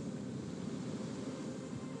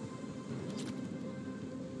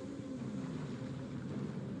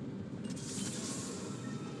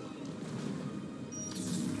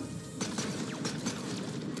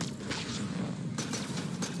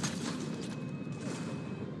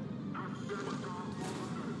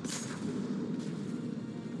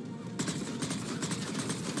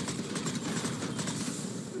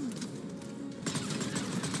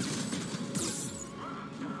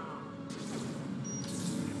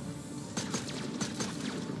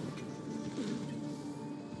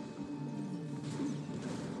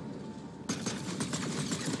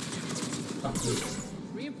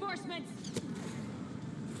 Reinforcements!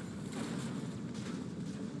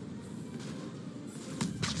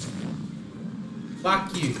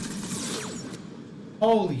 Fuck you.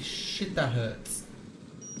 Holy shit, that hurts.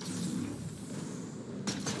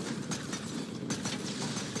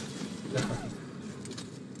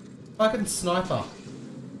 Fucking sniper.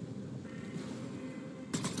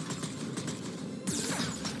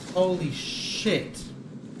 Holy shit.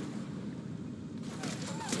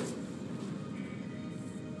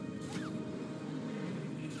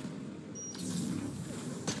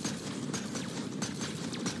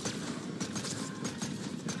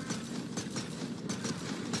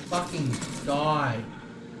 Fucking die.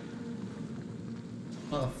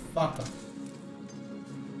 Motherfucker.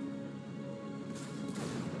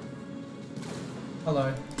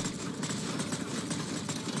 Hello.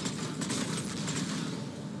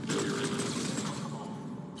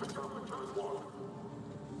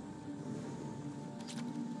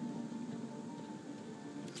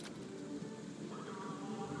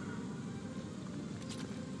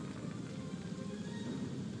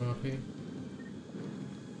 Up here.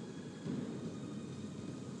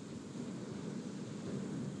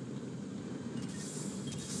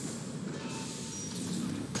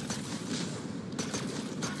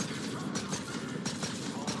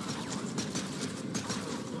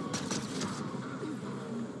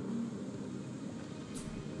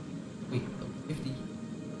 Wait, 50.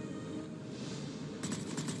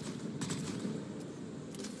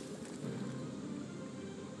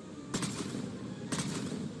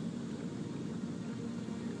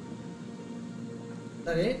 Is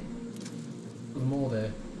that it? There's more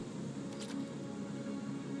there.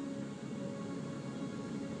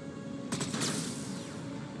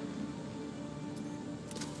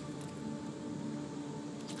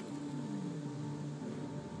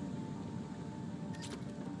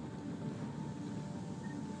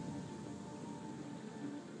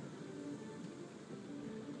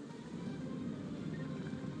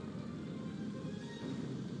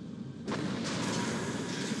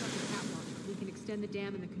 We can extend the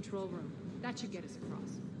dam in the control room. That should get us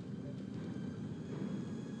across.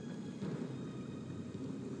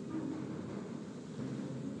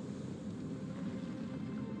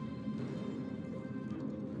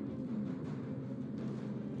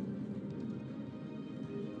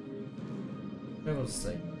 We'll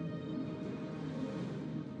see.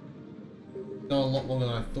 Gone a lot longer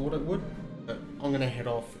than I thought it would, but I'm gonna head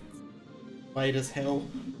off. It's late as hell.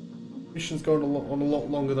 Mission's going on a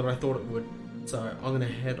lot longer than I thought it would, so I'm gonna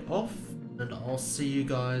head off, and I'll see you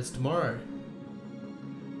guys tomorrow.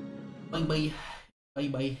 Bye bye, bye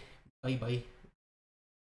bye, bye bye.